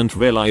 I didn't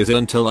realize it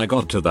until I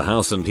got to the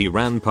house and he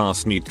ran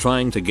past me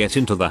trying to get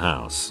into the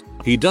house.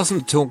 He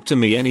doesn't talk to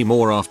me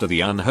anymore after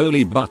the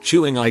unholy butt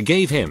chewing I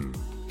gave him.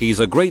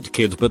 He's a great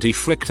kid, but he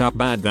fricked up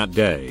bad that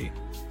day.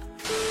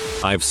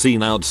 I've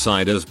seen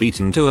outsiders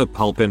beaten to a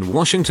pulp in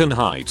Washington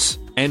Heights,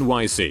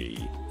 NYC,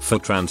 for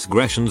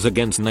transgressions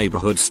against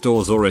neighborhood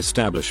stores or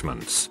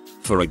establishments.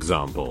 For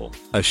example,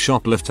 a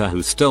shoplifter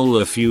who stole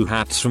a few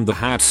hats from the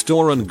hat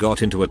store and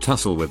got into a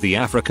tussle with the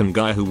African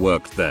guy who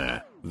worked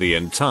there. The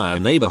entire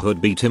neighborhood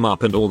beat him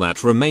up and all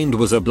that remained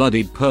was a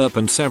bloodied perp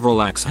and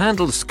several axe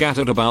handles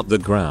scattered about the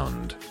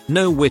ground.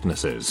 No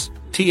witnesses.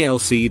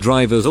 TLC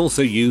drivers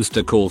also used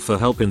to call for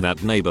help in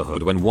that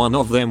neighborhood when one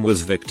of them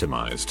was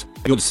victimized.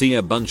 You'd see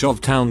a bunch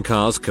of town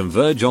cars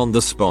converge on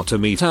the spot to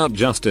mete out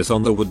justice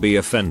on the would-be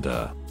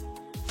offender.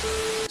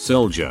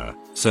 Soldier,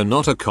 so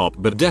not a cop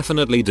but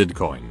definitely did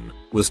coin,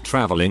 was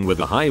traveling with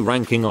a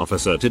high-ranking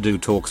officer to do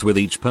talks with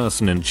each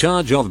person in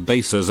charge of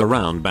bases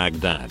around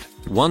Baghdad.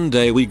 One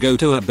day we go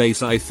to a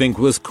base I think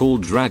was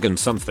called Dragon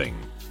something.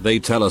 They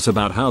tell us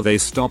about how they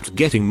stopped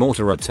getting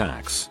mortar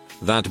attacks.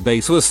 That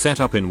base was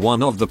set up in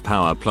one of the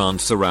power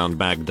plants around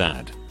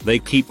Baghdad. They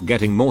keep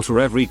getting mortar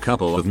every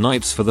couple of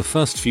nights for the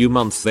first few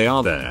months they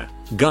are there.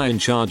 Guy in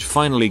charge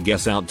finally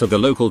gets out to the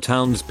local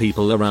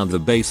townspeople around the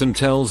base and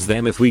tells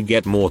them if we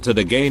get mortared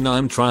again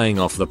I'm trying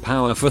off the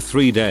power for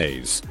 3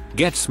 days.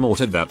 Gets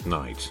mortared that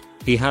night.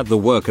 He had the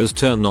workers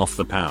turn off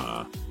the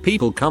power.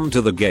 People come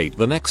to the gate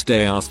the next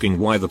day asking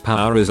why the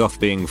power is off,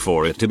 being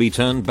for it to be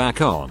turned back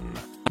on.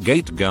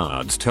 Gate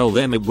guards tell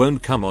them it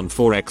won't come on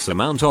for X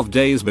amount of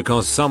days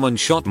because someone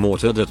shot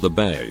mortared at the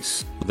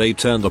base. They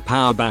turn the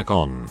power back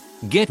on.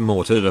 Get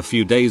mortared a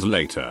few days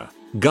later.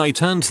 Guy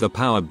turns the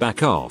power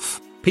back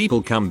off.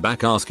 People come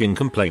back asking,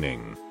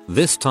 complaining.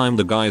 This time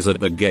the guys at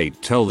the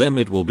gate tell them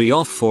it will be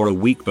off for a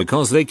week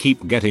because they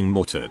keep getting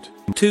mortared.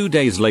 2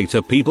 days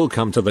later people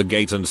come to the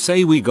gate and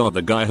say, we got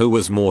the guy who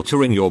was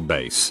mortaring your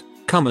base.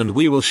 Come and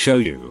we will show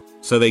you.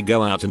 So they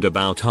go out and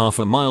about half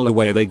a mile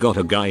away they got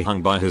a guy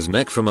hung by his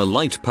neck from a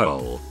light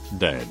pole,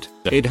 dead.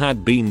 It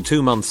had been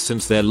 2 months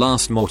since their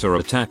last mortar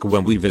attack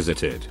when we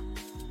visited.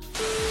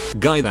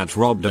 Guy that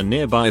robbed a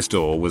nearby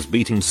store was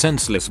beaten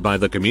senseless by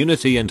the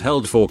community and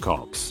held for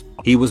cops.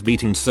 He was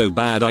beaten so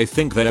bad I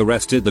think they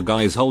arrested the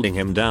guys holding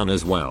him down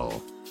as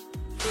well.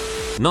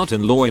 Not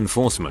in law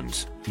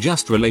enforcement,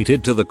 just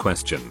related to the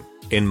question.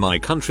 In my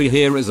country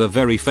here is a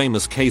very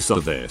famous case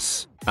of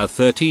this. A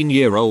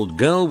 13-year-old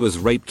girl was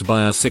raped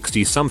by a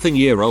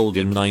 60-something-year-old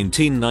in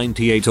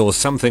 1998 or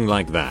something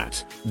like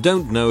that.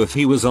 Don't know if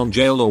he was on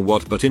jail or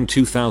what, but in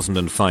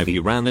 2005 he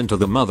ran into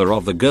the mother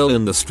of the girl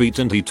in the street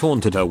and he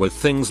taunted her with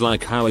things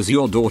like, "How is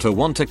your daughter,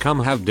 want to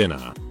come have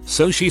dinner?"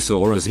 So she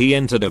saw as he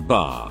entered a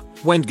bar,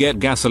 went get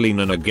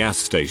gasoline in a gas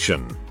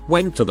station,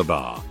 went to the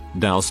bar,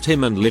 doused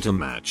him and lit a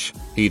match.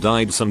 He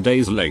died some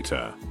days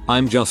later.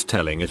 I'm just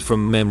telling it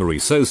from memory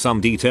so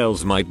some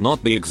details might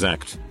not be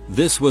exact.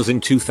 This was in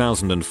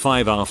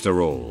 2005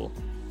 after all.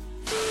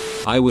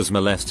 I was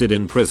molested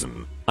in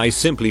prison. I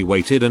simply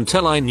waited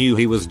until I knew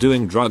he was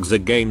doing drugs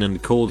again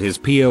and called his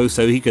PO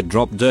so he could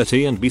drop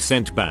dirty and be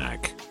sent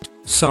back.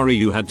 Sorry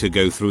you had to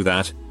go through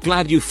that.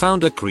 Glad you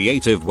found a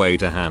creative way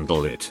to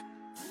handle it.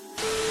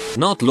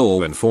 Not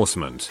law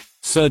enforcement.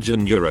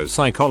 Surgeon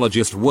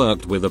neuropsychologist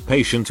worked with a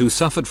patient who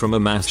suffered from a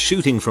mass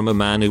shooting from a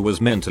man who was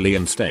mentally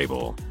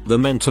unstable. The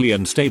mentally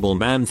unstable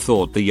man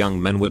thought the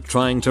young men were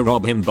trying to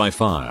rob him by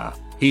fire.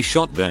 He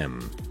shot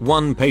them.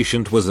 One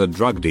patient was a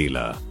drug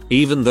dealer.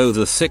 Even though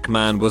the sick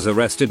man was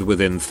arrested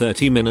within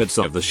 30 minutes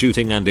of the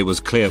shooting and it was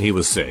clear he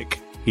was sick,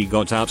 he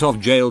got out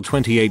of jail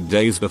 28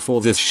 days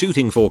before this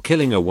shooting for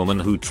killing a woman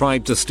who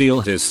tried to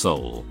steal his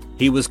soul.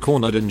 He was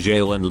cornered in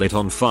jail and lit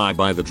on fire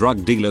by the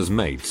drug dealer's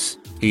mates.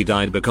 He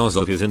died because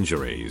of his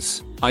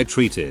injuries. I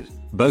treated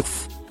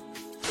both.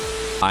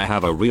 I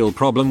have a real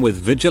problem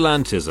with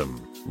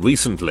vigilantism.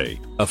 Recently,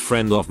 a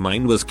friend of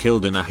mine was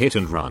killed in a hit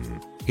and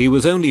run. He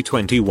was only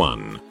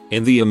 21.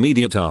 In the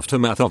immediate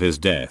aftermath of his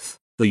death,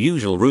 the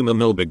usual rumor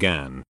mill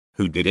began.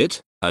 Who did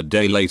it? A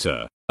day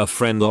later, a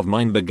friend of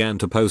mine began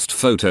to post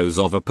photos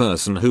of a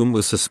person whom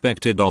was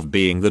suspected of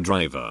being the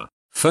driver.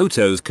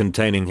 Photos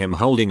containing him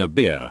holding a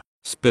beer.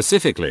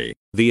 Specifically,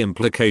 the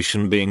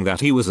implication being that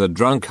he was a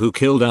drunk who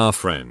killed our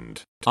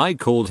friend. I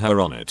called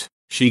her on it.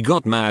 She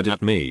got mad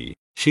at me.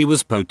 She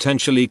was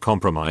potentially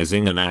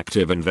compromising an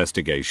active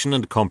investigation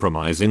and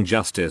compromising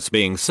justice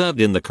being served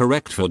in the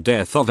correct for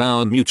death of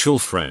our mutual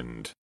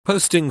friend.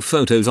 Posting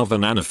photos of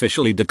an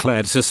unofficially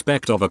declared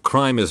suspect of a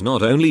crime is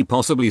not only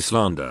possibly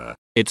slander,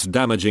 it's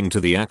damaging to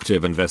the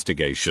active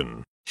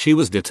investigation. She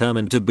was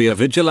determined to be a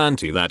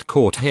vigilante that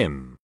caught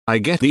him. I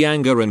get the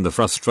anger and the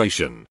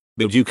frustration.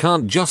 But you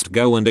can't just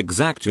go and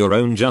exact your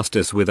own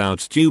justice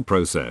without due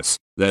process.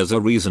 There's a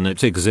reason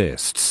it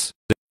exists.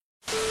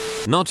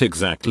 Not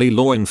exactly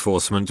law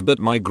enforcement, but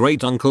my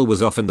great uncle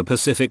was off in the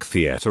Pacific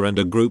Theater and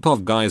a group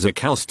of guys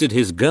accosted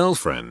his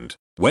girlfriend.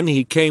 When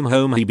he came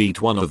home he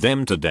beat one of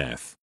them to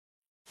death.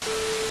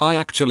 I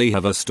actually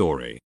have a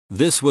story.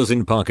 This was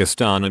in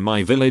Pakistan in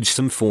my village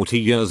some 40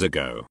 years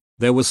ago.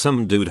 There was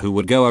some dude who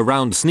would go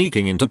around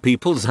sneaking into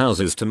people's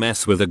houses to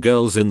mess with the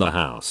girls in the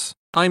house.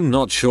 I'm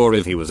not sure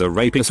if he was a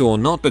rapist or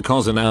not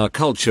because in our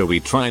culture we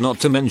try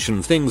not to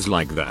mention things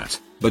like that,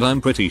 but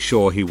I'm pretty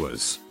sure he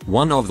was.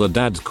 One of the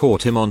dads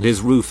caught him on his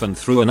roof and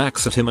threw an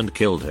axe at him and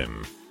killed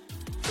him.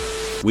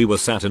 We were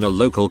sat in a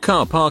local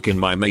car park in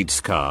my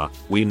mate's car.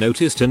 We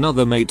noticed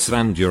another mate's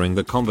van during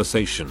the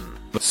conversation,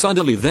 but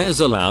suddenly there's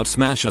a loud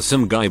smash as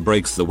some guy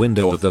breaks the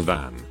window of the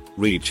van,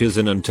 reaches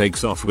in and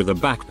takes off with a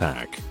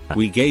backpack.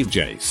 We gave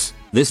chase.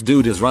 This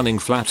dude is running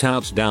flat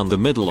out down the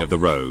middle of the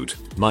road.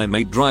 My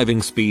mate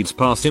driving speeds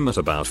past him at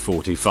about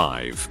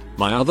 45.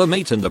 My other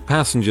mate in the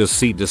passenger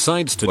seat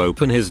decides to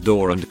open his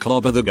door and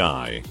clobber the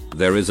guy.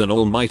 There is an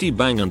almighty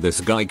bang and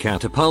this guy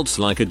catapults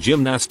like a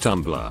gymnast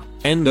tumbler,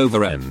 end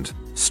over end,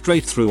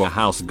 straight through a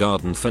house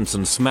garden fence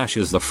and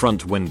smashes the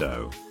front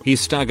window. He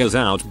staggers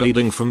out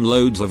bleeding from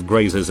loads of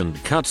grazes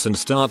and cuts and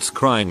starts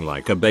crying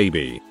like a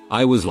baby.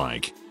 I was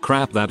like,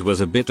 crap, that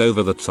was a bit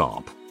over the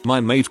top. My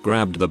mate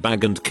grabbed the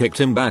bag and kicked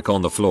him back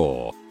on the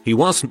floor. He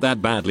wasn't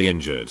that badly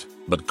injured,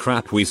 but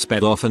crap, we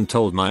sped off and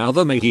told my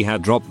other mate he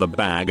had dropped the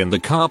bag in the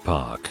car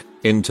park.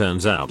 It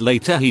turns out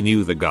later he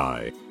knew the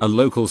guy, a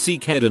local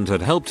Sikh and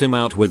had helped him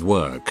out with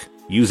work,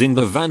 using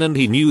the van, and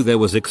he knew there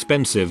was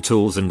expensive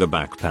tools in the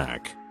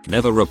backpack.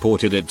 Never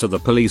reported it to the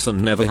police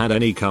and never had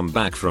any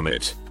comeback from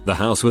it. The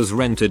house was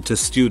rented to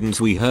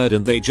students we heard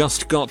and they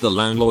just got the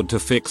landlord to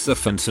fix the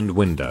fence and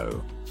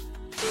window.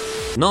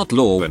 Not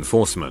law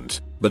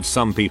enforcement, but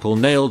some people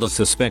nailed a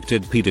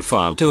suspected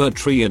pedophile to a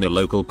tree in a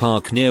local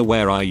park near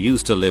where I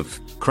used to live.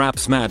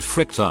 Crap's mad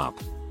fricked up.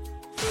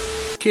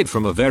 Kid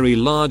from a very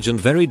large and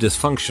very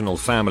dysfunctional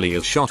family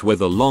is shot with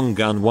a long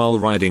gun while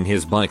riding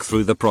his bike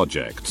through the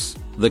projects.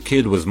 The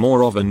kid was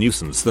more of a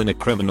nuisance than a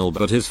criminal,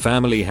 but his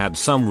family had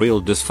some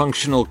real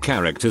dysfunctional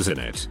characters in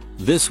it.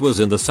 This was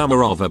in the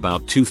summer of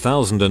about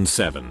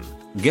 2007.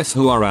 Guess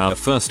who our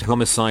first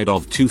homicide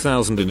of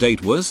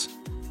 2008 was?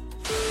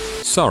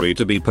 Sorry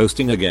to be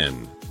posting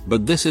again,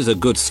 but this is a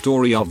good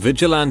story of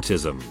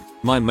vigilantism.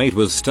 My mate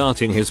was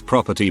starting his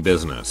property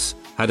business,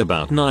 had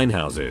about 9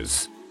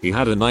 houses. He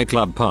had a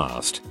nightclub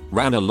past,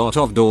 ran a lot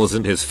of doors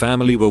and his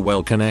family were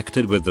well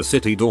connected with the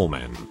city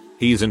doormen.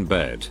 He's in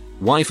bed,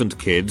 wife and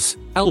kids.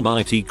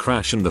 Almighty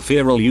crash, and the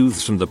feral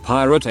youths from the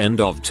pirate end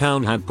of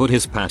town had put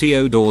his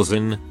patio doors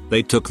in.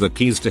 They took the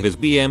keys to his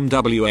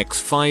BMW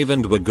X5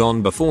 and were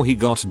gone before he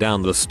got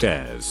down the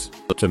stairs.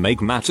 But to make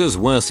matters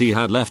worse, he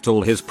had left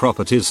all his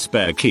property's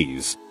spare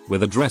keys,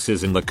 with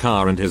addresses in the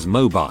car and his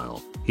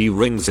mobile. He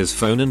rings his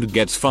phone and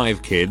gets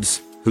 5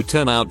 kids, who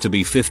turn out to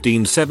be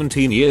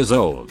 15-17 years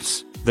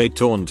olds. They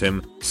taunt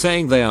him,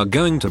 saying they are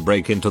going to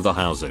break into the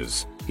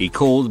houses. He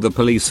called the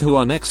police, who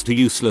are next to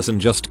useless and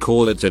just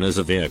call it in as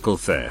a vehicle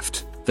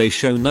theft. They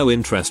show no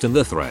interest in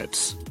the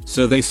threats,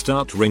 so they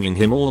start ringing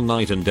him all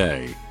night and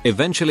day.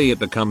 Eventually it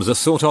becomes a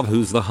sort of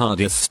who's the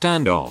hardest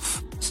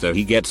standoff, so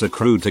he gets a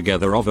crew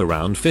together of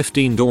around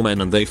 15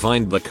 doormen and they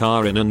find the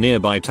car in a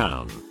nearby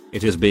town.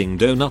 It is being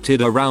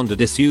donutted around a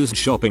disused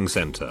shopping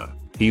center.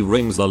 He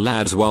rings the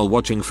lads while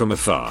watching from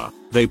afar.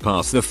 They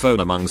pass the phone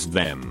amongst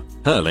them,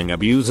 hurling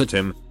abuse at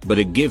him, but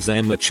it gives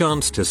them a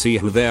chance to see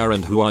who they are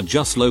and who are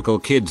just local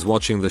kids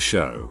watching the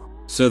show.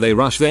 So they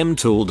rush them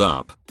tooled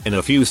up. In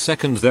a few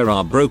seconds there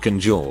are broken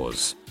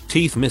jaws,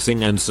 teeth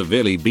missing and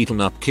severely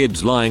beaten up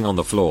kids lying on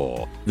the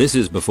floor. This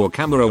is before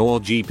camera or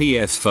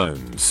GPS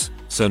phones,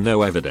 so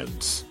no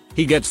evidence.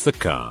 He gets the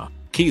car,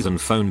 keys and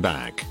phone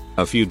back.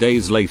 A few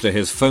days later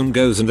his phone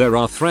goes and there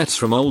are threats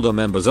from older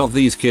members of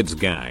these kids'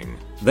 gang.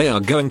 They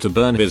are going to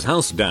burn his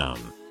house down.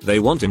 They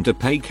want him to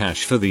pay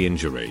cash for the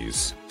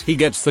injuries. He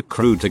gets the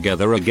crew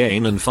together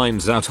again and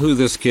finds out who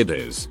this kid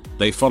is.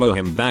 They follow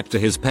him back to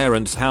his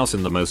parents' house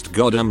in the most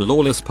goddamn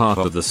lawless part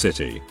of the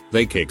city.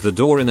 They kick the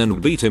door in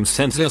and beat him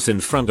senseless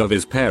in front of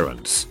his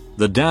parents.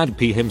 The dad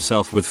pee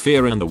himself with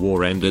fear and the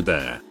war ended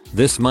there.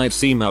 This might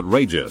seem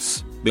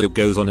outrageous, but it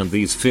goes on, and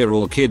these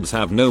feral kids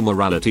have no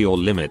morality or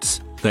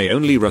limits. They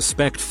only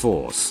respect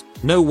force.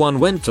 No one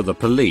went to the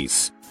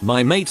police.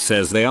 My mate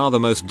says they are the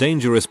most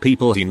dangerous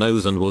people he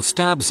knows and will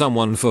stab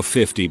someone for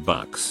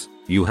 $50.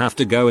 You have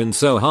to go in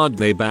so hard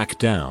they back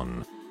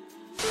down.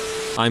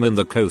 I'm in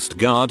the Coast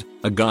Guard.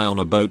 A guy on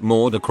a boat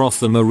moored across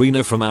the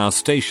marina from our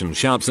station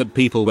shouts at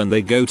people when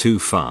they go too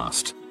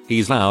fast.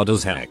 He's loud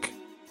as heck.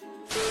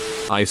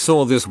 I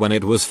saw this when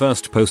it was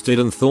first posted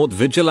and thought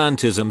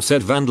vigilantism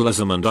said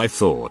vandalism, and I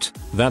thought,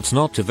 that's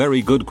not a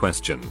very good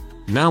question.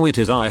 Now it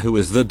is I who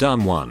is the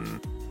dumb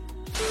one.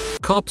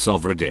 Cops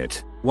of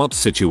Reddit. What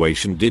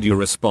situation did you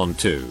respond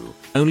to,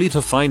 only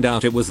to find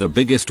out it was the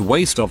biggest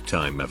waste of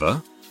time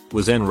ever?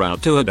 Was en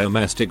route to a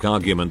domestic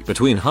argument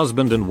between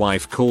husband and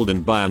wife, called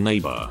in by a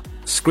neighbor.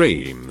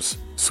 Screams,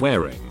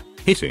 swearing,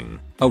 hitting.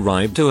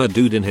 Arrived to a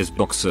dude in his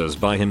boxers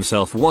by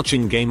himself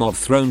watching Game of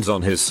Thrones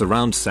on his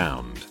surround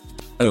sound.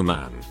 Oh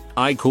man.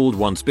 I called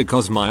once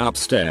because my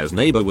upstairs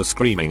neighbor was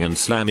screaming and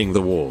slamming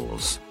the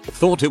walls.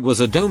 Thought it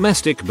was a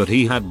domestic, but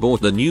he had bought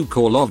the new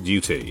Call of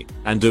Duty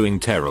and doing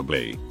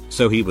terribly,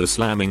 so he was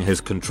slamming his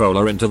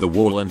controller into the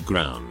wall and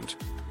ground.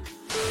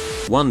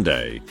 One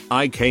day,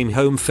 I came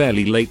home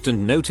fairly late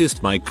and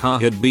noticed my car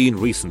had been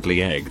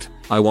recently egged.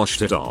 I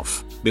washed it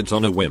off, but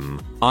on a whim,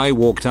 I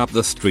walked up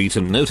the street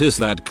and noticed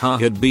that car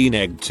had been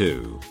egged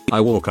too.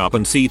 I walk up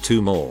and see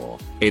 2 more.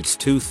 It's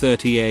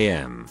 2:30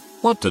 AM.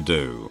 What to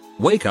do?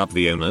 Wake up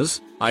the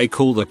owners? I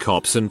call the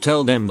cops and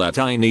tell them that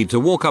I need to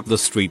walk up the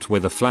street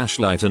with a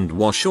flashlight and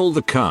wash all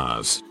the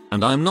cars.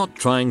 And I'm not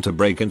trying to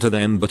break into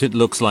them, but it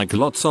looks like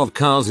lots of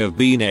cars have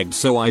been egged,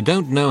 so I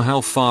don't know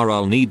how far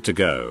I'll need to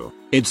go.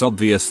 It's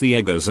obvious the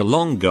eggers are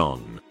long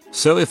gone.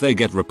 So if they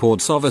get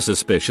reports of a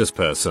suspicious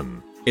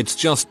person, it's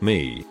just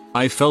me.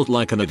 I felt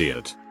like an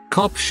idiot.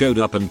 Cop showed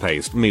up and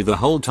paced me the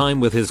whole time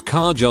with his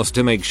car just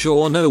to make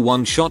sure no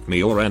one shot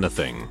me or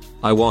anything.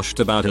 I washed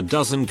about a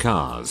dozen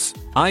cars.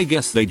 I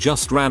guess they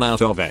just ran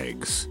out of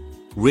eggs.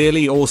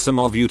 Really awesome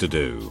of you to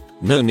do.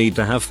 No need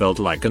to have felt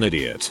like an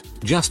idiot.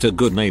 Just a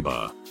good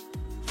neighbor.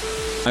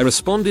 I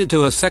responded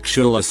to a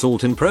sexual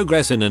assault in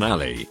progress in an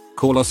alley.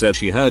 Caller said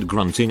she heard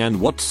grunting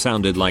and what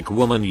sounded like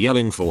woman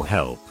yelling for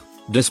help.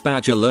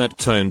 Dispatch alert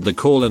toned the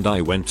call and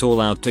I went all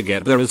out to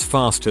get there as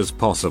fast as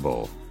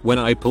possible. When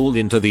I pulled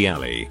into the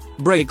alley,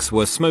 brakes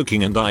were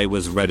smoking and I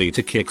was ready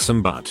to kick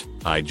some butt.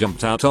 I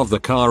jumped out of the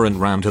car and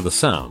ran to the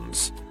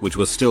sounds, which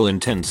was still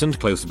intense and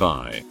close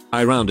by.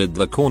 I rounded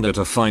the corner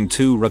to find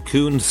 2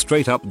 raccoons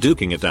straight up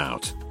duking it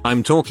out.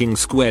 I'm talking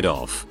squared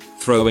off,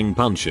 throwing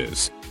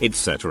punches,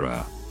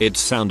 etc. It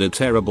sounded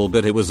terrible,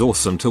 but it was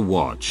awesome to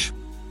watch.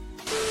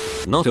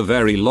 Not a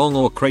very long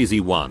or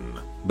crazy one,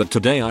 but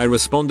today I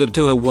responded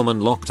to a woman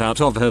locked out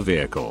of her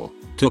vehicle.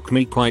 Took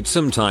me quite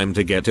some time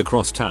to get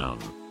across town.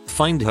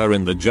 Find her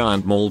in the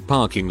giant mall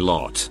parking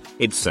lot,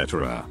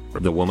 etc.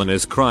 The woman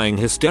is crying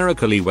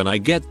hysterically when I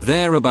get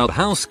there about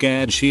how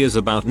scared she is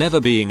about never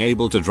being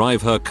able to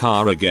drive her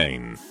car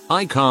again.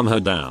 I calm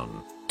her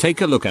down, take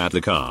a look at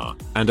the car,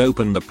 and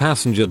open the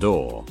passenger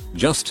door.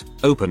 Just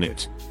open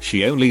it.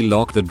 She only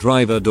locked the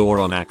driver door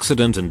on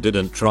accident and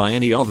didn't try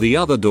any of the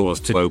other doors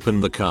to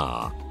open the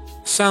car.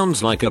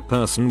 Sounds like a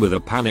person with a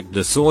panic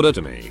disorder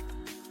to me.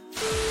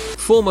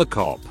 Former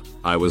cop.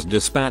 I was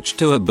dispatched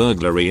to a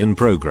burglary in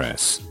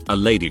progress. A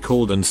lady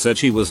called and said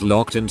she was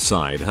locked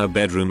inside her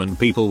bedroom and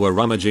people were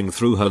rummaging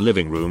through her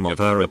living room of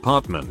her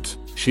apartment.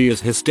 She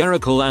is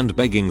hysterical and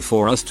begging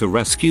for us to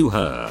rescue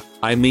her.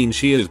 I mean,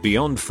 she is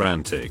beyond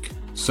frantic.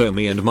 So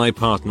me and my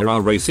partner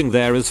are racing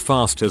there as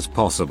fast as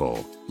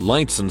possible.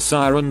 Lights and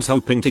sirens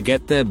hoping to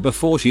get there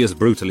before she is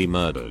brutally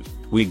murdered.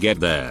 We get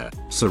there,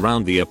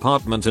 surround the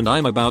apartment, and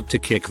I'm about to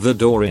kick the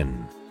door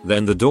in.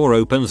 Then the door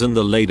opens and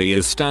the lady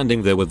is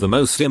standing there with the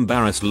most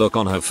embarrassed look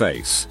on her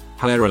face.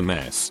 Hair a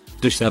mess,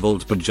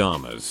 disheveled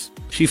pajamas.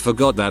 She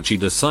forgot that she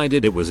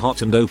decided it was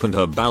hot and opened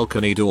her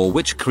balcony door,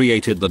 which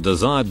created the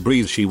desired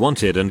breeze she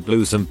wanted, and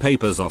blew some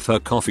papers off her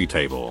coffee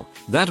table.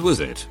 That was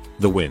it.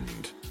 The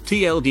wind.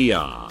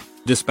 TLDR.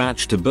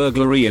 Dispatch to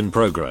burglary in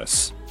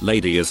progress.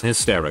 Lady is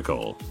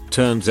hysterical.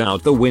 Turns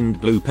out the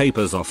wind blew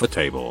papers off a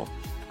table.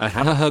 I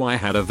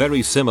had a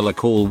very similar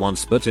call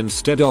once, but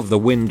instead of the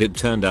wind it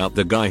turned out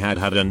the guy had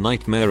a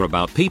nightmare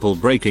about people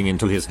breaking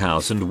into his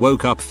house and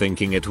woke up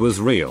thinking it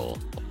was real.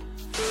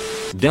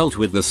 Dealt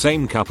with the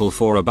same couple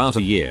for about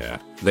a year.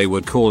 They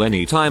would call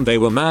anytime they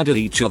were mad at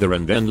each other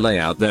and then lay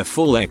out their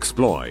full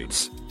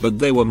exploits, but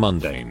they were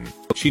mundane.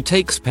 She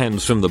takes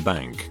pens from the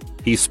bank.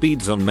 He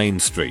speeds on Main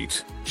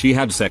Street. She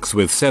had sex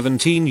with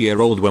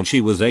 17-year-old when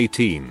she was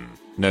 18.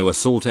 No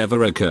assault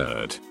ever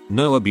occurred.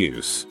 No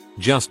abuse.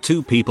 Just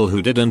two people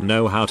who didn't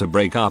know how to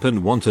break up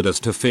and wanted us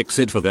to fix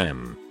it for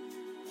them.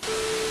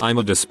 I'm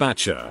a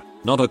dispatcher,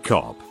 not a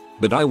cop,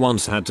 but I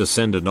once had to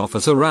send an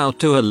officer out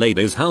to a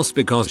lady's house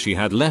because she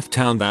had left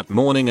town that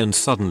morning and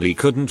suddenly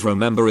couldn't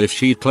remember if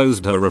she'd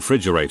closed her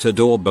refrigerator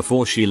door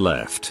before she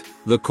left.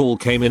 The call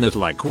came in at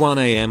like 1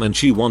 AM and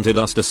she wanted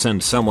us to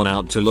send someone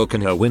out to look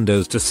in her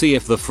windows to see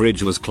if the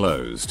fridge was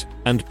closed,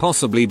 and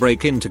possibly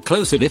break in to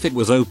close it if it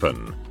was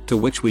open, to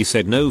which we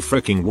said no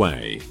fricking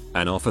way.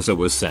 An officer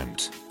was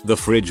sent. The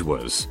fridge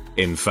was,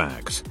 in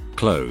fact,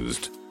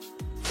 closed.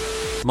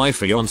 My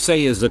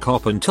fiance is a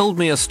cop and told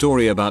me a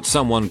story about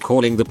someone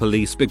calling the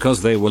police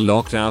because they were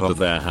locked out of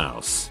their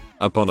house.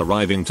 Upon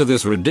arriving to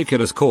this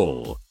ridiculous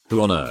call,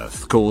 who on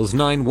earth calls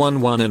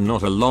 911 and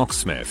not a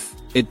locksmith?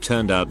 It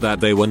turned out that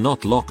they were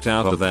not locked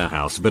out of their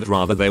house, but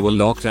rather they were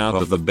locked out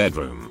of the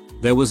bedroom.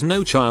 There was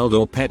no child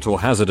or pet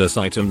or hazardous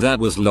item that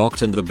was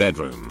locked in the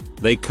bedroom.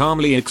 They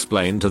calmly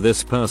explained to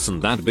this person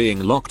that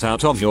being locked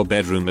out of your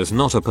bedroom is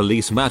not a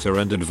police matter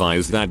and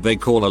advised that they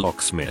call a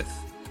locksmith.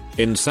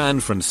 In San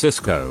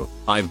Francisco,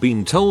 I've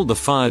been told the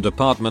fire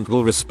department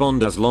will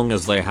respond as long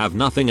as they have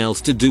nothing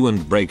else to do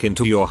and break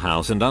into your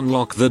house and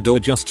unlock the door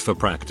just for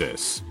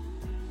practice.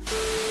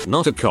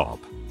 Not a cop,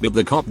 but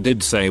the cop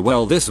did say,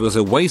 well, this was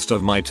a waste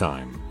of my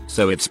time,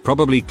 so it's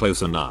probably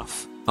close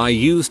enough. I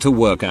used to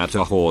work at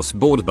a horse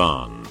board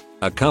barn,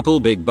 a couple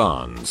big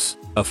barns,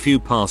 a few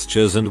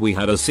pastures, and we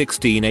had a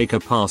 16-acre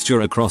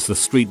pasture across the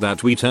street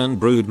that we turned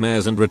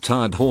broodmares and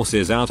retired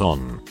horses out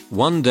on.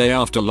 One day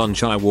after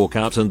lunch I walk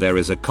out and there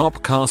is a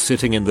cop car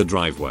sitting in the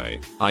driveway.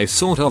 I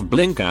sort of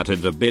blink at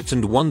it a bit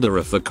and wonder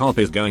if the cop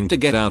is going to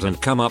get out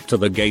and come up to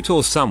the gate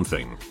or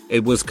something.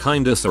 It was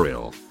kinda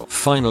surreal.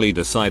 Finally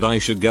decide I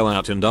should go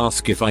out and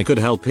ask if I could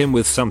help him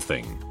with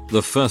something.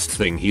 The first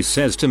thing he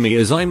says to me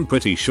is, I'm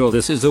pretty sure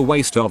this is a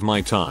waste of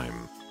my time.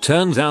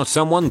 Turns out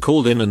someone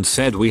called in and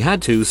said we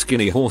had two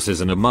skinny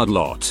horses in a mud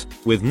lot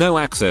with no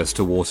access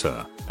to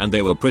water, and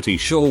they were pretty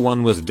sure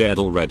one was dead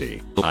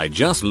already. I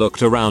just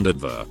looked around at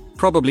the,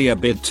 probably a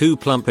bit too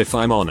plump if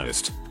I'm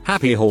honest,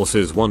 happy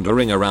horses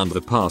wandering around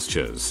the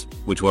pastures,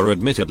 which were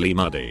admittedly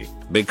muddy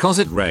because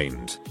it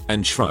rained,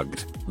 and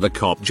shrugged. The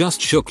cop just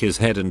shook his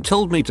head and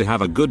told me to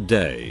have a good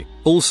day.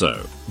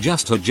 Also,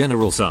 just a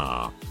general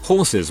SAR,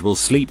 horses will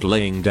sleep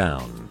laying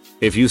down.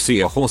 If you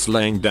see a horse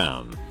laying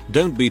down,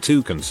 don't be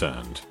too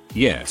concerned.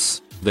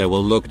 Yes, they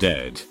will look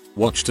dead.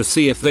 Watch to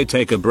see if they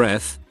take a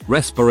breath.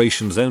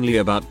 Respiration's only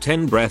about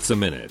 10 breaths a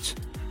minute.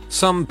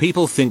 Some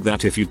people think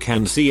that if you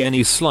can see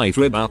any slight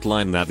rib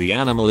outline that the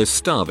animal is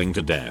starving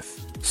to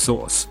death.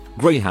 Source: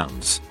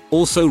 greyhounds,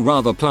 also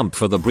rather plump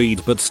for the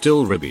breed but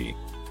still ribby.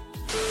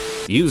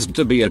 Used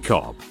to be a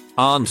cop.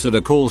 Answered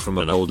a call from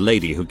an old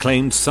lady who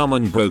claimed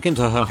someone broke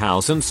into her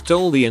house and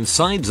stole the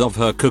insides of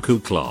her cuckoo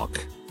clock.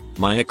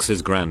 My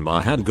ex's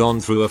grandma had gone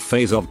through a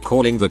phase of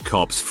calling the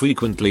cops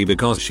frequently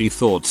because she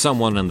thought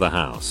someone in the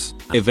house.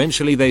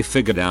 Eventually they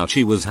figured out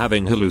she was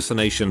having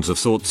hallucinations of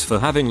sorts for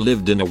having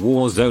lived in a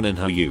war zone in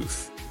her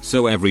youth.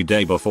 So every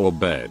day before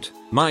bed,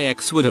 my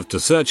ex would have to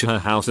search her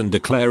house and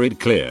declare it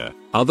clear,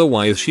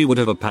 otherwise she would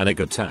have a panic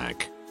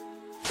attack.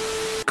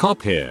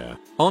 Cop here.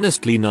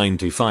 Honestly,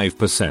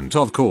 95%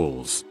 of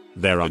calls,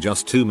 there are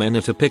just too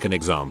many to pick an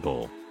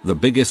example. The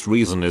biggest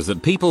reason is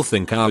that people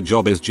think our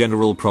job is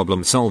general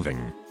problem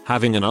solving.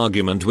 Having an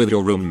argument with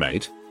your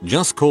roommate?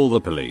 Just call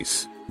the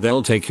police.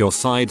 They'll take your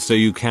side so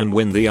you can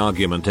win the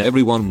argument.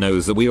 Everyone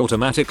knows that we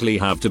automatically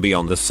have to be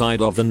on the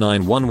side of the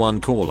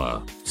 911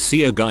 caller.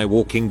 See a guy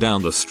walking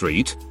down the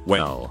street?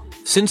 Well,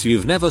 since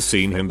you've never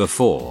seen him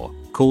before,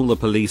 call the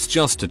police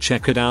just to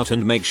check it out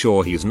and make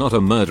sure he's not a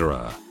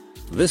murderer.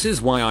 This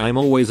is why I'm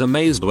always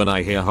amazed when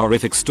I hear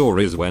horrific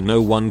stories where no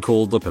one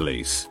called the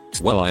police.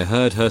 Well, I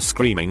heard her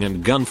screaming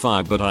and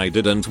gunfire, but I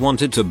didn't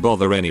want it to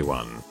bother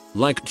anyone.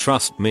 Like,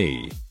 trust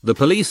me, the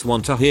police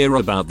want to hear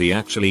about the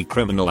actually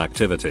criminal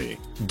activity.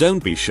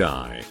 Don't be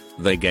shy.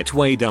 They get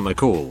way dumber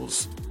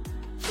calls.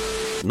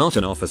 Not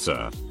an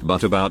officer,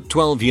 but about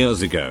 12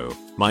 years ago,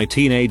 my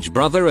teenage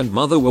brother and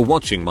mother were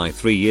watching my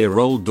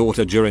 3-year-old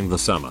daughter during the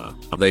summer.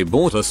 They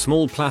bought a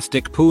small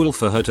plastic pool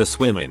for her to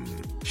swim in.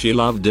 She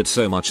loved it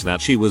so much that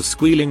she was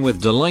squealing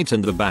with delight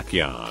in the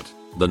backyard.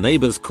 The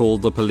neighbors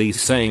called the police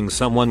saying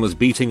someone was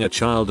beating a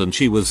child and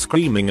she was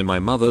screaming in my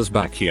mother's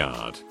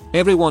backyard.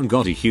 Everyone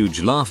got a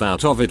huge laugh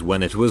out of it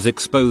when it was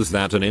exposed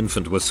that an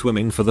infant was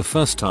swimming for the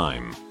first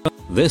time.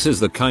 This is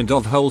the kind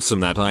of wholesome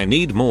that I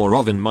need more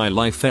of in my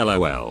life,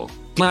 lol.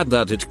 Glad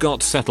that it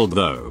got settled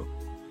though.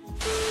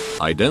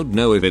 I don't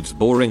know if it's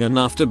boring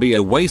enough to be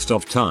a waste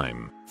of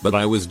time, but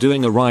I was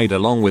doing a ride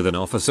along with an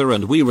officer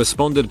and we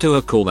responded to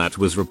a call that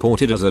was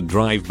reported as a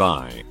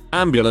drive-by.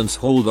 Ambulance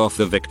hauled off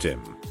the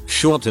victim,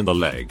 shot in the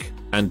leg,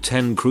 and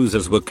 10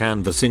 cruisers were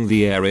canvassing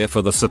the area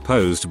for the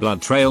supposed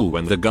blood trail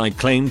when the guy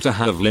claimed to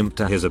have limped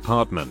to his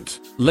apartment.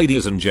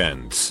 Ladies and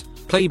gents,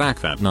 play back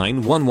that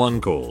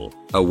 911 call.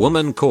 A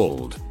woman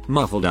called,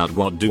 muffled out,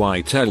 "What do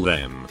I tell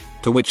them?"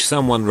 To which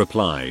someone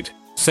replied,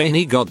 saying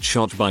he got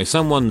shot by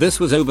someone. This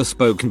was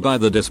overspoken by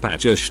the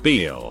dispatcher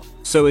spiel,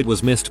 so it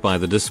was missed by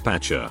the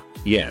dispatcher.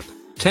 Yep.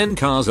 10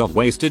 cars of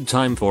wasted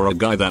time for a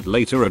guy that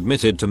later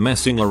admitted to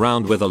messing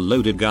around with a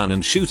loaded gun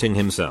and shooting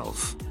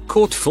himself.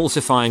 Caught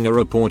falsifying a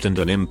report and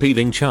an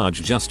impeding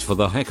charge just for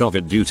the heck of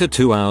it due to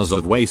 2 hours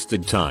of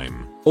wasted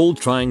time, all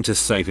trying to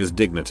save his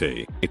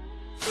dignity.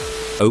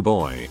 Oh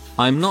boy,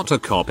 I'm not a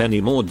cop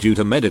anymore due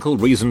to medical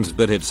reasons,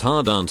 but it's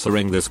hard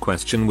answering this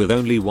question with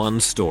only one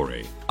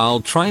story. I'll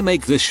try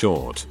make this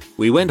short.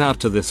 We went out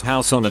to this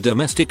house on a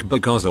domestic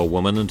because a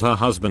woman and her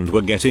husband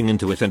were getting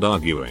into it and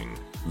arguing.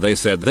 They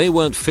said they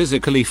weren't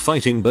physically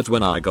fighting, but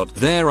when I got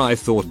there I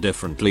thought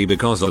differently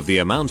because of the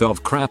amount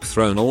of crap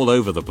thrown all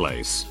over the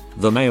place.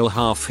 The male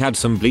half had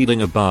some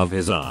bleeding above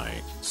his eye.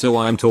 So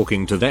I'm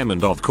talking to them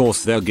and of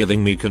course they're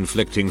giving me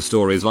conflicting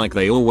stories like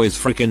they always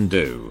freaking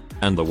do.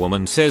 And the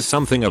woman says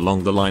something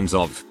along the lines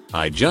of,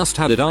 "I just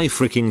had it, I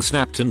freaking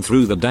snapped and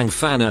threw the dang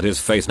fan at his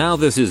face." Now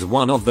this is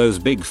one of those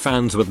big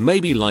fans with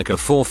maybe like a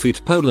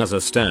 4-foot pole as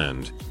a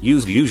stand,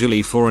 used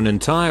usually for an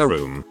entire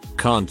room.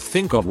 Can't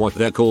think of what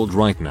they're called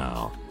right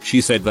now.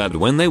 She said that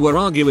when they were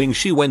arguing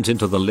she went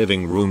into the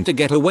living room to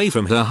get away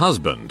from her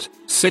husband,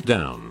 sit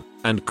down,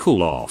 and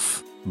cool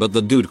off. But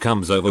the dude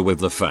comes over with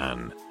the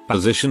fan,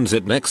 positions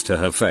it next to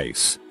her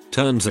face,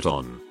 turns it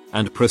on,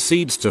 and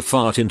proceeds to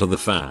fart into the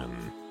fan.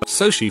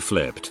 So she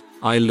flipped.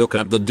 I look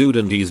at the dude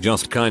and he's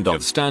just kind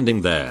of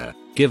standing there,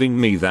 giving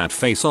me that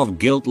face of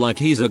guilt like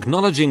he's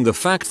acknowledging the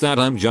fact that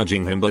I'm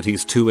judging him, but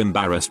he's too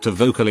embarrassed to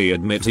vocally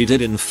admit he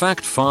did in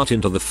fact fart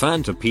into the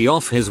fan to pee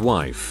off his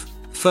wife.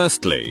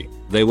 Firstly,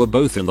 they were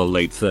both in the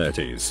late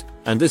 30s,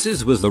 and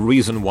this was the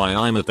reason why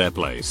I'm at their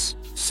place.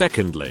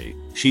 Secondly,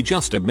 she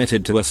just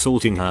admitted to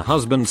assaulting her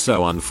husband,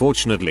 so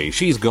unfortunately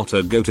she's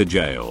gotta go to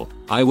jail.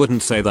 I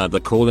wouldn't say that the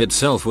call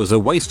itself was a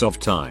waste of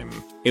time.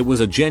 It was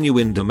a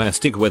genuine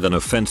domestic with an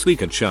offense we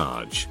could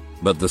charge,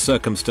 but the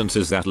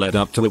circumstances that led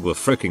up to it were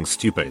freaking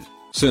stupid.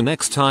 So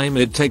next time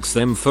it takes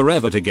them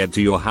forever to get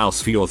to your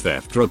house for your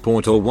theft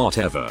report or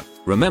whatever,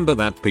 remember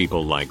that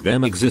people like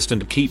them exist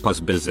and keep us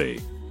busy.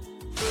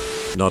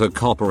 Not a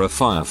cop or a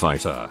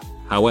firefighter.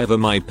 However,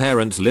 my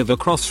parents live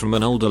across from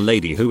an older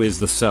lady who is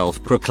the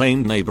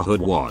self-proclaimed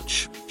neighborhood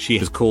watch. She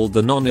has called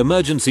the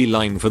non-emergency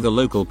line for the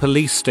local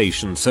police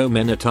station so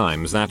many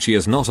times that she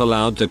is not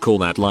allowed to call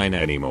that line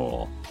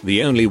anymore.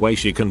 The only way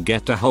she can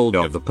get a hold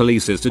of the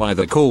police is to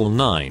either call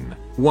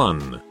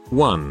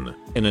 911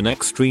 in an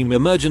extreme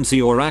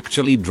emergency or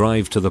actually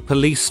drive to the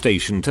police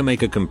station to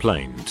make a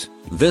complaint.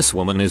 This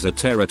woman is a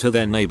terror to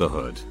their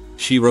neighborhood.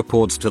 She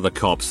reports to the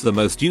cops the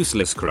most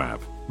useless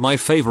crap. My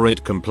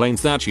favorite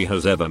complaint that she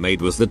has ever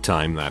made was the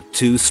time that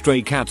 2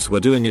 stray cats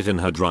were doing it in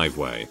her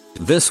driveway.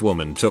 This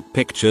woman took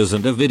pictures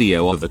and a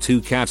video of the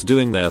 2 cats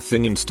doing their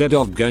thing instead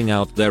of going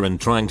out there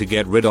and trying to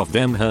get rid of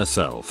them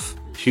herself.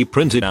 She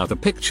printed out the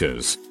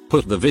pictures,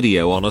 put the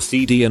video on a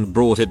CD and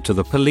brought it to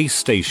the police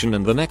station,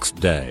 and the next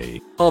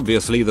day,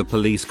 obviously the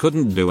police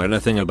couldn't do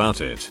anything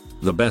about it.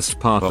 The best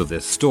part of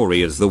this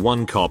story is the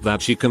one cop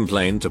that she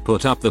complained to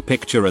put up the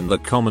picture in the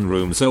common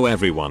room so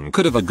everyone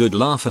could have a good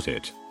laugh at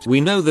it.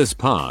 We know this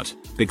part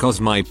because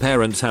my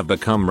parents have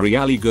become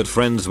really good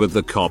friends with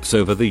the cops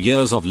over the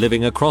years of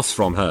living across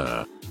from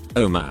her.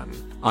 Oh man,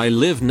 I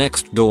live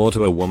next door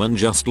to a woman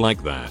just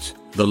like that.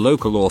 The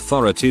local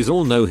authorities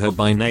all know her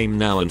by name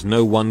now and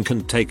no one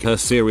can take her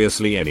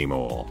seriously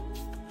anymore.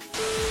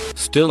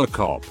 Still a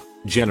cop.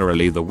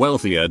 Generally the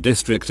wealthier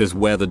district is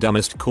where the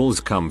dumbest calls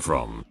come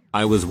from.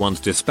 I was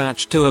once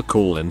dispatched to a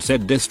call in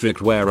said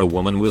district where a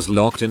woman was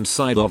locked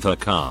inside of her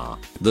car.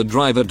 The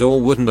driver door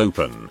wouldn't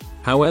open.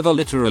 However,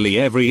 literally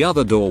every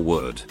other door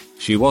would.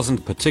 She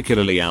wasn't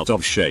particularly out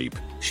of shape.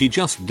 She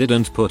just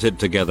didn't put it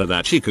together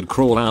that she could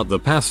crawl out the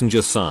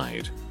passenger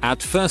side.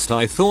 At first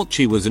I thought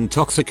she was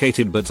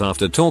intoxicated, but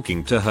after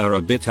talking to her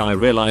a bit I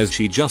realized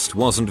she just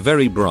wasn't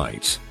very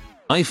bright.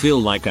 I feel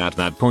like at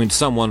that point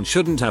someone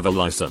shouldn't have a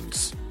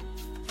license.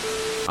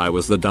 I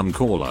was the dumb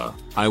caller.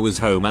 I was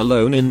home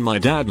alone in my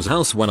dad's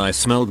house when I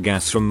smelled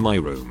gas from my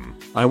room.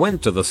 I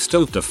went to the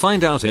stove to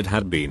find out it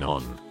had been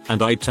on,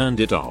 and I turned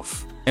it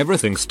off.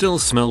 Everything still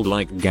smelled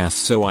like gas,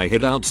 so I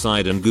hid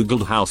outside and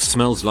googled house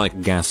smells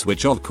like gas,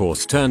 which of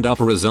course turned up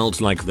a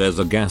result like there's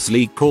a gas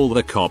leak, call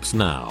the cops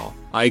now.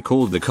 I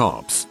called the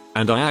cops,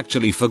 and I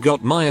actually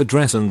forgot my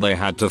address and they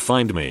had to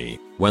find me.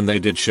 When they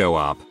did show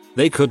up,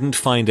 they couldn't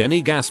find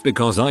any gas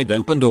because I'd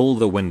opened all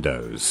the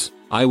windows.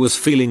 I was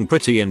feeling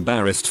pretty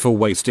embarrassed for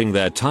wasting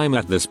their time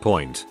at this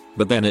point,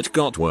 but then it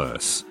got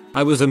worse.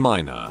 I was a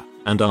minor,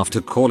 and after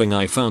calling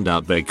I found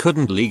out they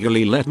couldn't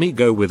legally let me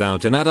go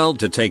without an adult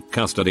to take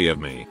custody of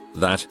me.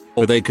 That,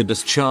 or they could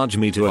discharge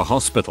me to a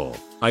hospital.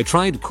 I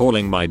tried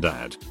calling my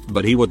dad,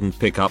 but he wouldn't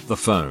pick up the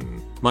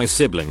phone. My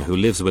sibling who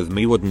lives with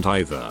me wouldn't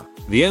either.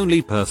 The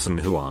only person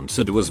who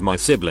answered was my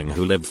sibling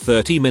who lived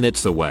 30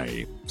 minutes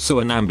away. So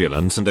an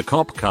ambulance and a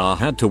cop car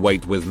had to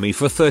wait with me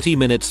for 30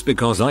 minutes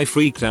because I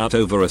freaked out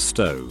over a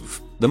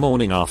stove. The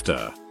morning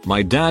after,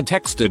 my dad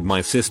texted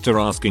my sister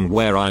asking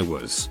where I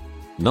was.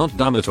 Not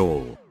dumb at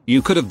all.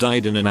 You could have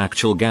died in an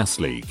actual gas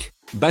leak.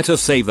 Better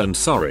safe than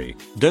sorry.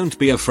 Don't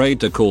be afraid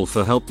to call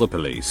for help, the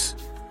police.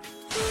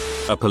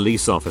 A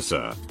police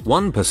officer,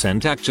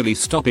 1% actually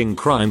stopping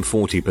crime,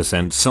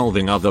 40%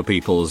 solving other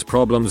people's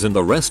problems, and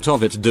the rest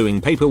of it doing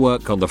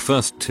paperwork on the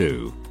first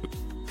two.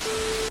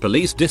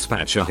 Police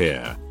dispatcher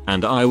here,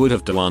 and I would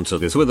have to answer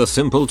this with a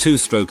simple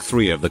 2-stroke.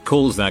 3 of the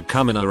calls that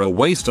come in are a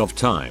waste of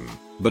time,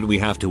 but we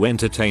have to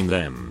entertain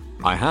them.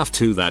 I have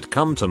 2 that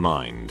come to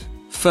mind.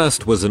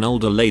 First was an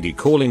older lady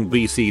calling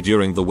BC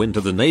during the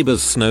winter. The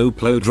neighbor's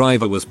snowplow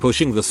driver was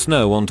pushing the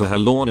snow onto her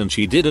lawn and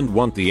she didn't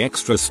want the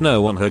extra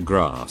snow on her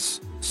grass.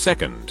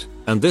 Second,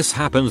 and this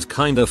happens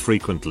kinda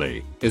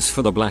frequently, is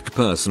for the black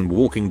person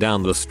walking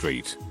down the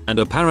street. And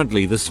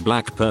apparently this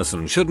black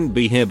person shouldn't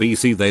be here.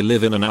 BC, they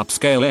live in an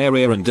upscale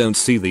area and don't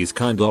see these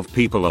kind of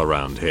people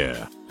around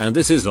here. And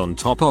this is on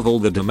top of all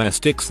the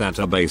domestics that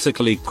are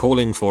basically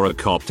calling for a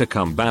cop to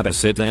come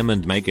babysit them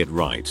and make it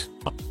right.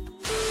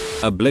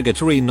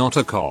 Obligatory not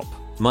a cop.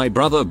 My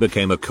brother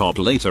became a cop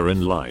later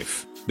in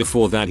life.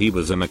 Before that he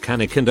was a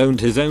mechanic and owned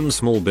his own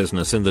small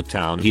business in the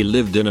town he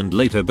lived in and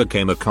later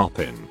became a cop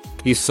in.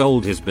 He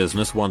sold his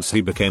business once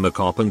he became a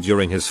cop, and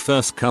during his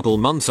first couple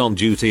months on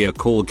duty a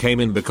call came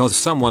in because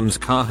someone's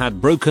car had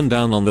broken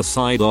down on the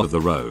side of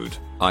the road.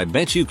 I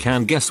bet you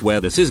can guess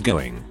where this is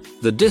going.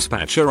 The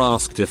dispatcher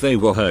asked if they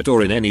were hurt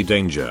or in any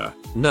danger.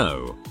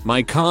 No,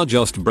 my car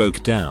just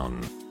broke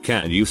down.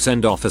 Can you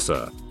send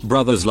officer,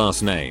 brother's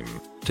last name,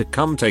 to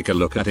come take a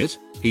look at it?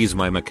 He's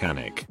my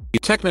mechanic.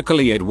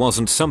 Technically it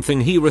wasn't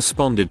something he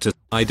responded to.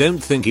 I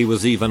don't think he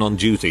was even on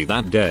duty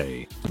that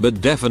day.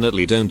 But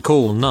definitely don't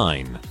call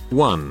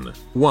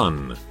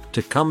 911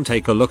 to come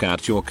take a look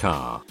at your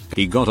car.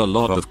 He got a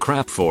lot of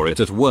crap for it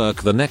at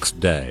work the next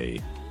day.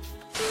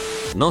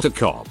 Not a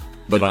cop,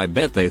 but I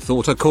bet they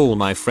thought a call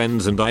my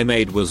friends and I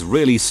made was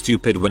really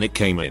stupid when it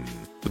came in.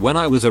 When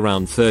I was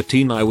around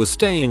 13 I was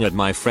staying at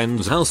my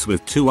friend's house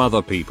with 2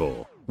 other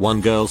people.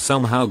 One girl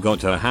somehow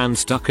got her hand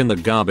stuck in the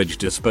garbage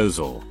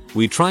disposal.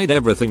 We tried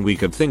everything we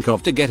could think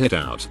of to get it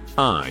out.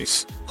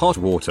 Ice, hot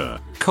water,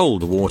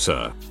 cold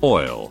water,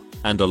 oil,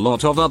 and a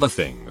lot of other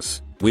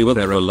things. We were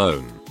there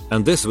alone,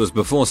 and this was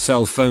before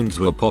cell phones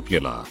were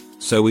popular,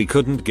 so we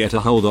couldn't get a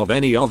hold of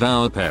any of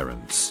our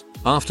parents.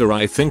 After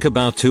I think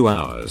about 2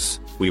 hours,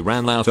 we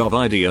ran out of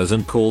ideas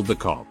and called the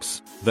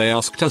cops. They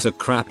asked us a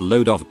crap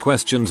load of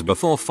questions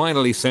before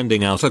finally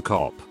sending out a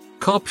cop.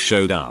 Cop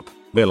showed up,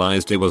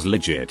 realized it was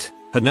legit,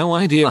 had no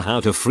idea how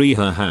to free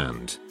her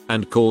hand,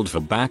 and called for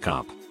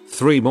backup.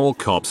 3 more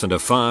cops and a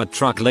fire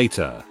truck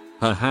later,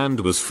 her hand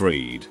was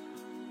freed.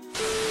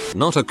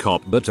 Not a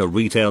cop but a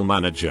retail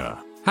manager.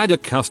 Had a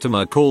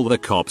customer call the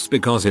cops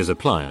because his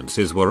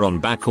appliances were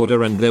on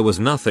backorder and there was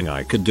nothing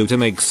I could do to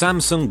make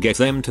Samsung get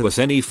them to us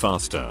any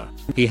faster.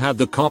 He had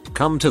the cop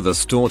come to the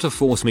store to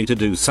force me to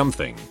do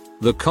something.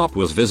 The cop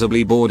was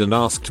visibly bored and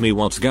asked me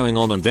what's going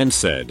on and then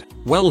said,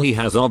 well, he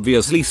has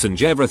obviously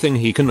singed everything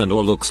he can and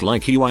all looks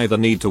like you either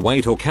need to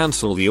wait or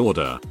cancel the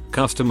order.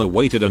 Customer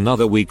waited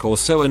another week or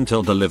so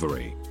until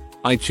delivery.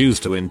 I choose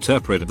to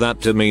interpret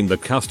that to mean the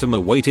customer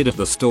waited at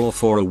the store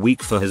for a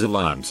week for his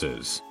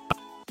appliances.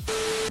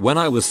 When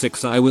I was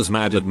 6 I was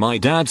mad at my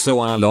dad, so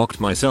I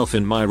locked myself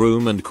in my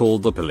room and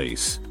called the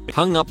police.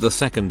 Hung up the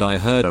second I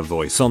heard a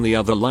voice on the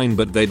other line,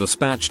 but they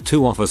dispatched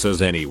 2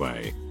 officers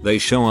anyway. They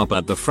show up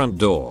at the front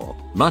door,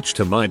 much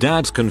to my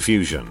dad's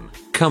confusion,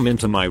 come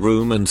into my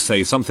room and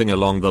say something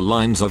along the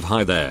lines of,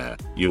 hi there,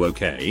 you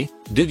okay?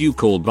 Did you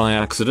call by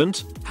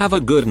accident? Have a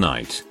good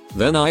night.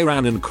 Then I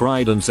ran and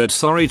cried and said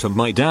sorry to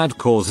my dad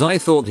cause I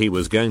thought he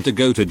was going to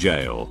go to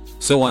jail.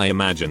 So I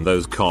imagine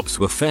those cops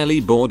were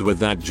fairly bored with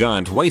that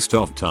giant waste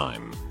of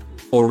time.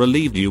 Or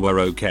relieved you were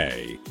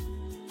okay.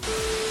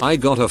 I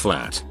got a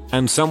flat,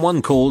 and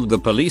someone called the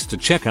police to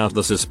check out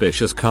the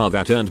suspicious car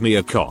that earned me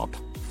a cop.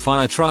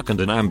 fire truck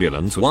and an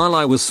ambulance while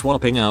I was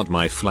swapping out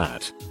my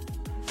flat.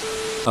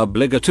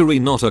 Obligatory,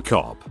 not a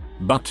cop.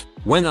 But,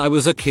 when I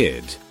was a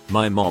kid,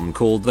 my mom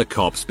called the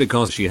cops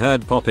because she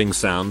heard popping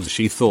sounds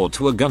she thought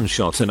were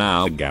gunshots in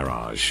our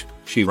garage.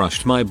 She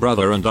rushed my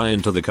brother and I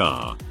into the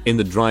car, in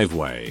the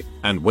driveway,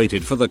 and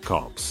waited for the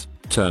cops.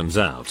 Turns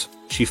out,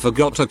 she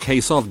forgot a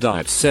case of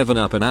Diet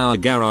 7-Up in our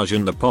garage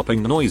and the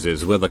popping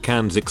noises were the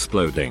cans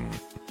exploding.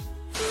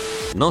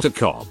 Not a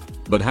cop,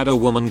 but had a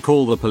woman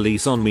call the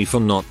police on me for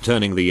not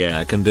turning the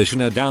air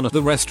conditioner down at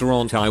the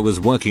restaurant I was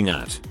working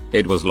at.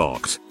 It was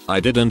locked, I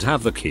didn't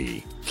have the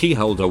key. Key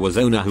holder was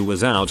owner who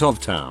was out of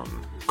town.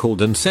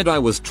 Called and said I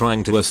was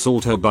trying to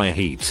assault her by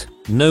heat.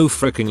 No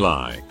freaking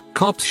lie.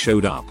 Cops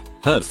showed up,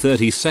 heard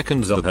 30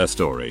 seconds of her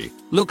story,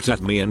 looked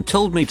at me and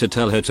told me to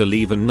tell her to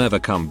leave and never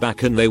come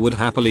back, and they would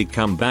happily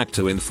come back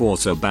to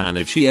enforce a ban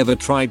if she ever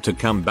tried to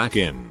come back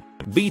in.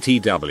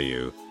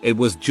 BTW, it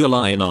was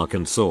July in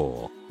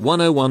Arkansas,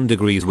 101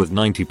 degrees with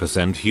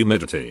 90%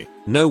 humidity,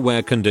 no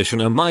air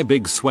conditioner, my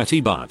big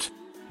sweaty butt.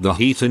 The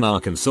heat in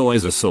Arkansas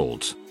is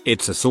assault.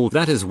 It's assault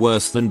that is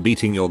worse than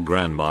beating your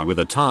grandma with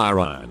a tire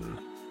iron.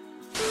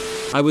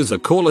 I was a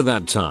caller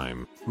that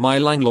time. My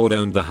landlord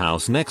owned the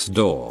house next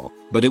door,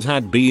 but it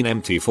had been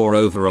empty for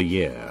over a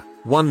year.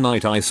 One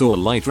night I saw a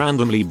light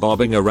randomly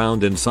bobbing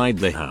around inside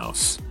the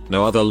house.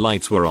 No other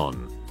lights were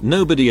on.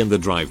 Nobody in the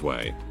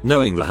driveway.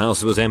 Knowing the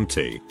house was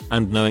empty,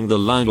 and knowing the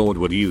landlord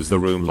would use the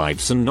room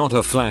lights and not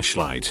a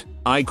flashlight,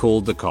 I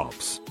called the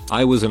cops.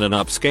 I was in an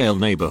upscale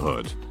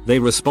neighborhood. They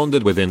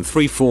responded within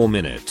 3-4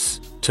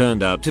 minutes.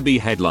 Turned out to be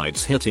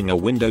headlights hitting a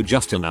window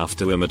just enough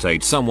to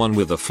imitate someone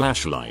with a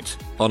flashlight.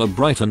 On a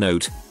brighter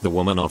note, the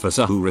woman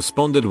officer who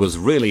responded was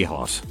really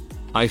hot.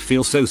 I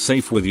feel so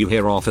safe with you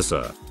here,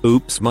 officer.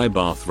 Oops, my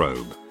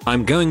bathrobe.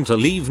 I'm going to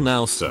leave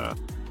now, sir.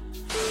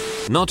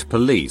 Not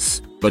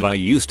police, but I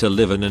used to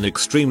live in an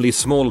extremely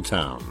small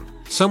town.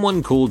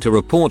 Someone called to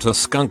report a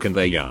skunk in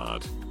their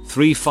yard.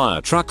 3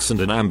 fire trucks and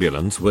an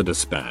ambulance were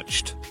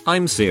dispatched.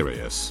 I'm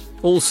serious.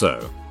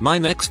 Also, my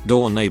next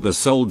door neighbor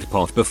sold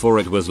pot before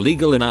it was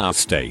legal in our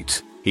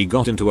state. He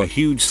got into a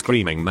huge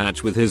screaming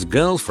match with his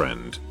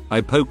girlfriend.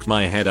 I poked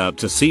my head out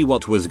to see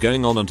what was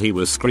going on and he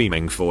was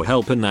screaming for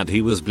help and that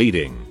he was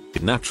bleeding.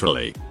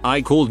 Naturally,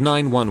 I called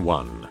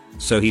 911,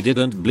 so he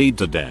didn't bleed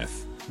to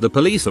death. The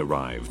police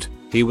arrived.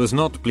 He was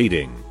not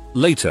bleeding.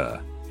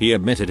 Later, he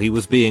admitted he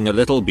was being a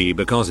little bee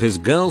because his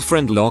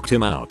girlfriend locked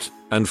him out.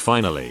 And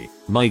finally,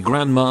 my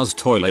grandma's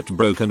toilet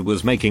broke and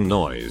was making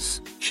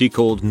noise. She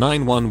called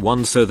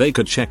 911 so they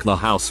could check the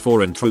house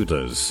for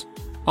intruders.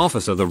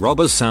 Officer, the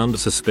robbers sound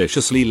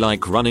suspiciously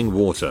like running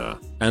water,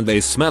 and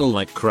they smell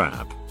like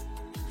crap.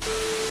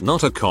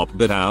 Not a cop,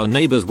 but our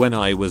neighbors when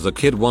I was a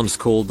kid once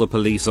called the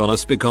police on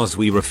us because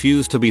we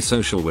refused to be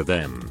social with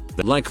them.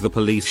 Like the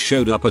police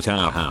showed up at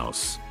our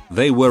house.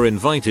 They were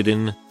invited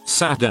in,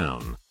 sat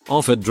down,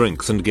 offered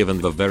drinks and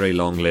given the very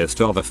long list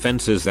of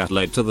offenses that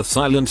led to the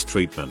silent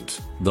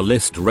treatment. The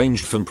list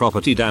ranged from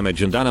property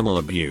damage and animal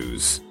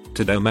abuse,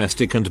 to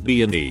domestic and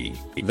B&E.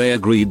 They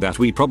agreed that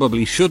we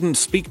probably shouldn't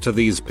speak to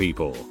these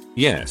people.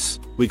 Yes,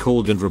 we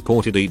called and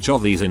reported each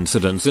of these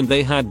incidents and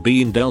they had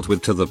been dealt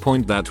with to the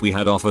point that we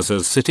had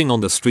officers sitting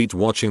on the street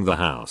watching the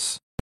house.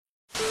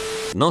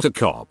 Not a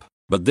cop,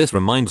 but this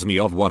reminds me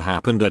of what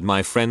happened at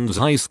my friend's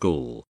high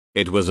school.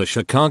 It was a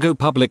Chicago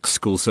public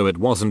school, so it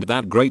wasn't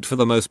that great for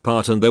the most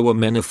part, and there were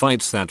many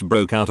fights that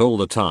broke out all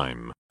the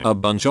time. A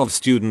bunch of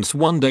students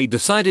one day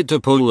decided to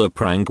pull a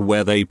prank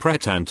where they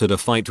pretended a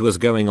fight was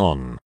going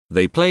on.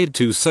 They played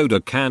 2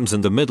 soda cans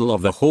in the middle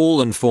of the hall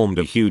and formed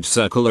a huge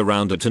circle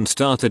around it and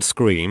started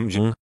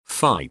screaming,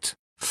 "Fight!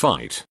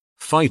 Fight!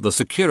 Fight!" The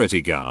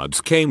security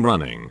guards came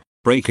running,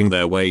 breaking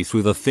their way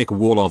through the thick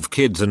wall of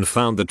kids and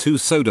found the 2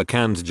 soda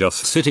cans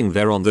just sitting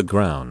there on the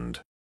ground.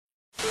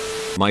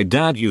 My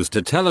dad used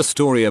to tell a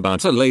story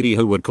about a lady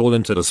who would call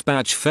into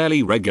dispatch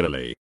fairly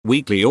regularly,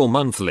 weekly or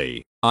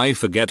monthly, I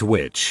forget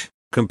which,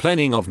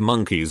 complaining of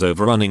monkeys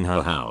overrunning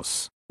her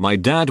house. My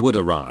dad would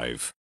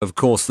arrive. Of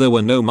course there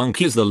were no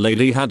monkeys, the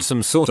lady had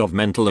some sort of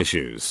mental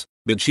issues,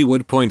 but she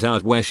would point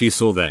out where she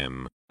saw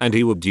them, and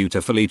he would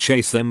dutifully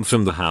chase them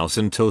from the house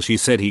until she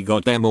said he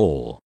got them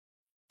all.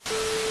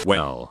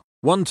 Well,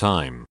 one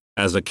time,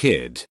 as a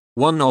kid,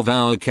 one of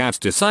our cats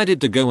decided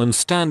to go and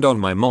stand on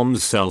my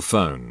mom's cell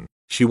phone.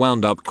 She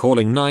wound up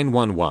calling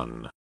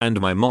 911,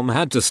 and my mom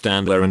had to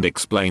stand there and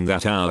explain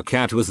that our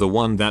cat was the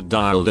one that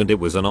dialed and it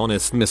was an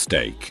honest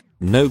mistake.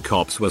 No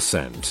cops were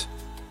sent.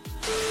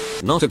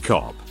 Not a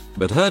cop,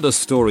 but heard a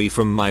story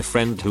from my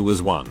friend who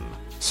was one.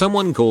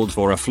 Someone called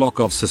for a flock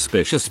of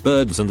suspicious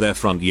birds in their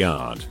front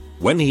yard.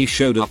 When he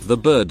showed up, the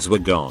birds were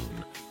gone.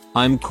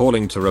 I'm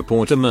calling to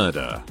report a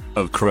murder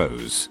of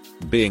crows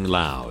being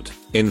loud.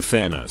 In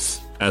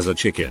fairness, as a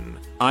chicken,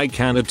 I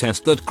can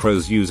attest that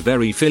crows use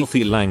very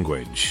filthy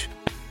language.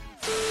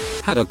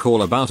 Had a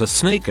call about a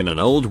snake in an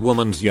old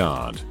woman's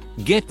yard.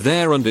 Get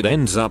there and it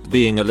ends up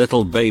being a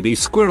little baby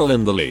squirrel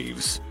in the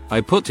leaves. I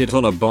put it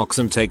on a box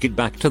and take it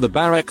back to the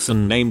barracks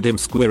and named him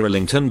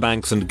Squirrelington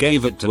Banks and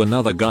gave it to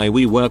another guy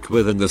we work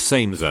with in the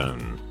same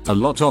zone. A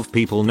lot of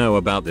people know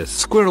about this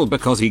squirrel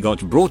because he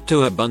got brought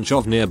to a bunch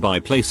of nearby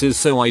places,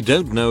 so I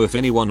don't know if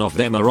any one of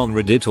them are on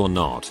Reddit or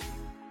not.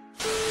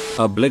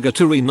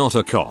 Obligatory not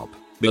a cop,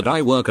 but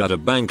I work at a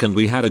bank and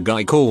we had a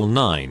guy call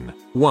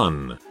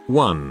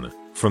 911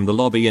 from the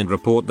lobby and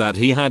report that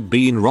he had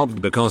been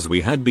robbed because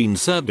we had been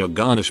served a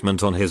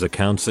garnishment on his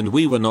accounts and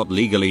we were not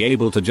legally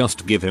able to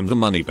just give him the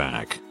money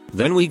back.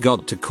 Then we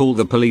got to call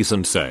the police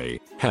and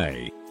say,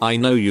 hey, I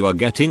know you are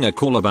getting a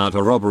call about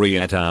a robbery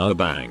at our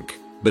bank,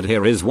 but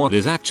here is what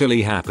is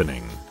actually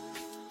happening.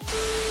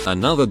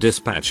 Another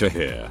dispatcher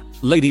here.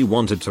 Lady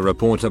wanted to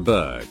report a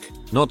burg,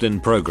 not in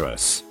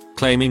progress,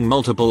 claiming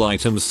multiple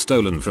items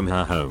stolen from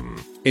her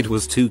home. It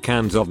was 2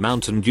 cans of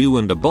Mountain Dew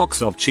and a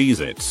box of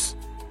Cheez-Its.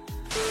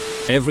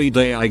 Every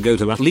day I go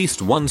to at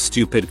least one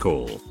stupid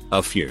call.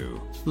 A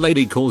few.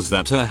 Lady calls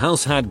that her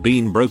house had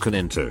been broken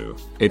into.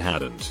 It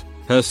hadn't.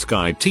 Her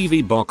Sky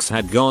TV box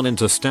had gone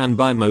into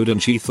standby mode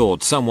and she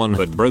thought someone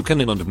had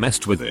broken in and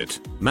messed with it.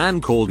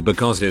 Man called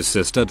because his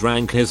sister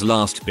drank his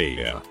last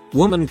beer.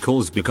 Woman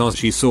calls because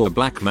she saw a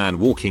black man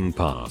walking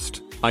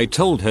past. I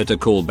told her to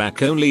call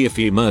back only if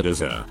he murders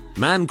her.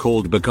 Man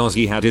called because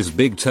he had his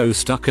big toe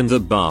stuck in the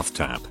bath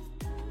tap.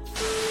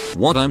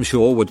 What I'm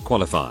sure would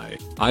qualify.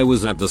 I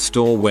was at the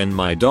store when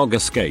my dog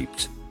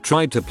escaped,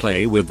 tried to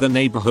play with the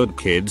neighborhood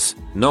kids,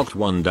 knocked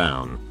one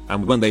down,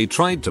 and when they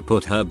tried to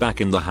put her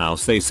back in the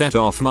house they set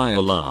off my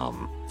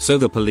alarm. So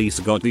the police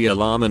got the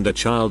alarm and a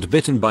child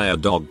bitten by a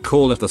dog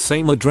call at the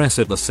same address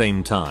at the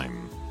same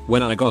time.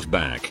 When I got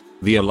back,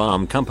 the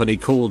alarm company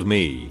called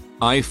me.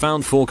 I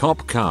found 4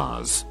 cop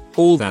cars.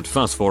 All that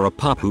fuss for a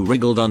pup who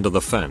wriggled under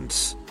the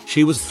fence.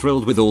 She was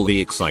thrilled with all the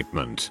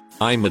excitement.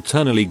 I'm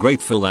eternally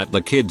grateful that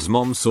the kid's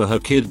mom saw her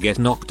kid get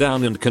knocked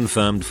down and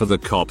confirmed for the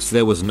cops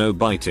there was no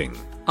biting.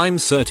 I'm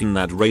certain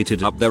that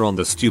rated up there on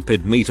the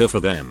stupid meter for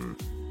them.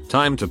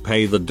 Time to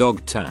pay the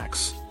dog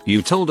tax.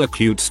 You told a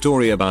cute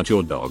story about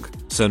your dog,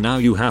 so now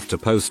you have to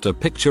post a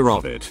picture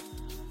of it.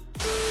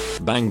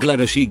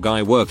 Bangladeshi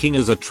guy working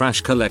as a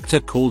trash collector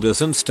called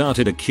us and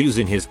started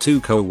accusing his 2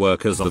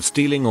 co-workers of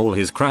stealing all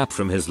his crap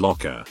from his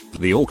locker.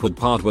 The awkward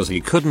part was he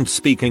couldn't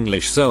speak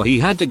English, so he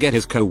had to get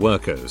his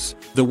co-workers,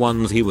 the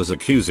ones he was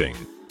accusing,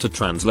 to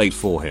translate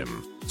for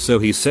him. So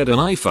he said an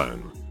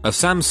iPhone, a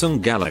Samsung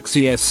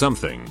Galaxy S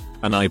something,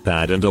 an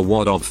iPad and a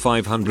wad of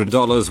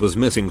 $500 was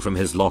missing from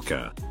his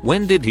locker.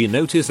 When did he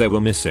notice they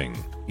were missing?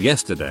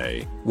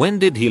 Yesterday. When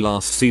did he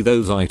last see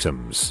those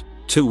items?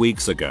 2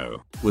 weeks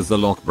ago. Was the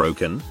lock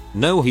broken?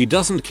 No, he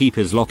doesn't keep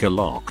his locker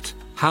locked.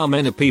 How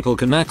many people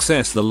can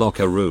access the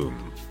locker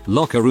room?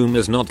 Locker room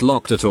is not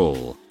locked at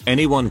all.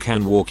 Anyone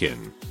can walk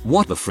in.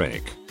 What the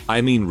frick?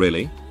 I mean,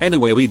 really?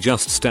 Anyway, we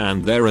just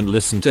stand there and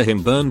listen to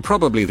him burn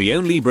probably the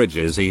only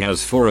bridges he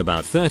has for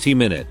about 30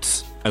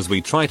 minutes, as we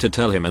try to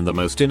tell him in the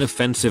most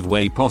inoffensive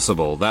way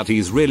possible that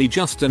he's really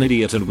just an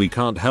idiot and we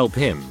can't help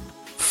him.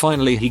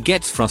 Finally he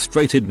gets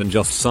frustrated and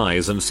just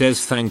sighs and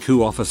says thank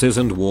you officers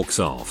and walks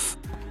off.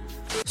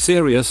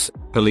 Serious,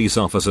 police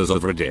officers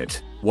of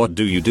Reddit, what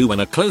do you do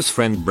when a close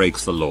friend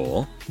breaks the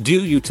law?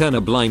 Do you turn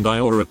a blind eye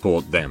or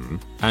report them?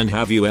 And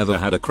have you ever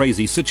had a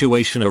crazy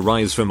situation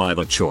arise from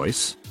either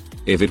choice?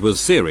 If it was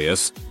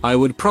serious, I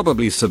would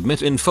probably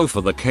submit info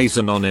for the case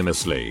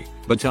anonymously,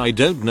 but I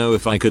don't know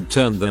if I could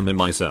turn them in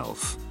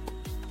myself.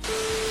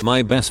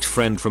 My best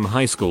friend from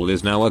high school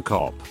is now a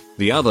cop.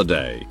 The other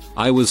day,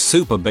 I was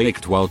super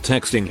baked while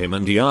texting him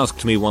and he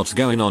asked me what's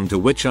going on, to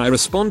which I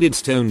responded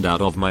stoned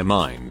out of my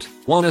mind.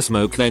 Wanna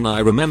smoke? Then I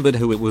remembered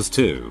who it was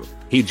too.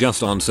 He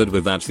just answered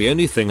with that's the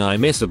only thing I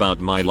miss about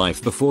my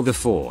life before the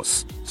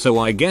force. So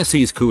I guess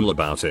he's cool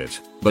about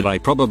it, but I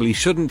probably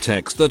shouldn't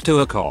text that to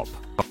a cop.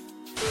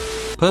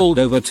 Pulled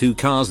over 2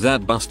 cars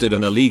that busted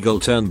an illegal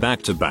turn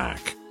back to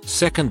back.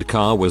 Second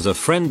car was a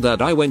friend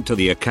that I went to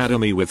the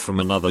academy with from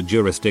another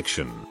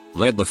jurisdiction.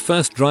 Let the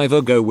first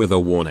driver go with a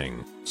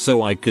warning,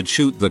 so I could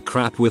shoot the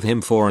crap with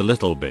him for a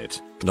little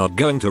bit. Not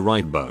going to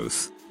write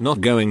both.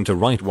 Not going to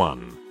write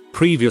one.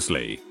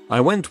 Previously,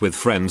 I went with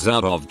friends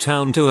out of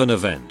town to an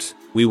event.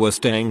 We were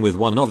staying with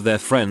one of their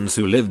friends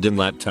who lived in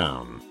that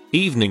town.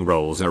 Evening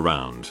rolls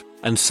around,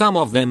 and some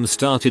of them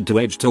started to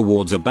edge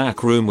towards a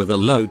back room with a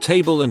low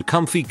table and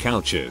comfy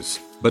couches,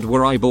 but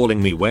were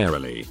eyeballing me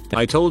warily.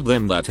 I told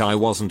them that I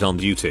wasn't on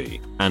duty,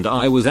 and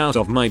I was out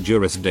of my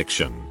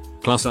jurisdiction.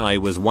 Plus I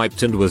was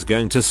wiped and was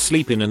going to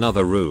sleep in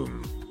another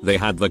room. They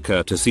had the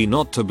courtesy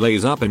not to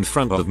blaze up in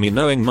front of me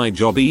knowing my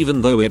job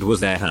even though it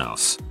was their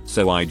house,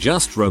 so I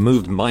just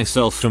removed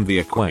myself from the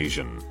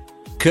equation.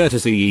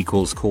 Courtesy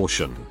equals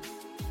caution.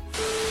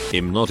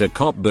 I'm not a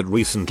cop, but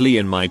recently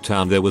in my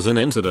town there was an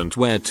incident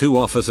where 2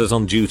 officers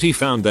on duty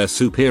found their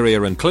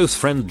superior and close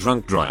friend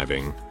drunk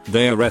driving.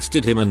 They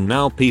arrested him and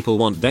now people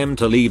want them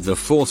to leave the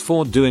force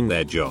for doing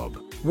their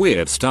job.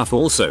 Weird stuff.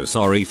 Also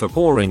sorry for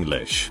poor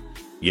English.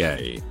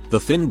 Yay. The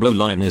thin blue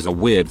line is a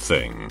weird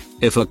thing.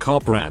 If a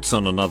cop rats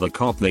on another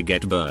cop they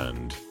get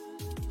burned.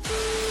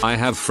 I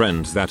have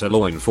friends that are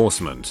law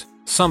enforcement,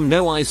 Some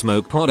know I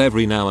smoke pot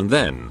every now and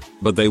then,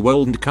 but they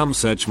won't come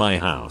search my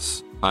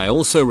house. I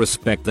also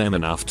respect them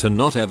enough to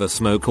not ever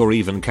smoke or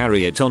even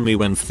carry it on me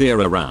when they're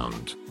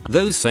around.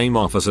 Those same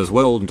officers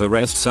won't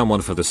arrest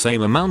someone for the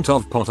same amount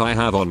of pot I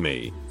have on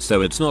me,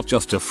 so it's not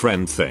just a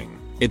friend thing,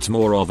 it's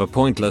more of a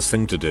pointless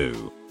thing to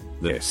do.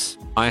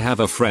 I have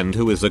a friend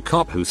who is a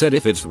cop who said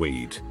if it's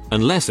weed,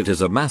 unless it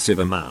is a massive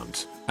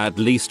amount, at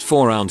least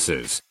 4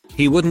 ounces,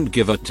 he wouldn't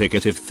give a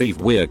ticket if thief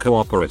were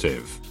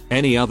cooperative.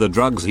 Any other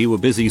drugs he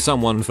would busy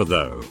someone for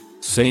though.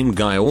 Same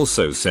guy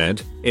also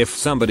said, if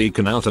somebody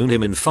can outrun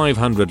him in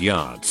 500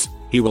 yards,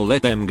 he will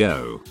let them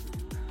go.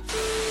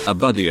 A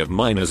buddy of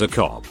mine is a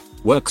cop.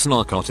 Works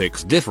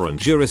narcotics different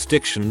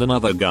jurisdiction than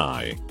other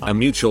guy. A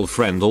mutual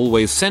friend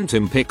always sent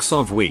him pics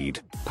of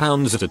weed,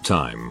 pounds at a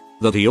time,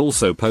 that he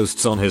also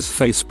posts on his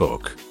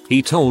Facebook.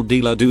 He told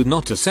dealer dude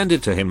not to send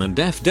it to him and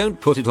don't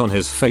put it on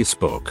his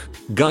Facebook.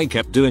 Guy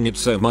kept doing it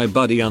so my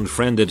buddy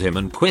unfriended him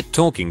and quit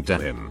talking to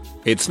him.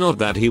 It's not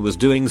that he was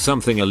doing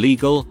something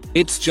illegal,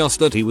 it's just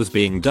that he was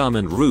being dumb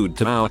and rude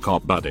to our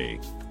cop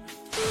buddy.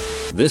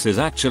 This is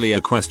actually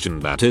a question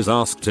that is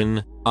asked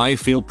in, I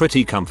feel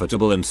pretty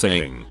comfortable in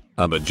saying,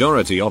 a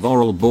majority of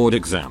oral board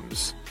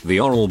exams. The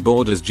oral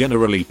board is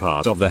generally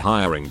part of the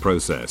hiring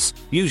process,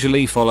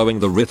 usually following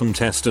the written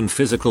test and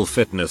physical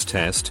fitness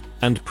test,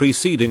 and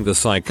preceding the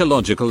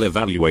psychological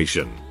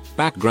evaluation,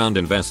 background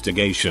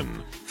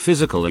investigation,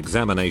 physical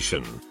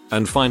examination,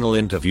 and final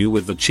interview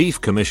with the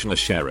chief commissioner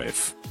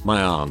sheriff.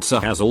 My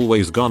answer has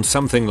always gone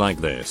something like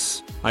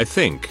this. I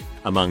think,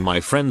 among my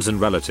friends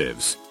and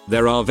relatives,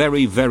 there are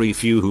very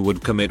few who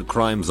would commit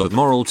crimes of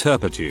moral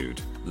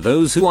turpitude.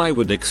 Those who I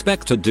would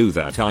expect to do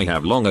that I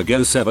have long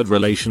ago severed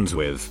relations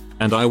with,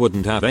 and I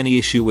wouldn't have any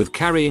issue with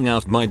carrying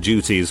out my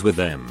duties with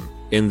them.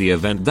 In the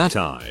event that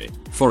I,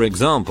 for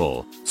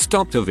example,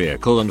 stopped a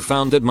vehicle and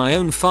found that my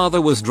own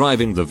father was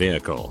driving the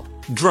vehicle,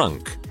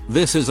 drunk.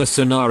 This is a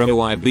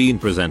scenario I've been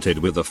presented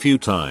with a few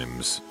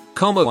times.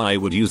 I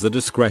would use the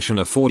discretion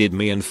afforded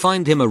me and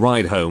find him a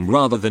ride home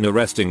rather than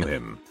arresting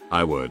him.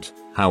 I would,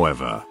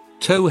 however,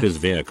 tow his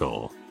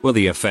vehicle. Were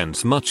the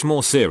offense much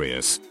more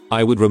serious,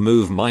 I would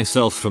remove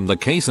myself from the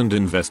case and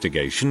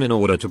investigation in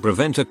order to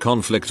prevent a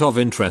conflict of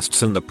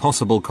interests and the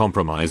possible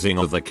compromising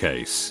of the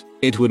case.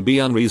 It would be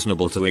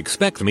unreasonable to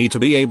expect me to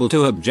be able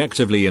to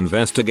objectively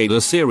investigate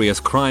a serious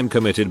crime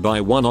committed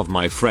by one of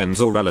my friends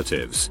or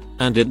relatives,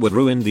 and it would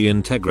ruin the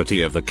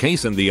integrity of the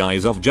case in the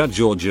eyes of judge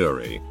or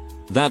jury.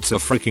 That's a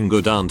freaking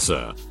good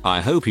answer.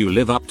 I hope you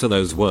live up to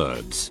those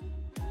words.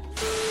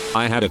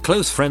 I had a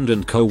close friend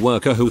and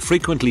co-worker who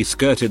frequently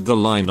skirted the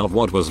line of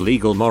what was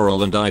legal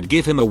moral, and I'd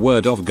give him a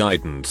word of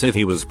guidance if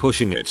he was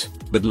pushing it,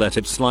 but let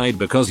it slide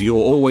because you're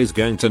always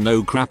going to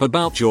know crap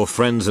about your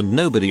friends and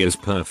nobody is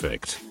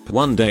perfect.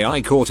 One day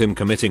I caught him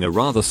committing a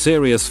rather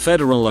serious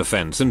federal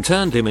offense and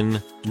turned him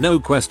in, no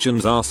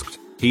questions asked.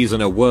 He's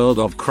in a world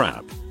of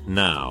crap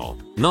now.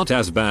 Not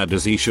as bad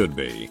as he should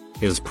be.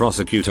 His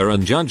prosecutor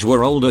and judge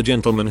were older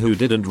gentlemen who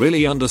didn't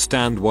really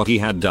understand what he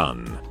had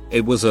done.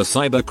 It was a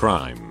cyber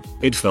crime.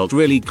 It felt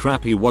really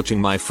crappy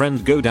watching my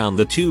friend go down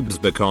the tubes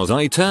because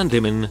I turned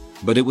him in,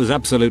 but it was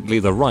absolutely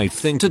the right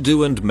thing to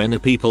do, and many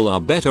people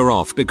are better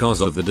off because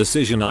of the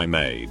decision I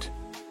made.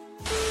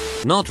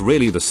 Not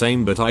really the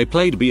same, but I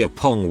played beer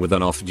pong with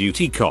an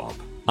off-duty cop.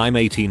 I'm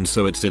 18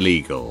 so it's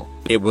illegal.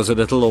 It was a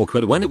little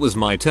awkward when it was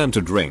my turn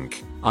to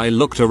drink. I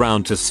looked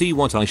around to see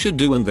what I should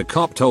do and the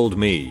cop told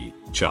me,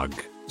 chug.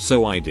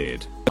 So I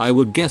did. I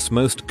would guess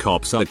most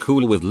cops are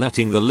cool with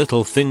letting the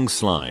little things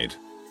slide.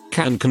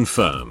 Can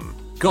confirm.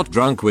 Got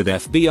drunk with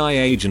FBI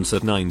agents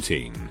at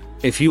 19.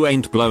 If you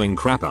ain't blowing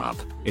crap up,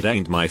 it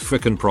ain't my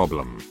frickin'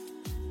 problem.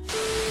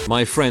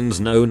 My friends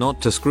know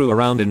not to screw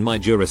around in my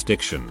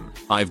jurisdiction.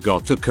 I've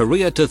got a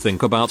career to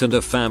think about and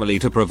a family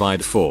to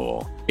provide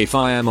for. If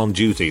I am on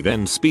duty,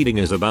 then speeding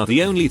is about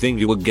the only thing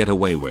you would get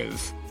away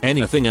with.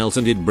 Anything else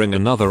and it'd bring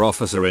another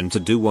officer in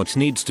to do what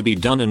needs to be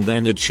done, and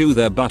then it'd chew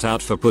their butt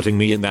out for putting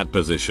me in that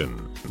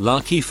position.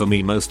 Lucky for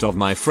me, most of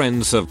my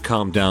friends have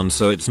calmed down,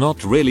 so it's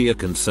not really a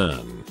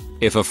concern.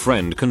 If a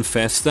friend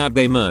confessed that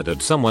they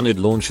murdered someone, I'd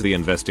launch the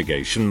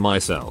investigation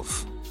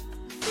myself.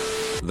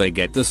 They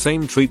get the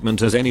same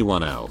treatment as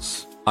anyone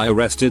else. I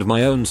arrested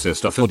my own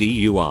sister for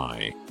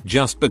DUI.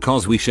 Just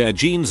because we share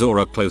genes or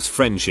a close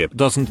friendship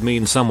doesn't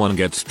mean someone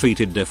gets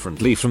treated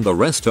differently from the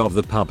rest of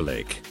the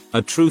public.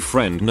 A true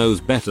friend knows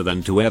better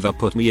than to ever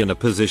put me in a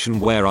position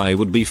where I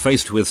would be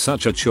faced with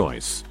such a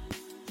choice.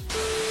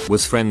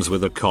 Was friends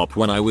with a cop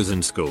when I was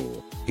in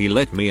school. He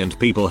let me and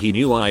people he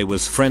knew I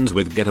was friends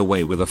with get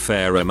away with a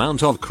fair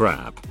amount of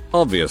crap.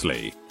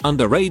 Obviously,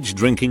 underage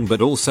drinking,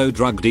 but also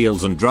drug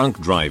deals and drunk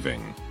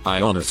driving.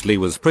 I honestly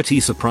was pretty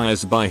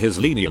surprised by his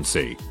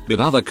leniency,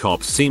 but other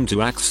cops seemed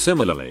to act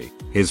similarly.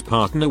 His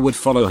partner would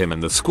follow him in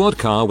the squad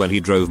car when he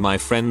drove my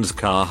friend's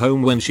car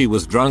home when she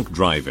was drunk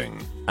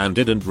driving, and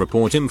didn't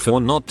report him for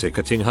not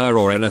ticketing her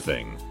or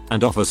anything.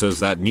 And officers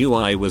that knew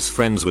I was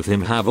friends with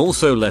him have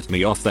also let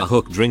me off the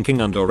hook drinking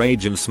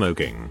underage and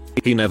smoking.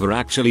 He never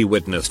actually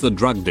witnessed the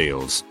drug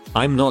deals.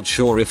 I'm not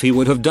sure if he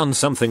would have done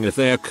something if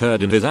they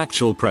occurred in his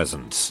actual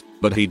presence.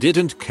 but he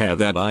didn't care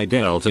that I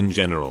dealt in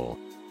general.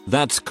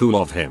 That's cool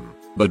of him,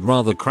 but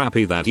rather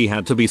crappy that he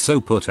had to be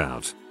so put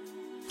out.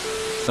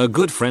 A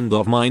good friend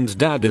of mine's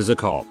dad is a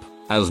cop.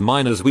 As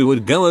minors we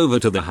would go over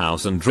to the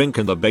house and drink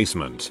in the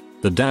basement.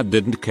 The dad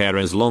didn't care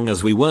as long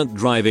as we weren't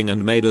driving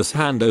and made us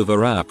hand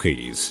over our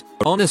keys.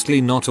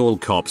 Honestly, not all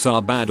cops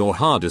are bad or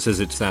hardasses,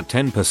 it's that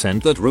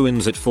 10% that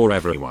ruins it for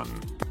everyone.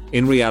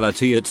 In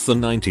reality it's the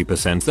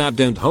 90% that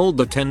don't hold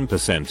the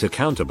 10%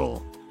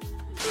 accountable.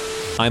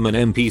 I'm an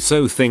MP,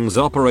 so things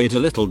operate a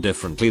little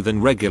differently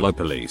than regular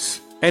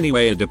police.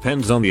 Anyway, it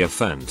depends on the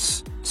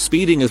offense.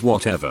 Speeding is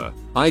whatever.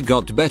 I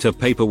got better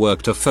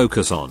paperwork to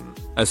focus on.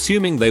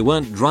 Assuming they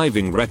weren't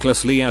driving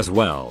recklessly as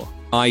well,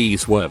 i.e.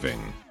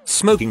 swerving.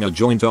 Smoking a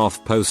joint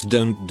off post,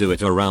 don't do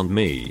it around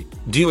me.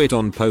 Do it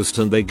on post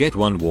and they get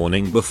one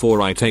warning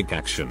before I take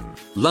action.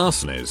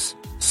 Larcenies,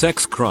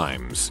 sex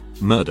crimes,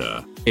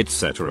 murder,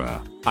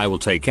 etc. I will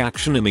take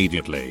action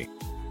immediately.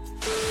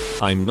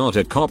 I'm not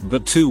a cop,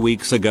 but 2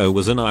 weeks ago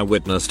was an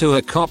eyewitness to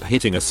a cop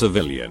hitting a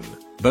civilian.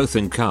 Both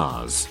in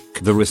cars.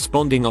 The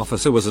responding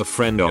officer was a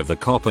friend of the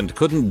cop and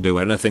couldn't do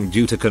anything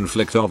due to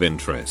conflict of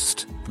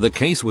interest. The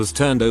case was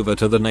turned over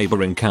to the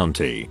neighboring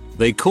county.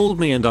 They called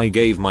me and I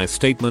gave my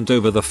statement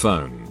over the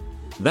phone.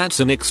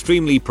 That's an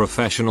extremely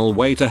professional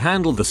way to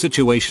handle the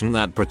situation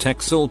that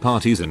protects all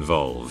parties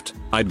involved.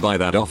 I'd buy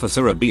that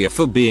officer a beer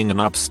for being an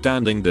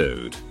upstanding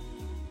dude.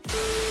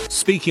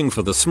 Speaking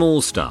for the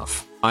small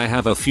stuff, I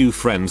have a few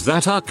friends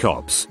that are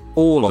cops.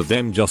 All of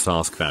them just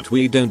ask that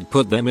we don't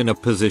put them in a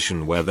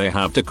position where they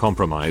have to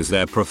compromise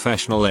their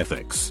professional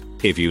ethics.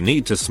 If you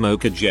need to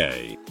smoke a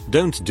J,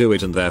 don't do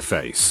it in their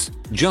face.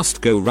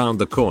 Just go round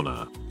the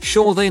corner.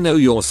 Sure, they know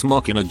you're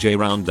smoking a J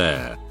round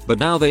there, but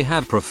now they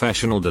have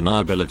professional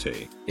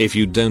deniability. If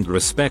you don't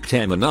respect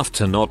them enough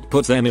to not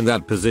put them in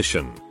that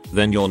position,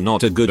 then you're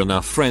not a good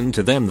enough friend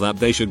to them that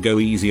they should go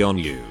easy on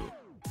you.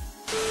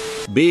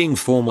 Being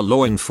former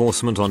law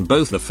enforcement on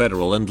both the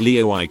federal and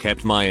Leo, I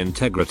kept my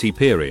integrity,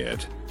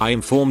 period. I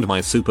informed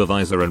my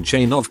supervisor and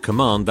chain of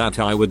command that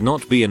I would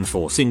not be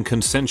enforcing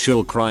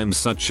consensual crimes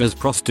such as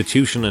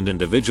prostitution and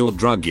individual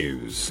drug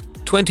use.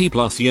 20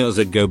 plus years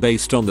ago,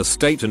 based on the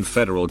state and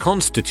federal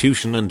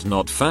constitution and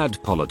not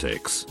fad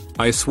politics.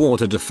 I swore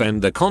to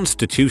defend the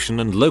constitution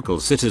and local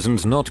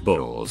citizens, not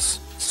bulls.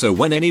 So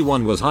when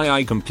anyone was high,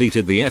 I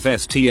completed the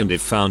FST, and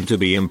if found to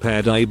be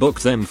impaired, I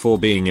booked them for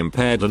being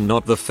impaired and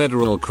not the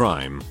federal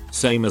crime.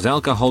 Same as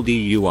alcohol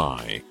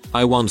DUI.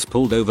 I once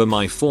pulled over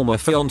my former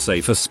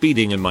fiancée for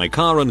speeding in my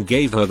car and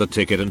gave her the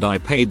ticket, and I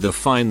paid the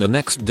fine the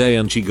next day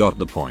and she got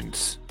the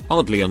points.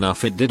 Oddly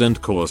enough, it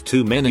didn't cause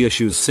too many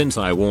issues since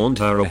I warned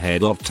her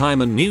ahead of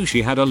time and knew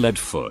she had a lead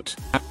foot.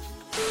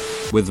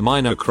 With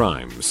minor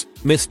crimes,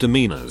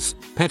 misdemeanors,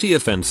 petty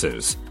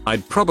offenses,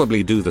 I'd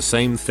probably do the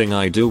same thing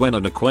I do when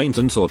an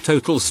acquaintance or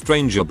total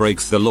stranger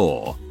breaks the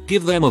law.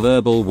 Give them a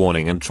verbal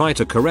warning and try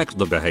to correct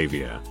the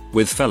behavior.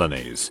 With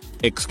felonies,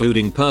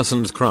 excluding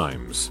persons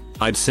crimes,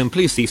 I'd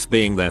simply cease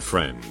being their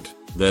friend.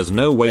 There's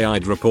no way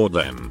I'd report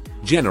them.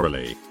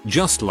 Generally,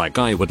 just like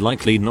I would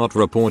likely not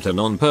report a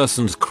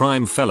non-person's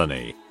crime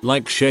felony,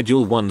 like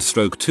Schedule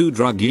 1/2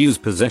 drug use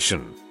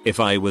possession, if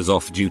I was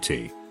off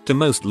duty. To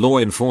most law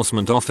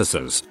enforcement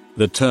officers,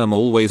 the term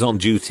always on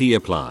duty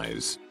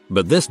applies.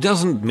 But this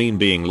doesn't mean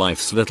being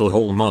life's little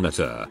hall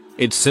monitor.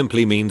 It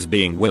simply means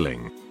being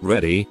willing,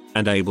 ready,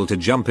 and able to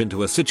jump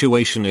into a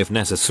situation if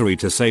necessary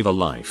to save a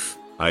life.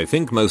 I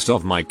think most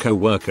of my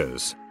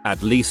co-workers,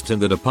 at least in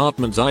the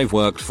departments I've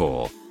worked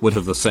for, would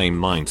have the same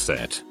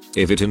mindset.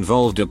 If it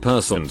involved a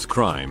person's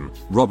crime,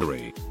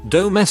 robbery,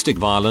 domestic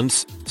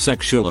violence,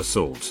 sexual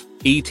assault,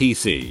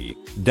 etc.,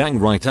 dang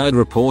right I'd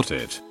report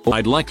it.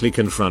 I'd likely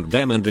confront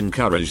them and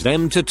encourage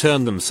them to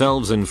turn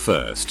themselves in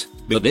first.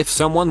 But if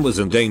someone was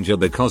in danger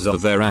because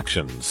of their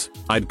actions,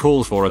 I'd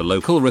call for a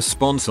local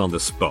response on the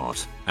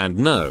spot. And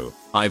no,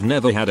 I've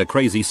never had a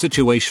crazy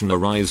situation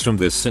arise from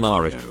this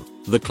scenario.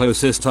 The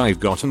closest I've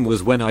gotten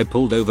was when I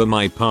pulled over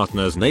my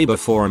partner's neighbor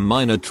for a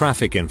minor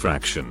traffic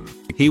infraction.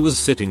 He was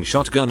sitting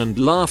shotgun and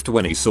laughed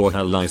when he saw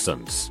her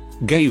license.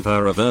 Gave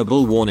her a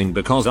verbal warning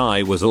because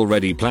I was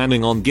already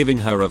planning on giving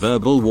her a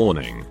verbal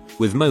warning.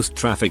 With most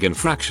traffic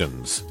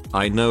infractions,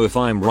 I know if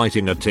I'm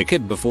writing a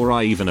ticket before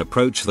I even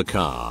approach the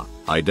car.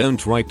 I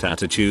don't write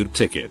attitude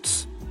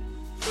tickets.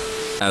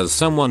 As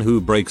someone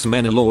who breaks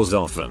many laws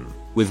often,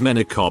 with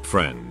many cop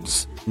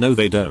friends, no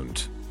they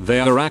don't. They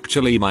are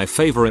actually my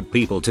favorite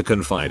people to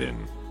confide in.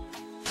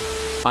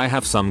 I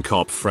have some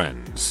cop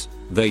friends.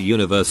 Their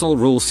universal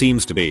rule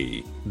seems to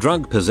be,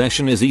 drug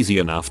possession is easy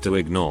enough to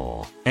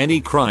ignore. Any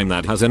crime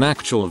that has an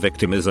actual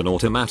victim is an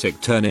automatic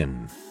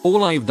turn-in.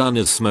 All I've done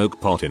is smoke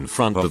pot in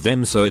front of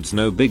them, so it's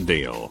no big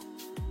deal.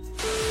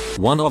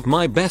 One of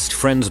my best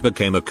friends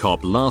became a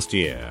cop last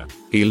year.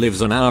 He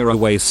lives an hour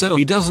away, so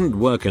he doesn't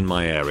work in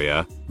my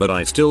area, but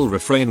I still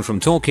refrain from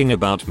talking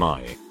about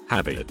my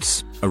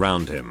habits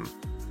around him.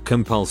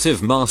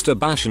 Compulsive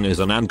masturbation is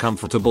an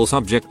uncomfortable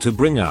subject to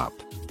bring up.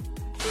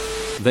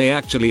 They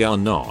actually are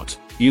not.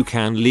 You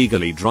can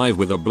legally drive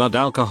with a blood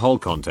alcohol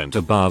content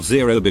above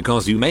 0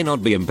 because you may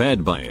not be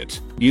impaired by it.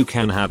 You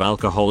can have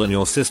alcohol in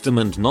your system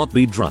and not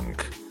be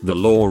drunk. The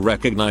law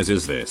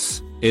recognizes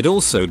this. It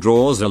also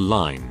draws a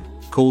line,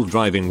 called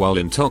driving while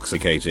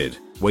intoxicated,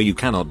 where you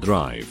cannot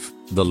drive.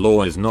 The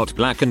law is not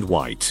black and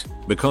white,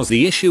 because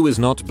the issue is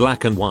not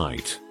black and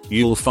white.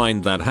 You'll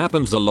find that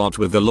happens a lot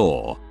with the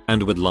law,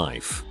 and with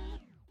life.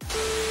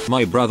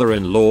 My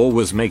brother-in-law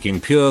was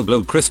making pure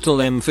blow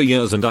crystal M for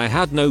years and I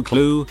had no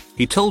clue.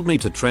 He told me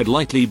to tread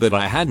lightly but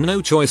I had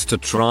no choice to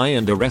try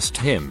and arrest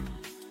him.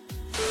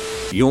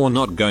 You're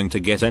not going to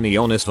get any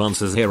honest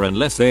answers here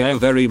unless they are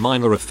very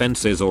minor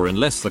offenses or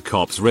unless the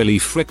cop's really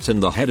fricked in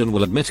the head and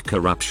will admit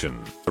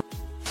corruption.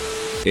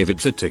 If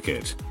it's a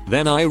ticket,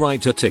 then I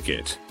write a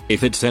ticket.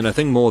 If it's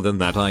anything more than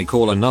that, I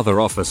call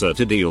another officer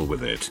to deal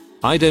with it.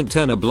 I don't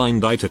turn a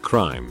blind eye to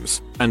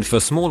crimes, and for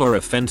smaller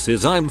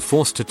offenses I'm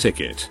forced to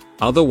ticket.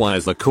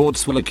 Otherwise the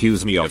courts will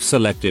accuse me of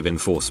selective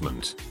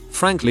enforcement.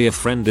 Frankly, a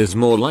friend is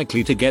more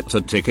likely to get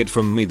a ticket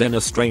from me than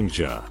a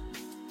stranger.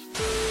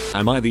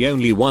 Am I the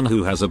only one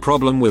who has a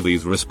problem with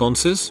these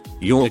responses?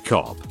 You're a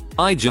cop.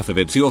 If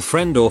it's your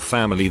friend or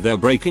family, they're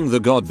breaking the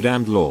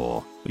goddamned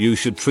law. You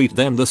should treat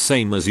them the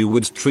same as you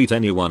would treat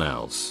anyone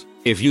else.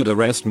 If you'd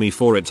arrest me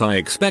for it, I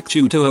expect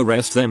you to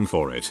arrest them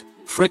for it.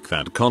 Frick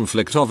that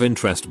conflict of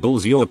interest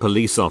bulls. You're a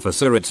police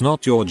officer, it's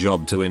not your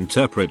job to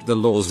interpret the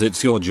laws,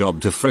 it's your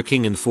job to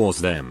fricking enforce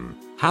them.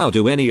 How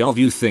do any of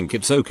you think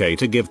it's okay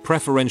to give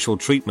preferential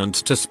treatment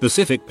to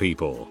specific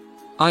people?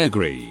 I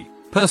agree.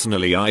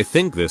 Personally, I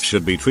think this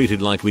should be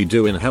treated like we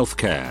do in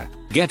healthcare.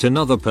 Get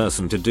another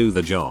person to do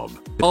the job.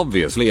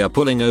 Obviously,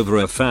 pulling over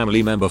a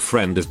family member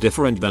friend is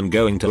different than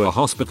going to a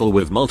hospital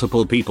with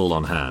multiple people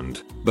on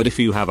hand. But if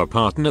you have a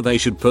partner, they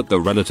should put the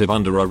relative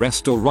under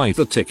arrest or write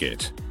the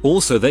ticket.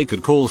 Also, they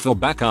could call for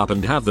backup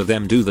and have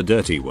them do the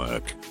dirty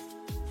work.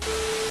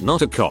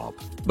 Not a cop,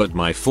 but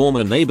my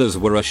former neighbors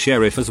were a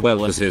sheriff as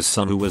well as his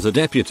son, who was a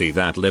deputy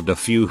that lived a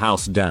few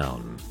houses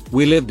down.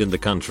 We lived in the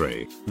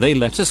country. They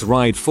let us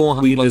ride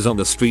four-wheelers on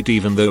the street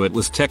even though it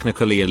was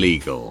technically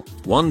illegal.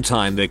 One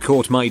time they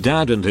caught my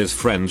dad and his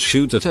friends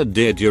shoot at a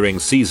deer during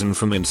season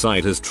from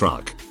inside his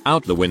truck,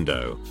 out the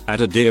window, at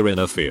a deer in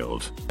a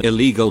field.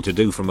 Illegal to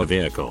do from a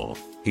vehicle.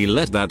 He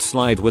let that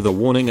slide with a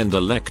warning and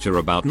a lecture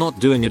about not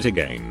doing it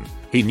again.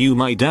 He knew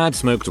my dad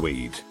smoked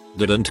weed,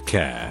 didn't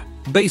care.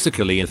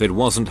 Basically, if it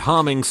wasn't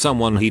harming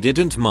someone, he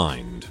didn't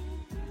mind.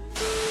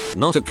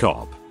 Not a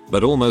cop,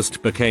 but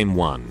almost became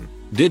one.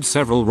 Did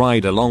several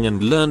ride along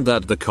and learned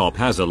that the cop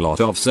has a lot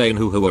of say in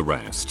who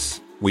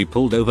arrests. We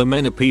pulled over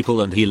many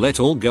people and he let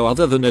all go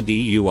other than a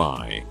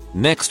DUI.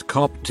 Next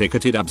cop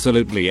ticketed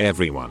absolutely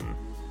everyone.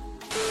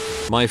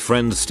 My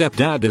friend's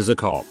stepdad is a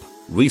cop.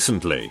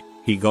 Recently,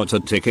 he got a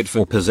ticket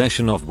for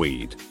possession of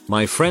weed.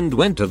 My friend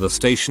went to the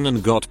station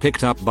and got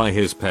picked up by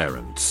his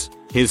parents.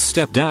 His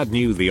stepdad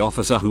knew the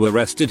officer who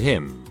arrested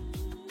him.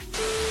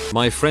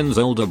 My friend's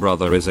older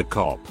brother is a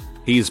cop.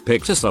 He's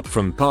picked us up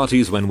from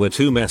parties when we're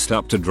too messed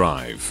up to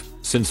drive,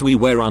 since we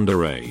were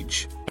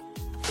underage.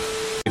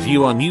 If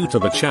you are new to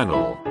the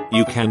channel,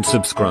 you can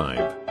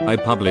subscribe. I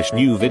publish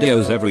new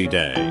videos every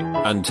day.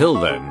 Until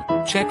then,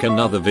 check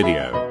another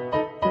video.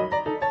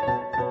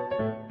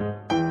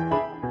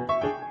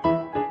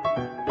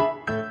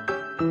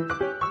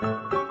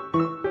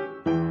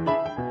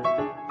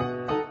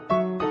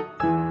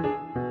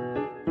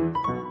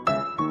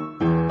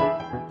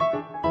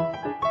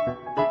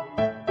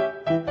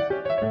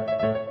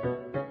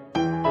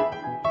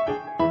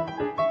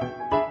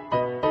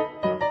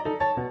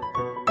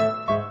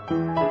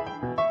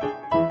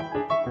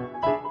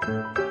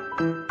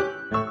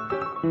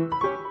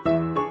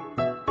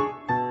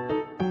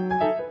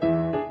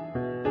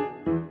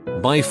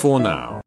 Bye for now.